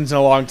questions in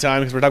a long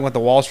time because we're talking about the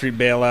Wall Street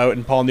bailout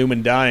and Paul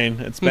Newman dying.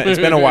 It's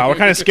been a while. We're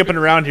kind of skipping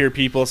around here,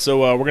 people. So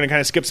we're gonna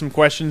kind of skip some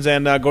questions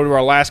and go to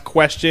our last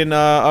question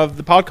of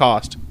the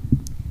podcast.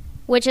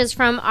 Which is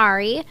from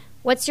Ari.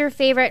 What's your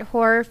favorite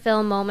horror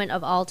film moment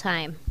of all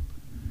time?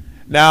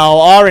 Now,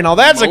 Ari,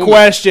 that's a Moment.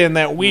 question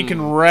that we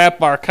can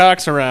wrap our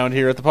cocks around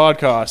here at the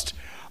podcast.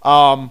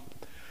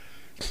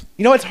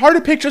 It's hard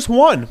to pick just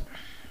one.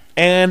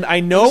 And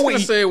I know I'm just what gonna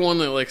you, say one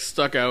that like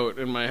stuck out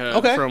in my head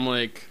Okay. from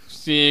like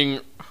seeing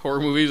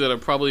horror movies at a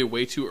probably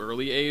way too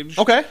early age.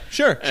 Okay,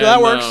 sure. So And,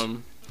 that works.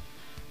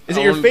 Is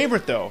it your one-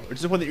 favorite, though? Or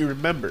just one that you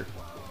remember?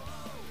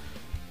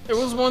 It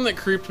was one that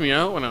creeped me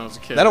out when I was a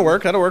kid. That'll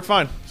work. That'll work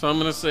fine. So I'm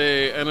gonna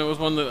say, and it was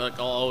one that like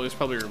I'll always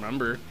probably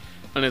remember,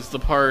 and it's the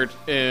part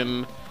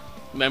in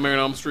Nightmare on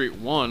Elm Street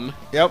 1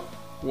 Yep.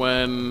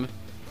 when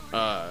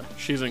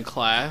she's in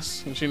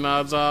class and she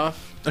nods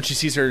off And she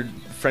sees her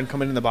friend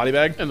come in the body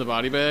bag. in the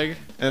body bag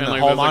And the like,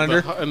 hall there's, like,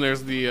 monitor? and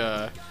there's the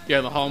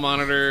the hall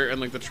monitor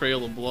and like the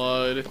trail of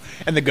blood.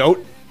 And the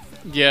goat.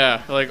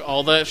 Yeah, like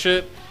all that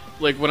shit.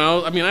 Like when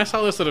I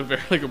saw this at a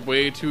very like a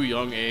way too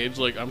young age.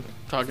 Like I'm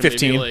talking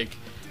 15. maybe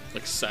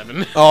like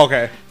 7, Oh,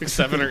 okay. like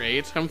 7 or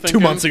 8. I'm thinking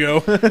 2 months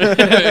ago.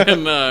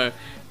 and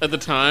at the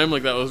time,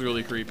 like that was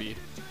really creepy.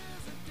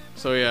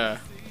 So yeah,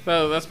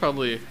 that's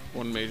probably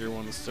one major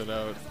one that stood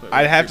out. That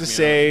I'd have to freaked me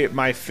say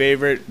my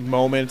favorite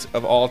moment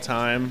of all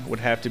time would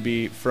have to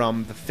be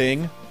from The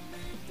Thing.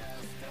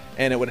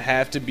 And it would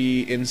have to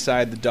be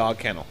inside the dog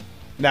kennel.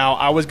 Now,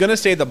 I was going to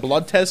say the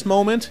blood test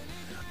moment,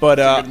 but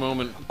out. Good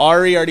moment.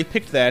 Ari already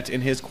picked that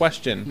in his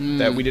question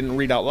that we didn't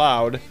read out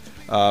loud,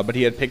 but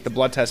he had picked the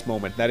blood test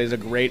moment. That is a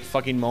great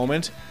fucking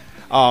moment.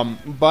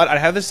 But I'd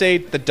have to say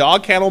the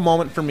dog kennel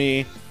moment for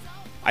me,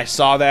 I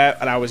saw that,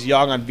 and I was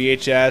young on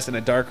VHS in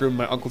a dark room in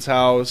my uncle's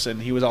house, and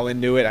he was all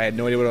into it. I had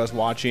no idea what I was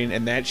watching,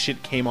 and that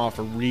shit came off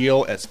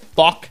real as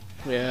fuck.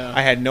 Yeah.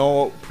 I had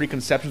no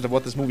preconceptions of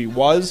what this movie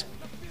was,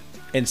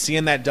 and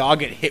seeing that dog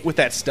get hit with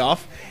that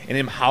stuff and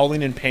him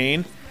howling in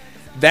pain,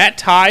 that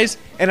ties,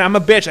 and I'm a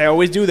bitch, I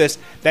always do this,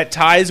 that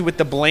ties with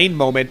the Blaine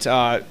moment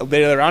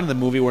later on in the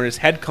movie where his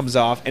head comes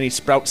off and he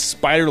sprouts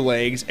spider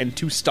legs and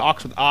 2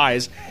 stalks with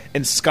eyes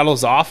and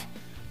scuttles off.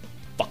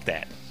 Fuck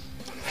that.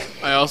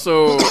 I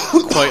also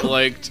quite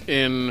liked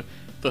in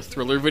the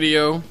Thriller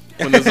video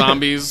when the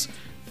zombies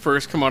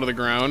first come out of the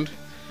ground,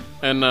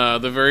 and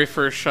the very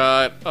first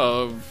shot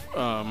of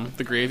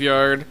the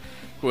graveyard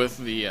with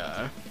the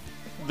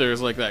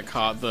there's like that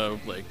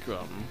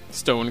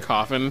stone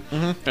coffin,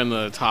 and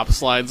the top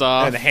slides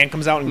off, And the hand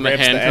comes out and and the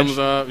grabs hand the edge. comes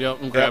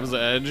up, and grabs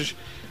the edge,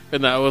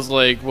 and that was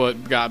like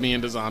what got me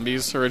into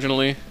zombies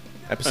originally.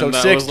 Episode And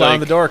that 6, was, Dawn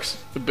like, of the Dorks.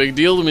 It's a big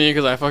deal to me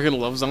because I fucking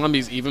love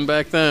zombies even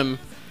back then.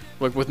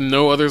 Like with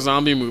no other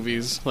zombie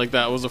movies, like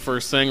that was the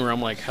first thing where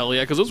I'm like, hell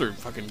yeah, because those are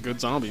fucking good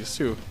zombies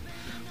too.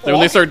 Then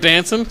when they start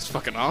dancing, it's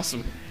fucking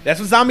awesome. That's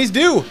what zombies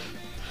do.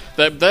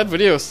 That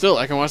video still,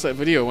 I can watch that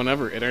video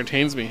whenever it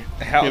entertains me.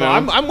 Hell, you know?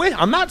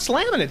 I'm not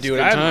slamming it, dude.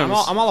 good I'm times.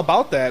 all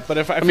about that. But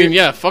if I mean,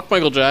 yeah, fuck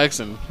Michael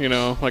Jackson. You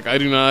know, like I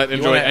do not you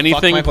enjoy wanna fuck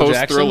anything Michael post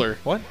Jackson? Thriller.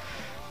 What?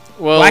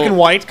 Well, Black and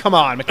White? Come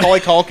on,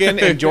 Macaulay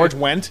Culkin and George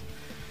Wendt.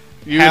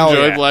 you hell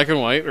enjoy yeah. Black and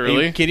White, Are you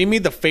really? kidding me?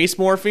 The face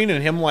morphine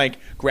and him like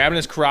grabbing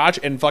his crotch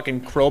and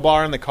fucking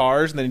crowbar in the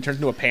cars, and then he turns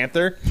into a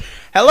panther.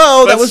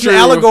 Hello, that That's was true. an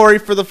allegory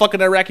for the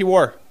fucking Iraqi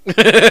war.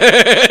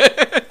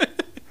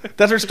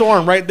 Desert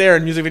Storm, right there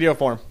in music video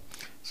form.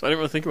 So I didn't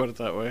really think about it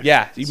that way.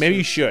 Yeah, maybe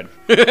you should.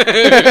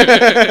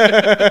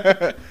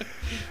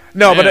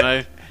 No, Man, but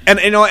I and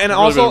you know, and really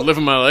also been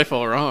living my life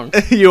all wrong.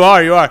 you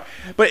are.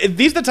 But if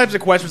these are the types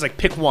of questions like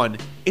pick one.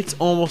 It's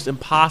almost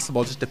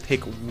impossible just to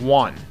pick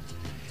one.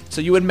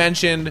 So you had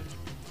mentioned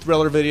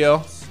Thriller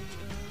video.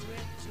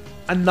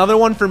 Another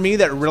one for me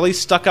that really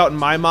stuck out in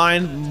my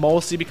mind,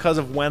 mostly because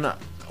of when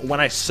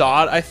I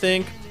saw it, I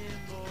think,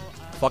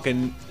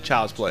 fucking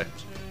Child's Play,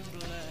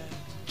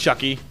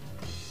 Chucky,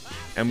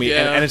 and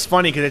Yeah. and it's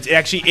funny because it's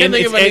actually can't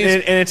think of any-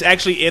 and it's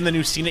actually in the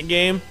new Scene It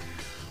game.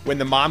 When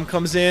the mom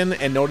comes in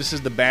and notices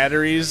the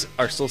batteries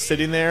are still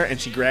sitting there, and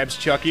she grabs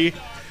Chucky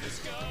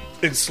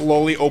and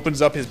slowly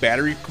opens up his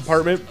battery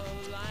compartment,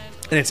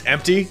 and it's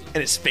empty, and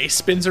his face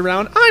spins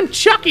around. I'm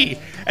Chucky,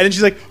 and then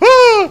she's like,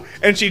 oh,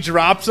 and she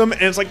drops him,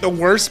 and it's like the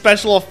worst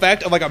special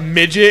effect of like a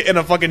midget in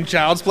a fucking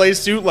Child's Play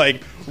suit,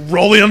 like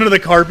rolling under the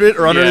carpet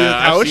or under the Yeah,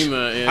 I've couch. seen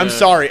that, yeah. I'm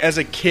sorry, as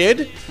a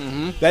kid,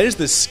 that is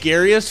the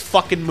scariest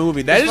fucking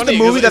movie. That It's is funny,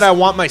 the movie 'cause that it's- I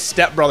want my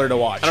stepbrother to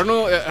watch. I don't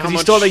know how Because much.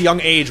 he's still at a young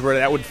age where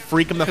that would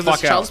freak him the Because fuck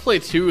it's Child's out. Play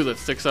 2 that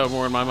sticks out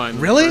more in my mind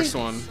than Really? the first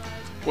one.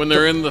 When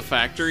they're in the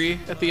factory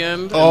at the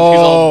end, and Oh, he's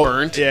all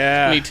burnt,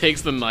 yeah. and he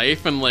takes the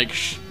knife and like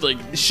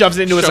Shoves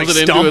it into his like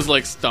into stump. his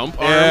like stump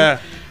arm. Yeah.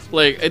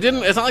 Like it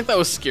didn't. It's not like that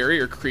was scary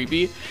or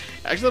creepy.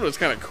 I actually thought it was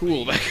kind of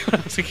cool back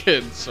when I was a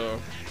kid. So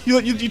You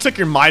took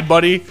your My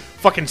Buddy,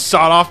 fucking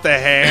sawed off the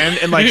hand,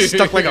 and like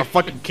stuck like a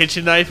fucking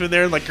kitchen knife in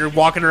there, like you're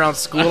walking around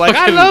school like,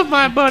 I love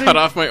My Buddy. cut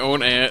off my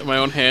own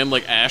hand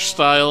like Ash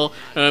style,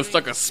 and then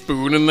stuck a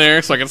spoon in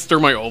there so I could stir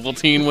my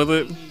Ovaltine with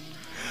it.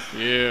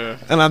 Yeah.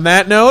 And on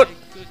that note,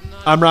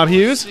 I'm Rob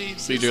Hughes.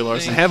 CJ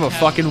Larson. Have a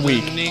fucking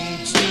week. To